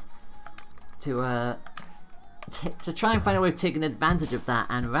chance to try and find a way of taking advantage of that,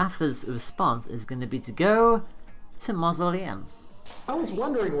 and Rafa's response is going to be to go to Mausoleum. I was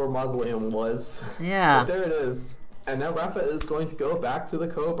wondering where Mausoleum was. Yeah. But there it is. And now Rafa is going to go back to the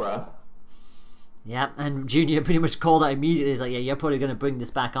Cobra. Yep, and Junior pretty much called out immediately. He's like, yeah, you're probably going to bring this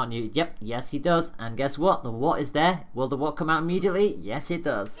back, aren't you? Yep, yes he does. And guess what? The what is there. Will the what come out immediately? Yes it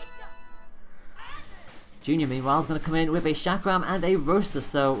does. Junior, meanwhile, is going to come in with a Shack Ram and a Roaster,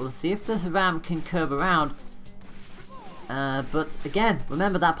 so we'll see if the Ram can curve around. But again,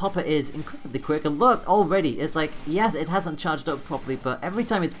 remember that Popper is incredibly quick, and look, already, it's like, yes, it hasn't charged up properly, but every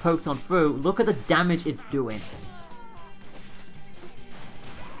time it's poked on through, look at the damage it's doing.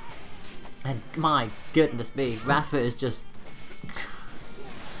 And my goodness me, Rafa is just...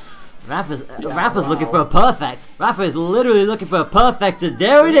 Rafa's looking for a perfect. Rafa is literally looking for a perfect, and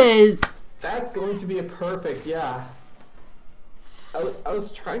there it is! That's going to be a perfect, yeah. I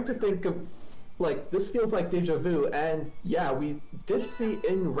was trying to think of, like, this feels like deja vu, and yeah, we did see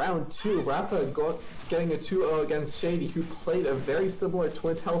in round 2, Rafa getting a 2-0 against Shady, who played a very similar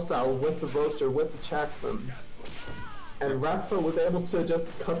Twin Tail style with the Roaster, with the Chakrams. And Rafa was able to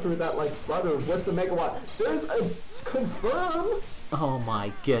just cut through that like butter with the Megawatt. There's a confirm! Oh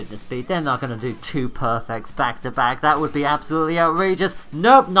my goodness, Pete. They're not going to do 2 perfects back to back. That would be absolutely outrageous.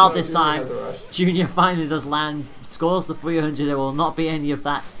 Nope, not this time. Junior finally does land, scores the 300. There will not be any of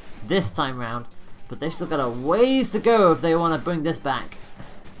that this time round. But they've still got a ways to go if they want to bring this back.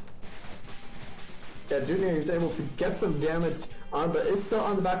 Yeah, Junior is able to get some damage on, but it's still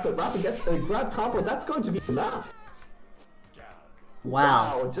on the back foot. Rafa gets a grab combo. That's going to be enough.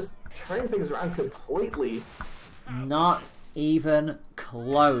 Wow, just turning things around completely. Not even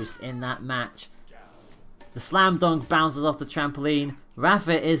close in that match. The slam dunk bounces off the trampoline.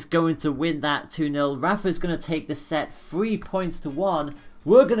 Rafa is going to win that 2-0. Rafa is going to take the set 3 points to 1.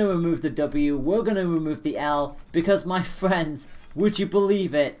 We're going to remove the W. We're going to remove the L. Because, my friends, would you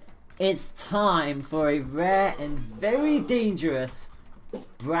believe it? It's time for a rare and very dangerous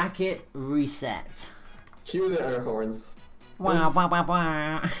bracket reset. Cue the air horns. Wow, wow, wow,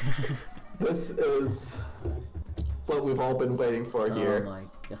 wow. This is what we've all been waiting for here. Oh my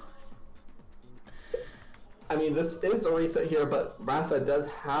god. I mean, this is a reset here, but Rafa does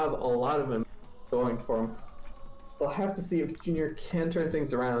have a lot of him going for him. We'll have to see if Junior can turn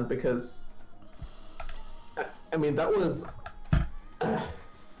things around, because I mean, that was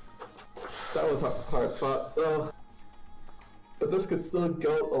hard fought. But this could still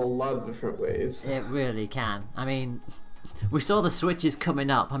go a lot of different ways. It really can. I mean, we saw the switches coming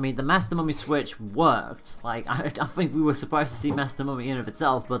up. I mean, the Master Mummy switch worked. Like, I think we were surprised to see Master Mummy in of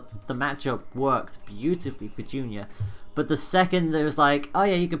itself, but the matchup worked beautifully for Junior. But the second there was like, oh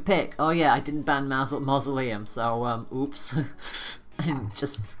yeah, you can pick. Oh yeah, I didn't ban Mausoleum, so oops. And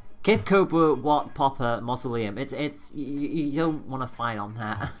just Kid Cobra, Watt, Popper, Mausoleum. You don't want to fight on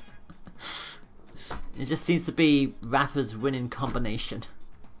that. It just seems to be Rafa's winning combination.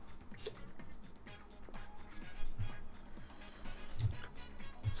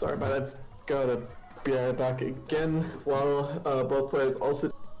 Sorry, but I've got to be back again while both players also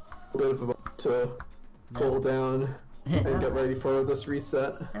take a bit of a moment to cool down and get ready for this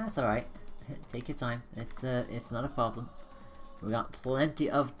reset. That's alright. Take your time. It's not a problem. We got plenty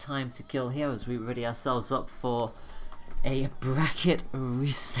of time to kill here as we ready ourselves up for a bracket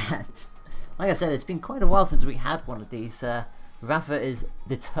reset. Like I said, it's been quite a while since we had one of these. Rafa is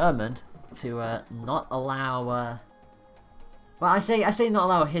determined to not allow... well, I say not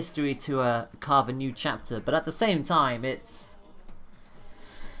allow history to carve a new chapter, but at the same time, it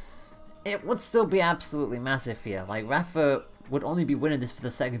would still be absolutely massive here. Like, Rafa would only be winning this for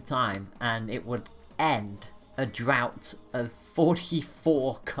the second time, and it would end a drought of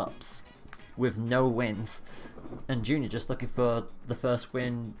 44 cups with no wins. And Junior just looking for the first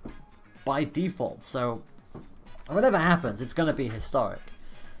win by default. So, whatever happens, it's going to be historic.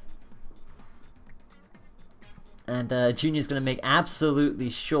 And Junior's going to make absolutely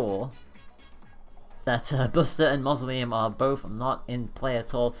sure that Buster and Mausoleum are both not in play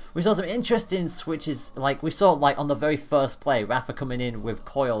at all. We saw some interesting switches, like we saw like on the very first play, Rafa coming in with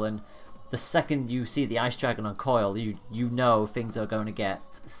Coil, and the second you see the Ice Dragon on Coil, you know things are going to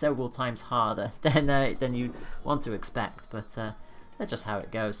get several times harder than you want to expect, but that's just how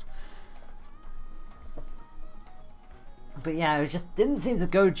it goes. But yeah, it just didn't seem to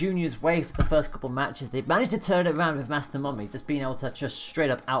go Junior's way for the first couple matches. They managed to turn it around with Master Mummy, just being able to just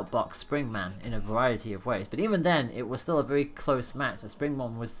straight up outbox Springman in a variety of ways. But even then, it was still a very close match. The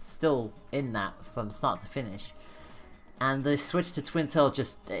Springman was still in that from start to finish. And the switch to Twin Tail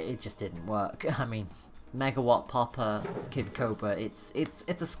just didn't work. I mean, Megawatt Popper, Kid Cobra, it's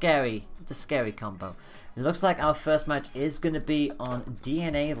a scary combo. It looks like our first match is going to be on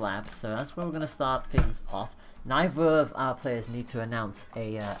DNA Lab, so that's where we're going to start things off. Neither of our players need to announce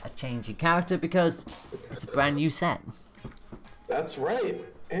a change in character because it's a brand new set. That's right,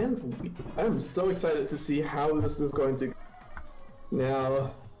 and I'm so excited to see how this is going to go.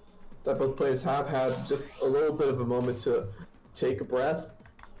 Now that both players have had just a little bit of a moment to take a breath,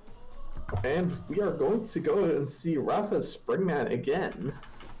 and we are going to go and see Rafa's Springman again.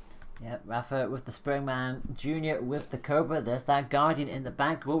 Yep, Rafa with the Springman, Junior with the Cobra. There's that Guardian in the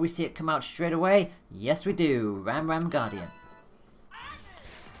back. Will we see it come out straight away? Yes, we do. Ram Guardian.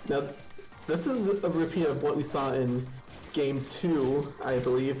 Now, this is a repeat of what we saw in Game 2, I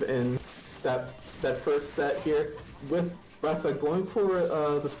believe, in that first set here, with Rafa going for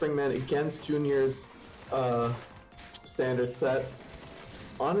the Springman against Junior's standard set.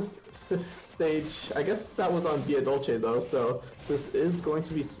 On a stage, I guess that was on Via Dolce though, so this is going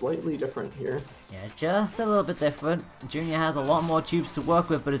to be slightly different here. Yeah, just a little bit different. Junior has a lot more tubes to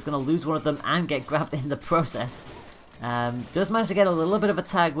work with, but is going to lose one of them and get grabbed in the process. Just managed to get a little bit of a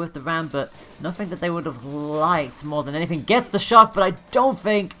tag with the Ram, but nothing that they would have liked more than anything. Gets the shock, but I don't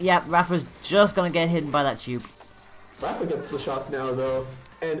think... Yeah, Rafa's just going to get hidden by that tube. Rafa gets the shock now though,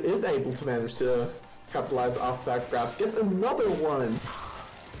 and is able to manage to capitalize off that grab. Gets another one!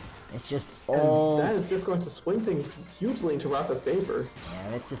 It's just all... And that is just going to swing things hugely into Rafa's favor.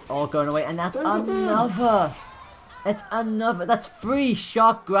 Yeah, it's just all going away. And that's another... It's another... That's 3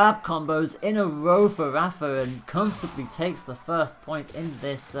 shock grab combos in a row for Rafa, and comfortably takes the first point in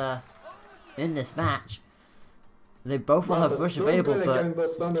this match. They both will have Rush available, but... getting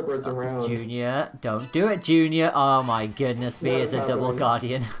those Thunderbirds around. Junior, don't do it, Junior. Oh my goodness me, it's a double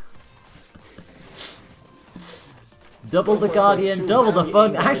Guardian. Double the Guardian, double the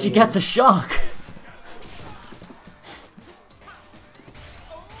fun, actually gets a shock!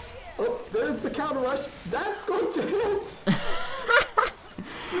 Oh, there's the counter rush. That's going to hit!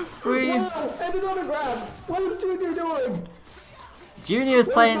 Freeze! Whoa, and another grab! What is Junior doing? Junior's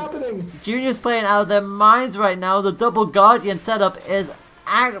playing out of their minds right now. The double Guardian setup is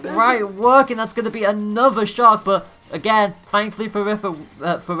working. That's going to be another shock, but again, thankfully for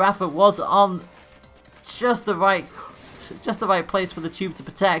Rafa was on just the right place for the tube to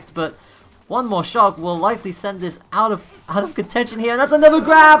protect, but one more shock will likely send this out of contention here, and that's another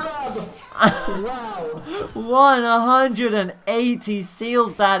grab! Wow! 180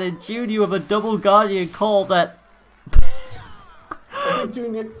 seals that, and Junior with a double Guardian call that... I think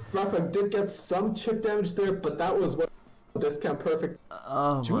Junior Rafa did get some chip damage there, but that was what discount perfect.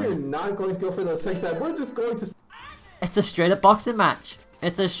 Oh, Junior not going to go for the second time. We're just going to... It's a straight up boxing match.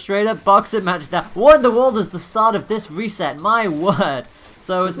 It's a straight up boxing match now. What in the world is the start of this reset? My word.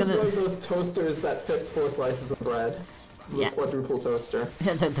 So it's gonna... This is one of those toasters that fits 4 slices of bread. The quadruple toaster.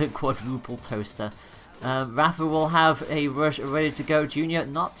 the quadruple toaster. Rafa will have a rush ready to go. Junior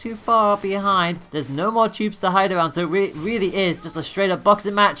not too far behind. There's no more tubes to hide around, so it really is just a straight up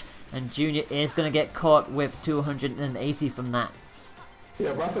boxing match. And Junior is going to get caught with 280 from that.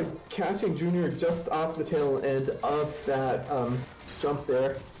 Yeah, Rafa catching Junior just off the tail end of that jump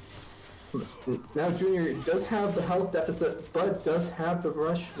there. Now Junior does have the health deficit, but does have the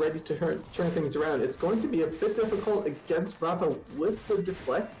rush ready to turn things around. It's going to be a bit difficult against Rafa with the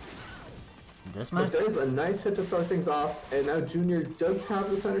deflects. But there's a nice hit to start things off, and now Junior does have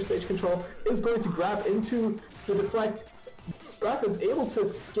the center stage control, is going to grab into the deflect. Rafa is able to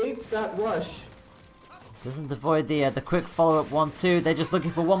escape that rush. Doesn't avoid the quick follow-up 1-2. They're just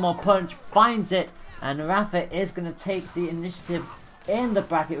looking for one more punch, finds it, and Rafa is going to take the initiative in the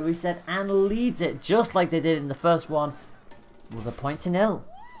bracket reset and leads it just like they did in the first one with a 0-0.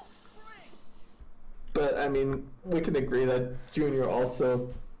 But I mean, we can agree that Junior also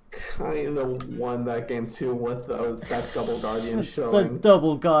kind of won that game too with that double Guardian showing. The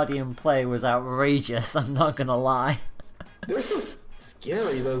double Guardian play was outrageous, I'm not gonna lie. They're so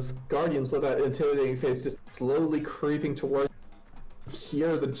scary, those Guardians with that intimidating face just slowly creeping towards.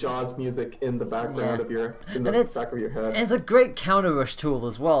 Hear the Jaws music in the background of your back of your head. It's a great counter rush tool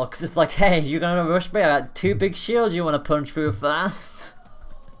as well, because it's like, hey, you're gonna rush me? I got 2 big shields you want to punch through fast.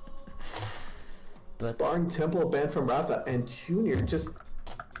 Sparring Temple banned from Rafa, and Junior just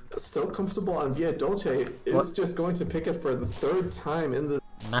so comfortable on Via Dolce is just going to pick it for the 3rd time in the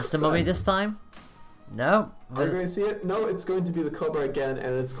Master Mummy this time? No. Are you going to see it? No, it's going to be the Cobra again,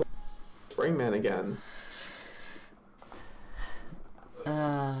 and it's going to be Springman again.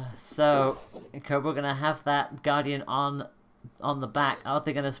 So Cobra gonna have that Guardian on the back. Are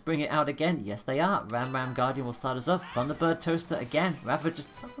they gonna spring it out again? Yes, they are. Ram Guardian will start us off. Thunderbird Toaster again. Rafa just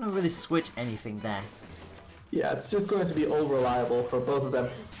not gonna really switch anything there. Yeah, it's just going to be all-reliable for both of them.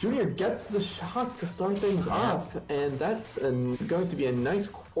 Junior gets the shot to start things off, and that's going to be a nice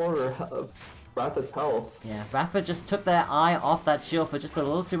quarter of Rafa's health. Yeah, Rafa just took their eye off that shield for just a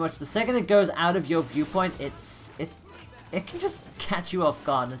little too much. The second it goes out of your viewpoint, it can just catch you off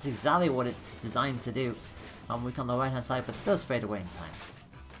guard, and that's exactly what it's designed to do. I'm weak on the right hand side, but it does fade away in time.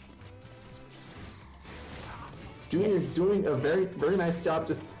 Junior doing a very nice job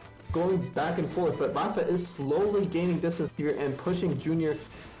just going back and forth, but Rafa is slowly gaining distance here and pushing Junior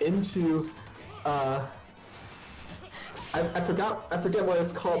into I forget what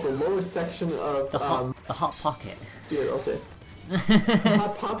it's called, the lower section of the hot pocket. Yeah, okay.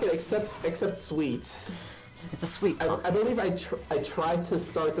 Hot pocket except sweet. It's a sweet pocket. I believe I tried to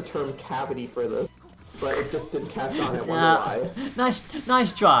start the term cavity for this, but it just didn't catch on. I wonder why.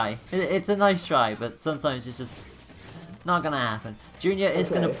 Nice try. It's a nice try, but sometimes it's just not gonna happen. Junior is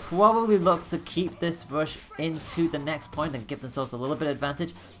gonna probably look to keep this rush into the next point and give themselves a little bit of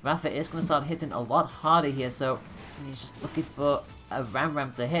advantage. Rafa is gonna start hitting a lot harder here, so he's just looking for a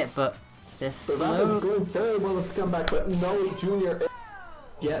ram to hit, but they're slow. Rafa's going very well with the comeback, but no, Junior.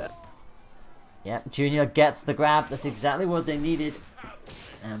 Yep, Junior gets the grab. That's exactly what they needed,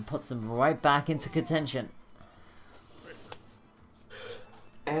 and puts them right back into contention.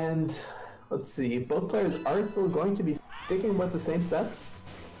 And let's see, both players are still going to be sticking with the same sets.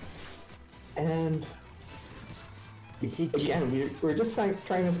 And you see, again, we're just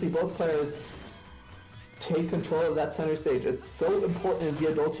trying to see both players take control of that center stage. It's so important in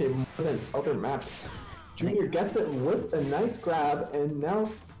Via Dolce more than other maps. Junior gets it with a nice grab, and now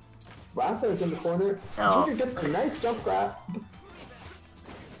Rafa is in the corner. Junior gets a nice jump grab.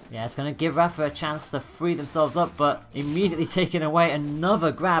 Yeah, it's going to give Rafa a chance to free themselves up, but immediately taking away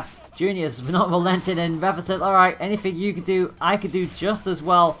another grab. Junior's not relenting, and Rafa says, alright, anything you could do, I could do just as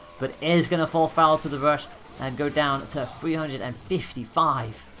well, but is going to fall foul to the rush and go down to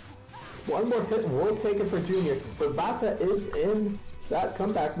 355. One more hit will take it for Junior, but Rafa is in that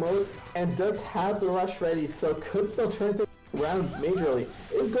comeback mode and does have the rush ready, so could still turn things around majorly.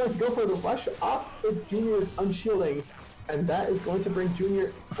 Is going to go for the rush off of Junior's unshielding, and that is going to bring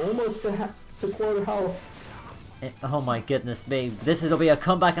Junior almost to quarter health. Oh my goodness me, this will be a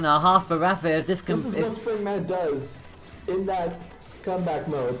comeback and a half for Rafa if this can... This is what Springman does in that comeback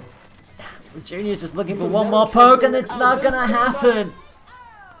mode. Junior's just looking for one more poke, and it's not gonna happen!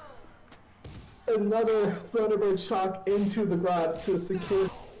 Another Thunderbird shock into the grab to secure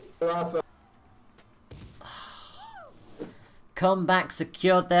Rafa. Comeback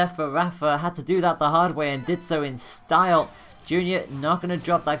secured there for Rafa. Had to do that the hard way and did so in style. Junior not going to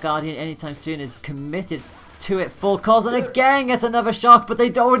drop that Guardian anytime soon, is committed to it full calls, and again gets another shock, but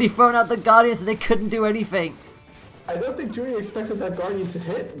they'd already thrown out the Guardian, so they couldn't do anything. I don't think Junior expected that Guardian to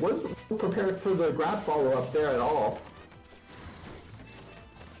hit. Wasn't prepared for the grab follow-up there at all.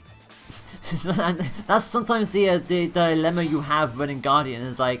 That's sometimes the dilemma you have running Guardian.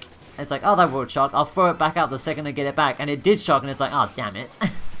 Is like, it's like, oh, that would shock, I'll throw it back out the second I get it back, and it did shock, and it's like, oh, damn it.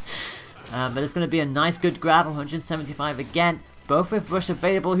 But it's going to be a nice good grab, 175 again, both with rush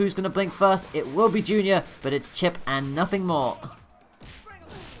available. Who's going to blink first? It will be Junior, but it's Chip and nothing more.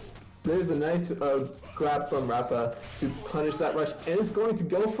 There's a nice grab from Rafa to punish that rush, and is going to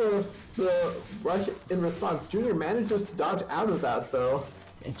go for the rush in response. Junior manages to dodge out of that, though.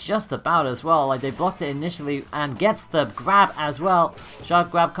 It's just about as well. Like, they blocked it initially and gets the grab as well.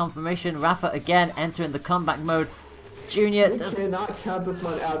 Sharp grab confirmation. Rafa again entering the comeback mode. Junior We cannot count this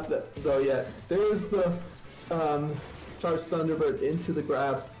one out though yet. There's the charge Thunderbird into the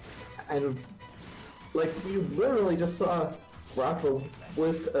grab, and like we literally just saw Rafa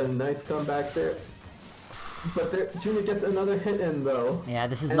with a nice comeback there. But there, Junior gets another hit in though. Yeah,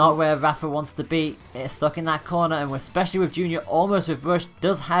 this is not where Rafa wants to be. It's stuck in that corner, and especially with Junior almost with Rush,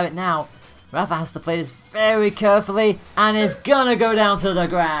 does have it now. Rafa has to play this very carefully, and is gonna go down to the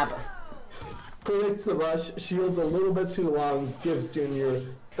grab. Predicts the rush, shields a little bit too long, gives Junior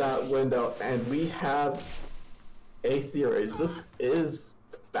that window, and we have a series. This is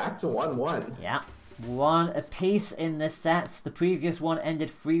back to 1-1. Yeah. One apiece in this set. The previous one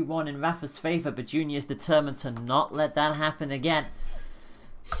ended 3-1 in Rafa's favour, but Junior is determined to not let that happen again.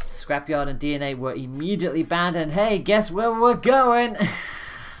 Scrapyard and DNA were immediately banned, and hey, guess where we're going?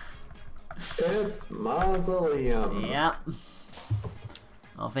 It's Mausoleum. Yeah.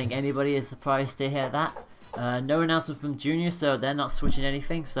 I don't think anybody is surprised to hear that. No announcement from Junior, so they're not switching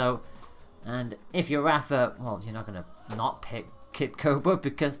anything. So, and if you're Rafa, well, you're not going to not pick Kid Cobra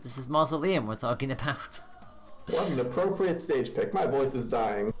because this is Mausoleum we're talking about. What an appropriate stage pick. My voice is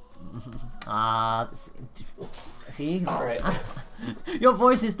dying. See? Alright. Your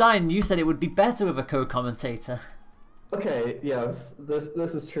voice is dying. You said it would be better with a co-commentator. Okay, yeah,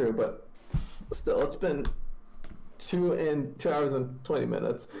 this is true, but still, it's been 2 hours and 20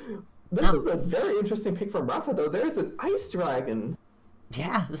 minutes. This is a very interesting pick from Rafa, though. There's an Ice Dragon.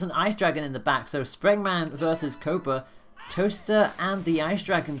 Yeah, there's an Ice Dragon in the back. So Springman versus Cobra. Toaster and the Ice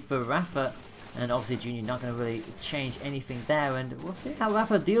Dragon for Rafa, and obviously Junior not going to really change anything there, and we'll see how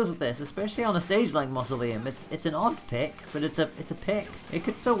Rafa deals with this, especially on a stage like Mausoleum. It's an odd pick, but it's a pick. It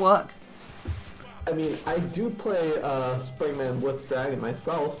could still work. I mean, I do play Springman with Dragon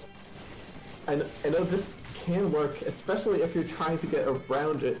myself. I know this can work, especially if you're trying to get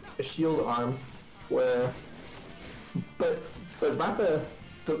around a shield arm, where. But Rafa,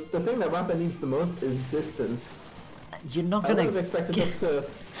 the thing that Rafa needs the most is distance. You're not I gonna. would have expected this to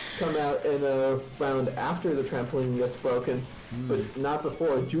come out in a round after the trampoline gets broken, but not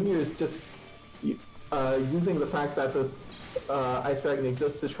before. Junior is just using the fact that this Ice Dragon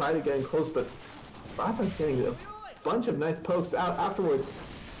exists to try to get in close, but Rafa's getting a bunch of nice pokes out afterwards.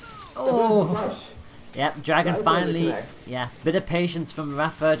 Oh! Rush. Yep, Dragon finally. Connects. Yeah, bit of patience from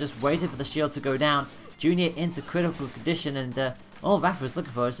Rafa, just waited for the shield to go down. Junior into critical condition, and all Rafa's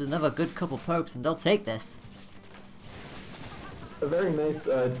looking for is another good couple pokes, and they'll take this. A very nice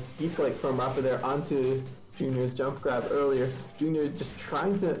deflect from Rafa there onto Junior's jump grab earlier. Junior just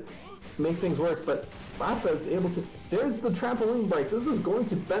trying to make things work, but Rafa is able to. There's the trampoline break. This is going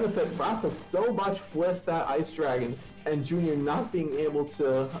to benefit Rafa so much with that Ice Dragon, and Junior not being able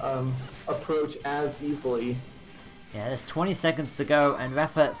to approach as easily. Yeah, there's 20 seconds to go, and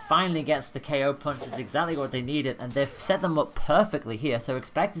Rafa finally gets the KO punch. It's exactly what they needed, and they've set them up perfectly here. So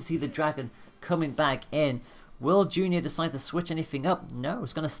expect to see the Dragon coming back in. Will Junior decide to switch anything up? No,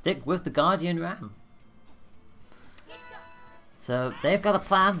 it's going to stick with the Guardian Ram. So they've got a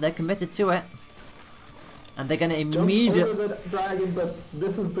plan, they're committed to it. And they're going to immediately... Jumps over the Dragon, but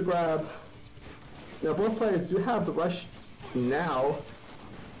this is the grab. Now both players do have the rush now.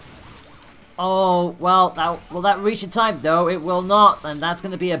 Oh, well, will that reach in time? No, it will not. And that's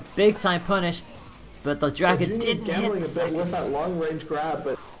going to be a big time punish. But the Dragon didn't hit the second. With that long range grab,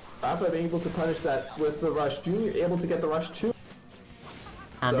 but Rafa able to punish that with the rush. Junior able to get the rush too.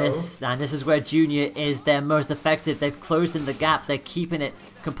 And this is where Junior is their most effective. They've closed in the gap. They're keeping it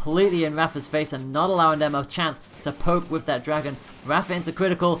completely in Rafa's face and not allowing them a chance to poke with that Dragon. Rafa into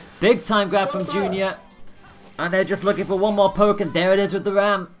critical. Big time grab from Junior. And they're just looking for one more poke, and there it is with the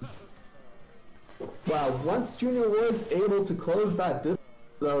Ram. Wow, once Junior was able to close that distance,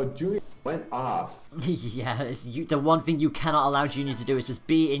 though, Junior went off. Yeah, the one thing you cannot allow Junior to do is just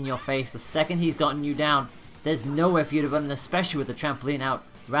be in your face. The second he's gotten you down, there's nowhere for you to run, and especially with the trampoline out,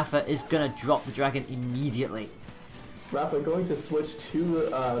 Rafa is going to drop the Dragon immediately. Rafa going to switch to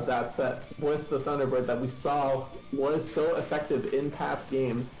that set with the Thunderbird that we saw was so effective in past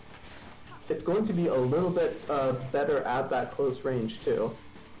games. It's going to be a little bit better at that close range too.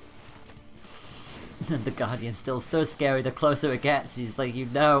 The Guardian's still so scary the closer it gets. He's like, you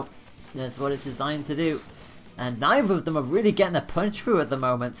know, that's what it's designed to do. And neither of them are really getting a punch through at the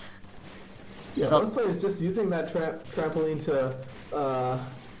moment. Yeah, both players just using that trampoline to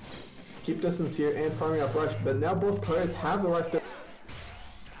keep distance here and farming up rush, but now both players have the rush.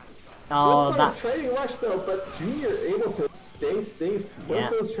 Oh, that trading rush though, but Junior able to stay safe with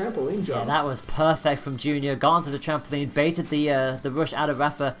those trampoline jumps. Yeah, that was perfect from Junior. Got onto the trampoline, baited the rush out of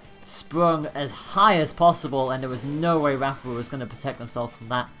Rafa, sprung as high as possible, and there was no way Rafa was going to protect themselves from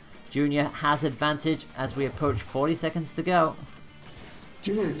that. Junior has advantage as we approach 40 seconds to go.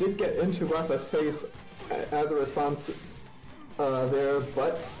 Junior did get into Rafa's face as a response there,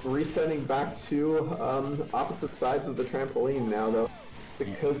 but resetting back to opposite sides of the trampoline now though,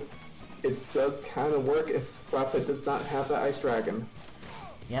 because it does kind of work if Rafa does not have that Ice Dragon.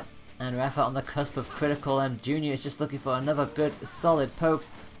 Yep, and Rafa on the cusp of critical, and Junior is just looking for another good solid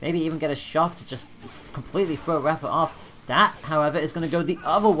pokes, maybe even get a shock to just completely throw Rafa off. That, however, is going to go the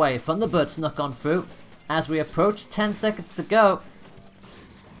other way. Thunderbird snuck on through. As we approach 10 seconds to go,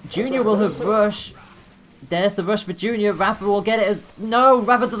 Junior will have rushed. There's the rush for Junior. Rafa will get it as... No,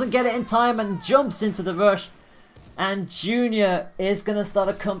 Rafa doesn't get it in time and jumps into the rush. And Junior is going to start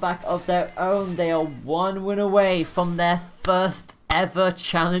a comeback of their own. They are one win away from their first ever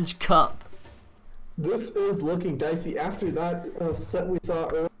Challenge Cup. This is looking dicey after that set we saw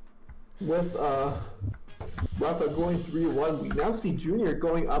earlier with Rafa going 3-1. We now see Junior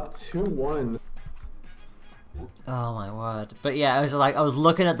going up 2-1. Oh my word. But yeah, I was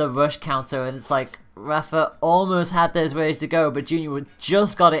looking at the rush counter, and it's like Rafa almost had theirs ready to go, but Junior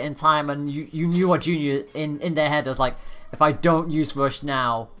just got it in time, and you knew what Junior in their head was like, if I don't use rush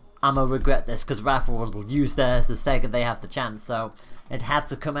now, I'm gonna regret this, because Rafa will use theirs the second they have the chance. So it had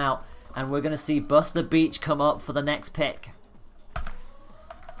to come out, and we're gonna see Buster Beach come up for the next pick.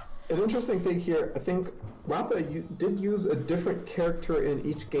 An interesting thing here, I think Rafa did use a different character in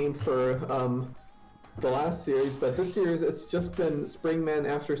each game for the last series, but this series it's just been Springman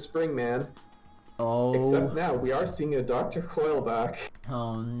after Springman. Oh. Except now we are seeing a Dr. Coil back.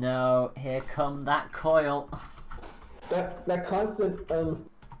 Oh no, here come that Coil. That constant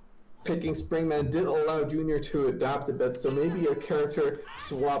picking Springman did allow Junior to adapt a bit, so maybe a character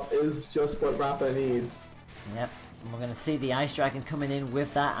swap is just what Rafa needs. Yep. And we're going to see the Ice Dragon coming in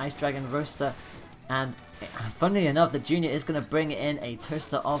with that Ice Dragon Roaster. And funnily enough, the Junior is going to bring in a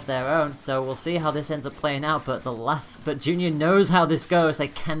Toaster of their own. So we'll see how this ends up playing out. But Junior knows how this goes. They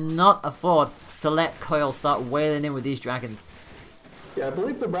cannot afford to let Coil start wailing in with these dragons. Yeah, I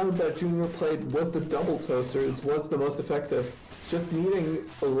believe the round that Junior played with the double Toasters was the most effective. Just needing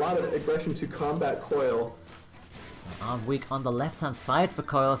a lot of aggression to combat Coil. Arm weak on the left-hand side for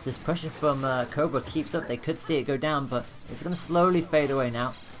Coil. If this pressure from Cobra keeps up, they could see it go down, but it's going to slowly fade away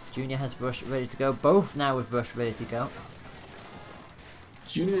now. Junior has Rush ready to go. Both now with Rush ready to go.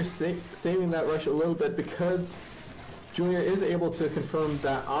 Junior saving that Rush a little bit because Junior is able to confirm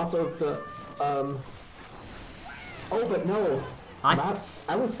that off of the... Oh, but no.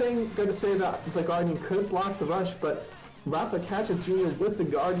 I was going to say that the Guardian could block the Rush, but Rafa catches Junior with the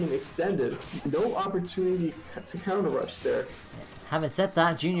Guardian extended. No opportunity to counter rush there. Having said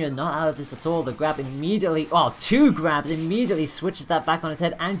that, Junior not out of this at all. The grab immediately, oh, two grabs immediately switches that back on his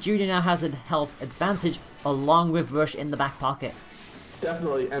head, and Junior now has a health advantage along with Rush in the back pocket.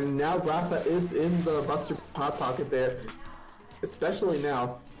 Definitely, and now Rafa is in the Buster hot pocket there, especially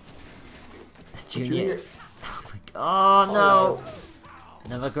now. Junior. Oh no.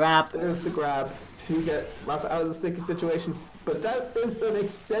 Another grab. There's the grab to get Rafa out of the sticky situation. But that is an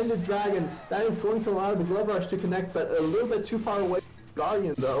extended dragon. That is going to allow the glove rush to connect, but a little bit too far away.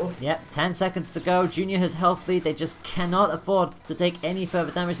 Guardian though. Yep, 10 seconds to go. Junior has health lead. They just cannot afford to take any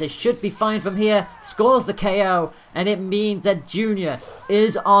further damage. They should be fine from here. Scores the KO, and it means that Junior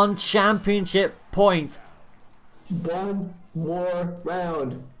is on championship point. One more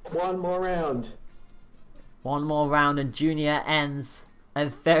round. One more round. One more round, and Junior ends. A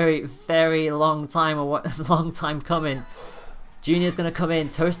very, very long time coming. Junior's going to come in,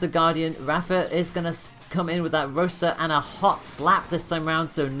 toast the Guardian. Rafa is going to come in with that Roaster and a hot slap this time round.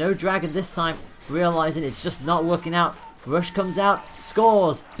 So no Dragon this time, realizing it's just not working out. Rush comes out,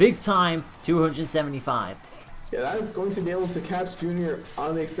 scores, big time, 275. Yeah, that is going to be able to catch Junior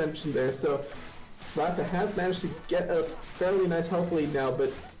on the extension there. So Rafa has managed to get a fairly nice health lead now,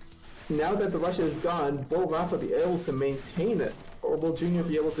 but now that the Rush is gone, will Rafa be able to maintain it? Or will Junior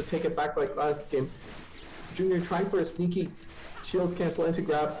be able to take it back like last game? Junior trying for a sneaky shield cancel into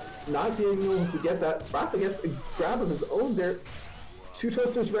grab, not being able to get that. Rafa gets a grab of his own there. Two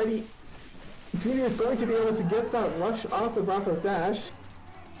Toasters ready. Junior is going to be able to get that Rush off of Rafa's dash.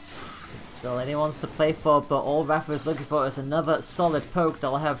 Still anyone's to play for, but all Rafa is looking for is another solid poke.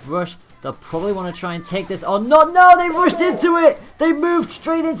 They'll have Rush. They'll probably want to try and take this. Oh, no, they rushed into it. They moved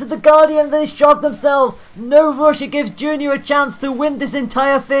straight into the Guardian. They shocked themselves. No rush. It gives Junior a chance to win this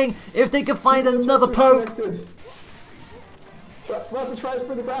entire thing if they can find another poke. Rafa tries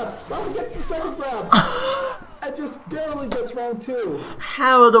for the grab. Rafa gets the second grab. And just barely gets round 2.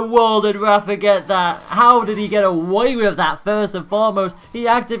 How in the world did Rafa get that? How did he get away with that first and foremost? He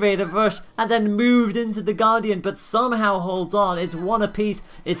activated Rush and then moved into the Guardian, but somehow holds on. It's 1 apiece.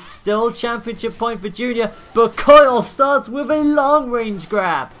 It's still championship point for Junior, but Coil starts with a long range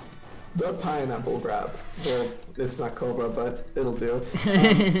grab. The pineapple grab. Well, it's not Cobra, but it'll do.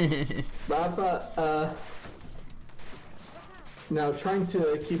 Rafa, now trying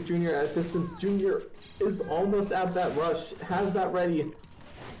to keep Junior at distance. Junior is almost at that rush, has that ready,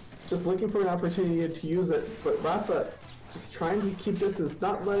 just looking for an opportunity to use it, but Rafa just trying to keep distance,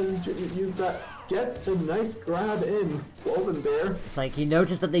 not letting Junior use that, gets a nice grab in, Woven there. It's like he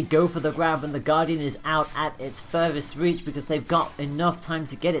noticed that they go for the grab and the Guardian is out at its furthest reach because they've got enough time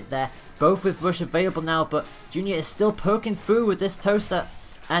to get it there, both with Rush available now, but Junior is still poking through with this toaster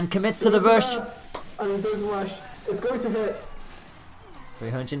and commits to the rush. There's a rush, it's going to hit.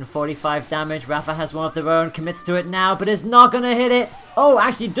 345 damage, Rafa has one of their own, commits to it now, but is not going to hit it. Oh,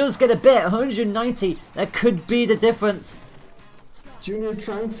 actually does get a bit, 190, that could be the difference. Junior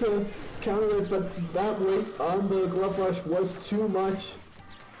trying to counter it, but that weight on the glove rush was too much.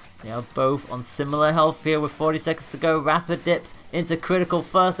 They are both on similar health here with 40 seconds to go. Rafa dips into critical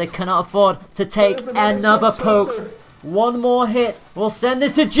first, they cannot afford to take another poke. One more hit will send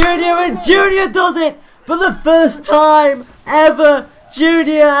this to Junior, and Junior does it for the first time ever.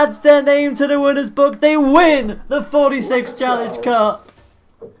 Junior adds their name to the winner's book. They win the 46 Challenge Cup.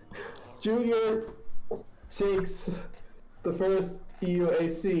 Junior takes the first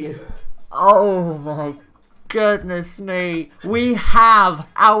EUAC. Oh my goodness me. We have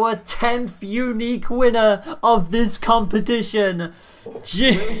our 10th unique winner of this competition.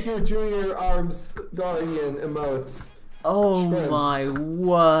 Raise your Junior arms guardian emotes. Oh my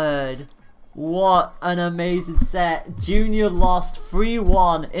word. What an amazing set. Junior lost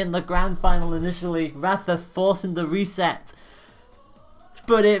 3-1 in the grand final initially, Rafa forcing the reset.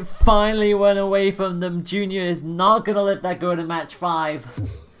 But it finally went away from them. Junior is not going to let that go to match 5.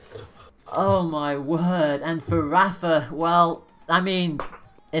 Oh my word. And for Rafa, well, I mean,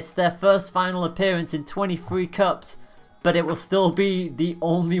 it's their first final appearance in 23 cups, but it will still be the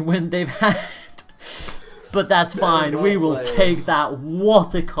only win they've had. But that's fine, we will take that.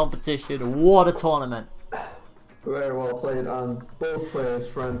 What a competition, what a tournament. Very well played on both players'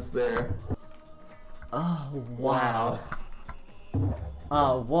 fronts there. Oh, wow.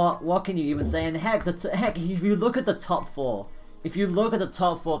 Oh, what can you even say? And heck, heck, if you look at the top 4,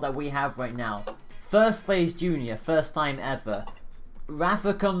 that we have right now, first place Junior, first time ever.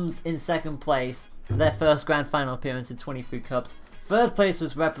 Rafa comes in second place, their first grand final appearance in 23 cups. Third place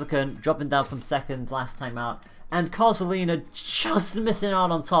was Replicant, dropping down from second last time out. And Corsolina just missing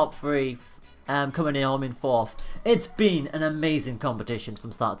out on top 3, coming in home in 4th. It's been an amazing competition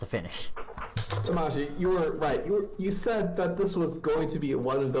from start to finish. Tamashi, you were right. You said that this was going to be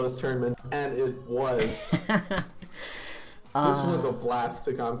one of those tournaments, and it was. This was a blast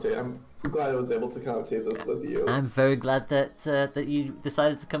to commentate. I'm glad I was able to commentate this with you. I'm very glad that that you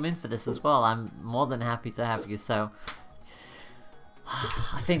decided to come in for this as well. I'm more than happy to have you, so...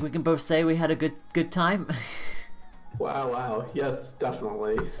 I think we can both say we had a good time. Wow, yes,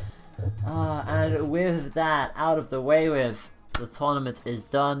 definitely. And with that out of the way with, the tournament is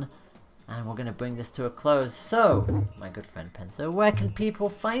done, and we're going to bring this to a close. So, my good friend Penzo, where can people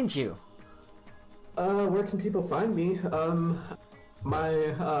find you? Where can people find me?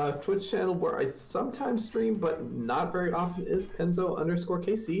 My Twitch channel where I sometimes stream, but not very often, is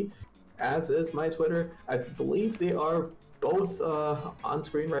Penzo_KC, as is my Twitter. I believe they are both on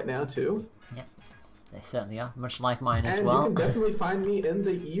screen right now too. Yep, they certainly are, much like mine as and well. And you can definitely find me in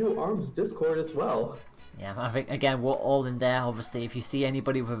the EU Arms Discord as well. Yeah, I think, again, we're all in there. Obviously, if you see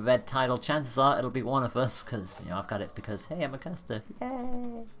anybody with a red title, chances are it'll be one of us, because, you know, I've got it because, hey, I'm a caster.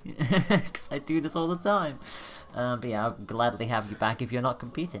 Yay! Because I do this all the time. But yeah, I'll gladly have you back if you're not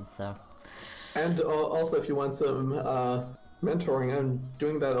competing, so. And also, if you want some mentoring, I'm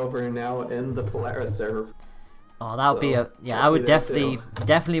doing that over now in the Polaris server. Oh, that would be a... Yeah, I would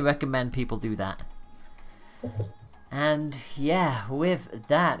definitely recommend people do that. And yeah, with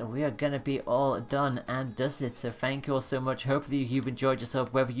that, we are going to be all done and dusted. So thank you all so much. Hopefully you've enjoyed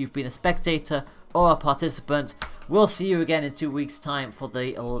yourself, whether you've been a spectator or a participant. We'll see you again in 2 weeks' time for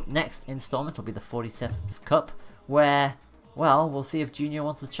the next installment. It'll be the 47th Cup, where, well, we'll see if Junior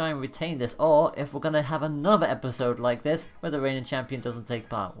wants to try and retain this, or if we're going to have another episode like this where the reigning champion doesn't take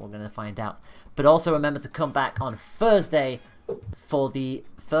part. We're going to find out. But also remember to come back on Thursday for the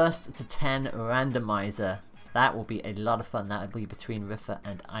 1st to 10 randomizer. That will be a lot of fun. That will be between Riffa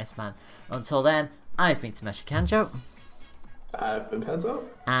and Iceman. Until then, I've been Tameshi Kanjo. I've been Penzo.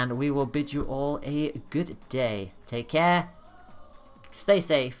 And we will bid you all a good day. Take care, stay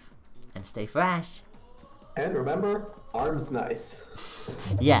safe, and stay fresh. And remember, arms nice.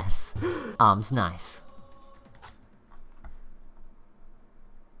 Yes, arms nice.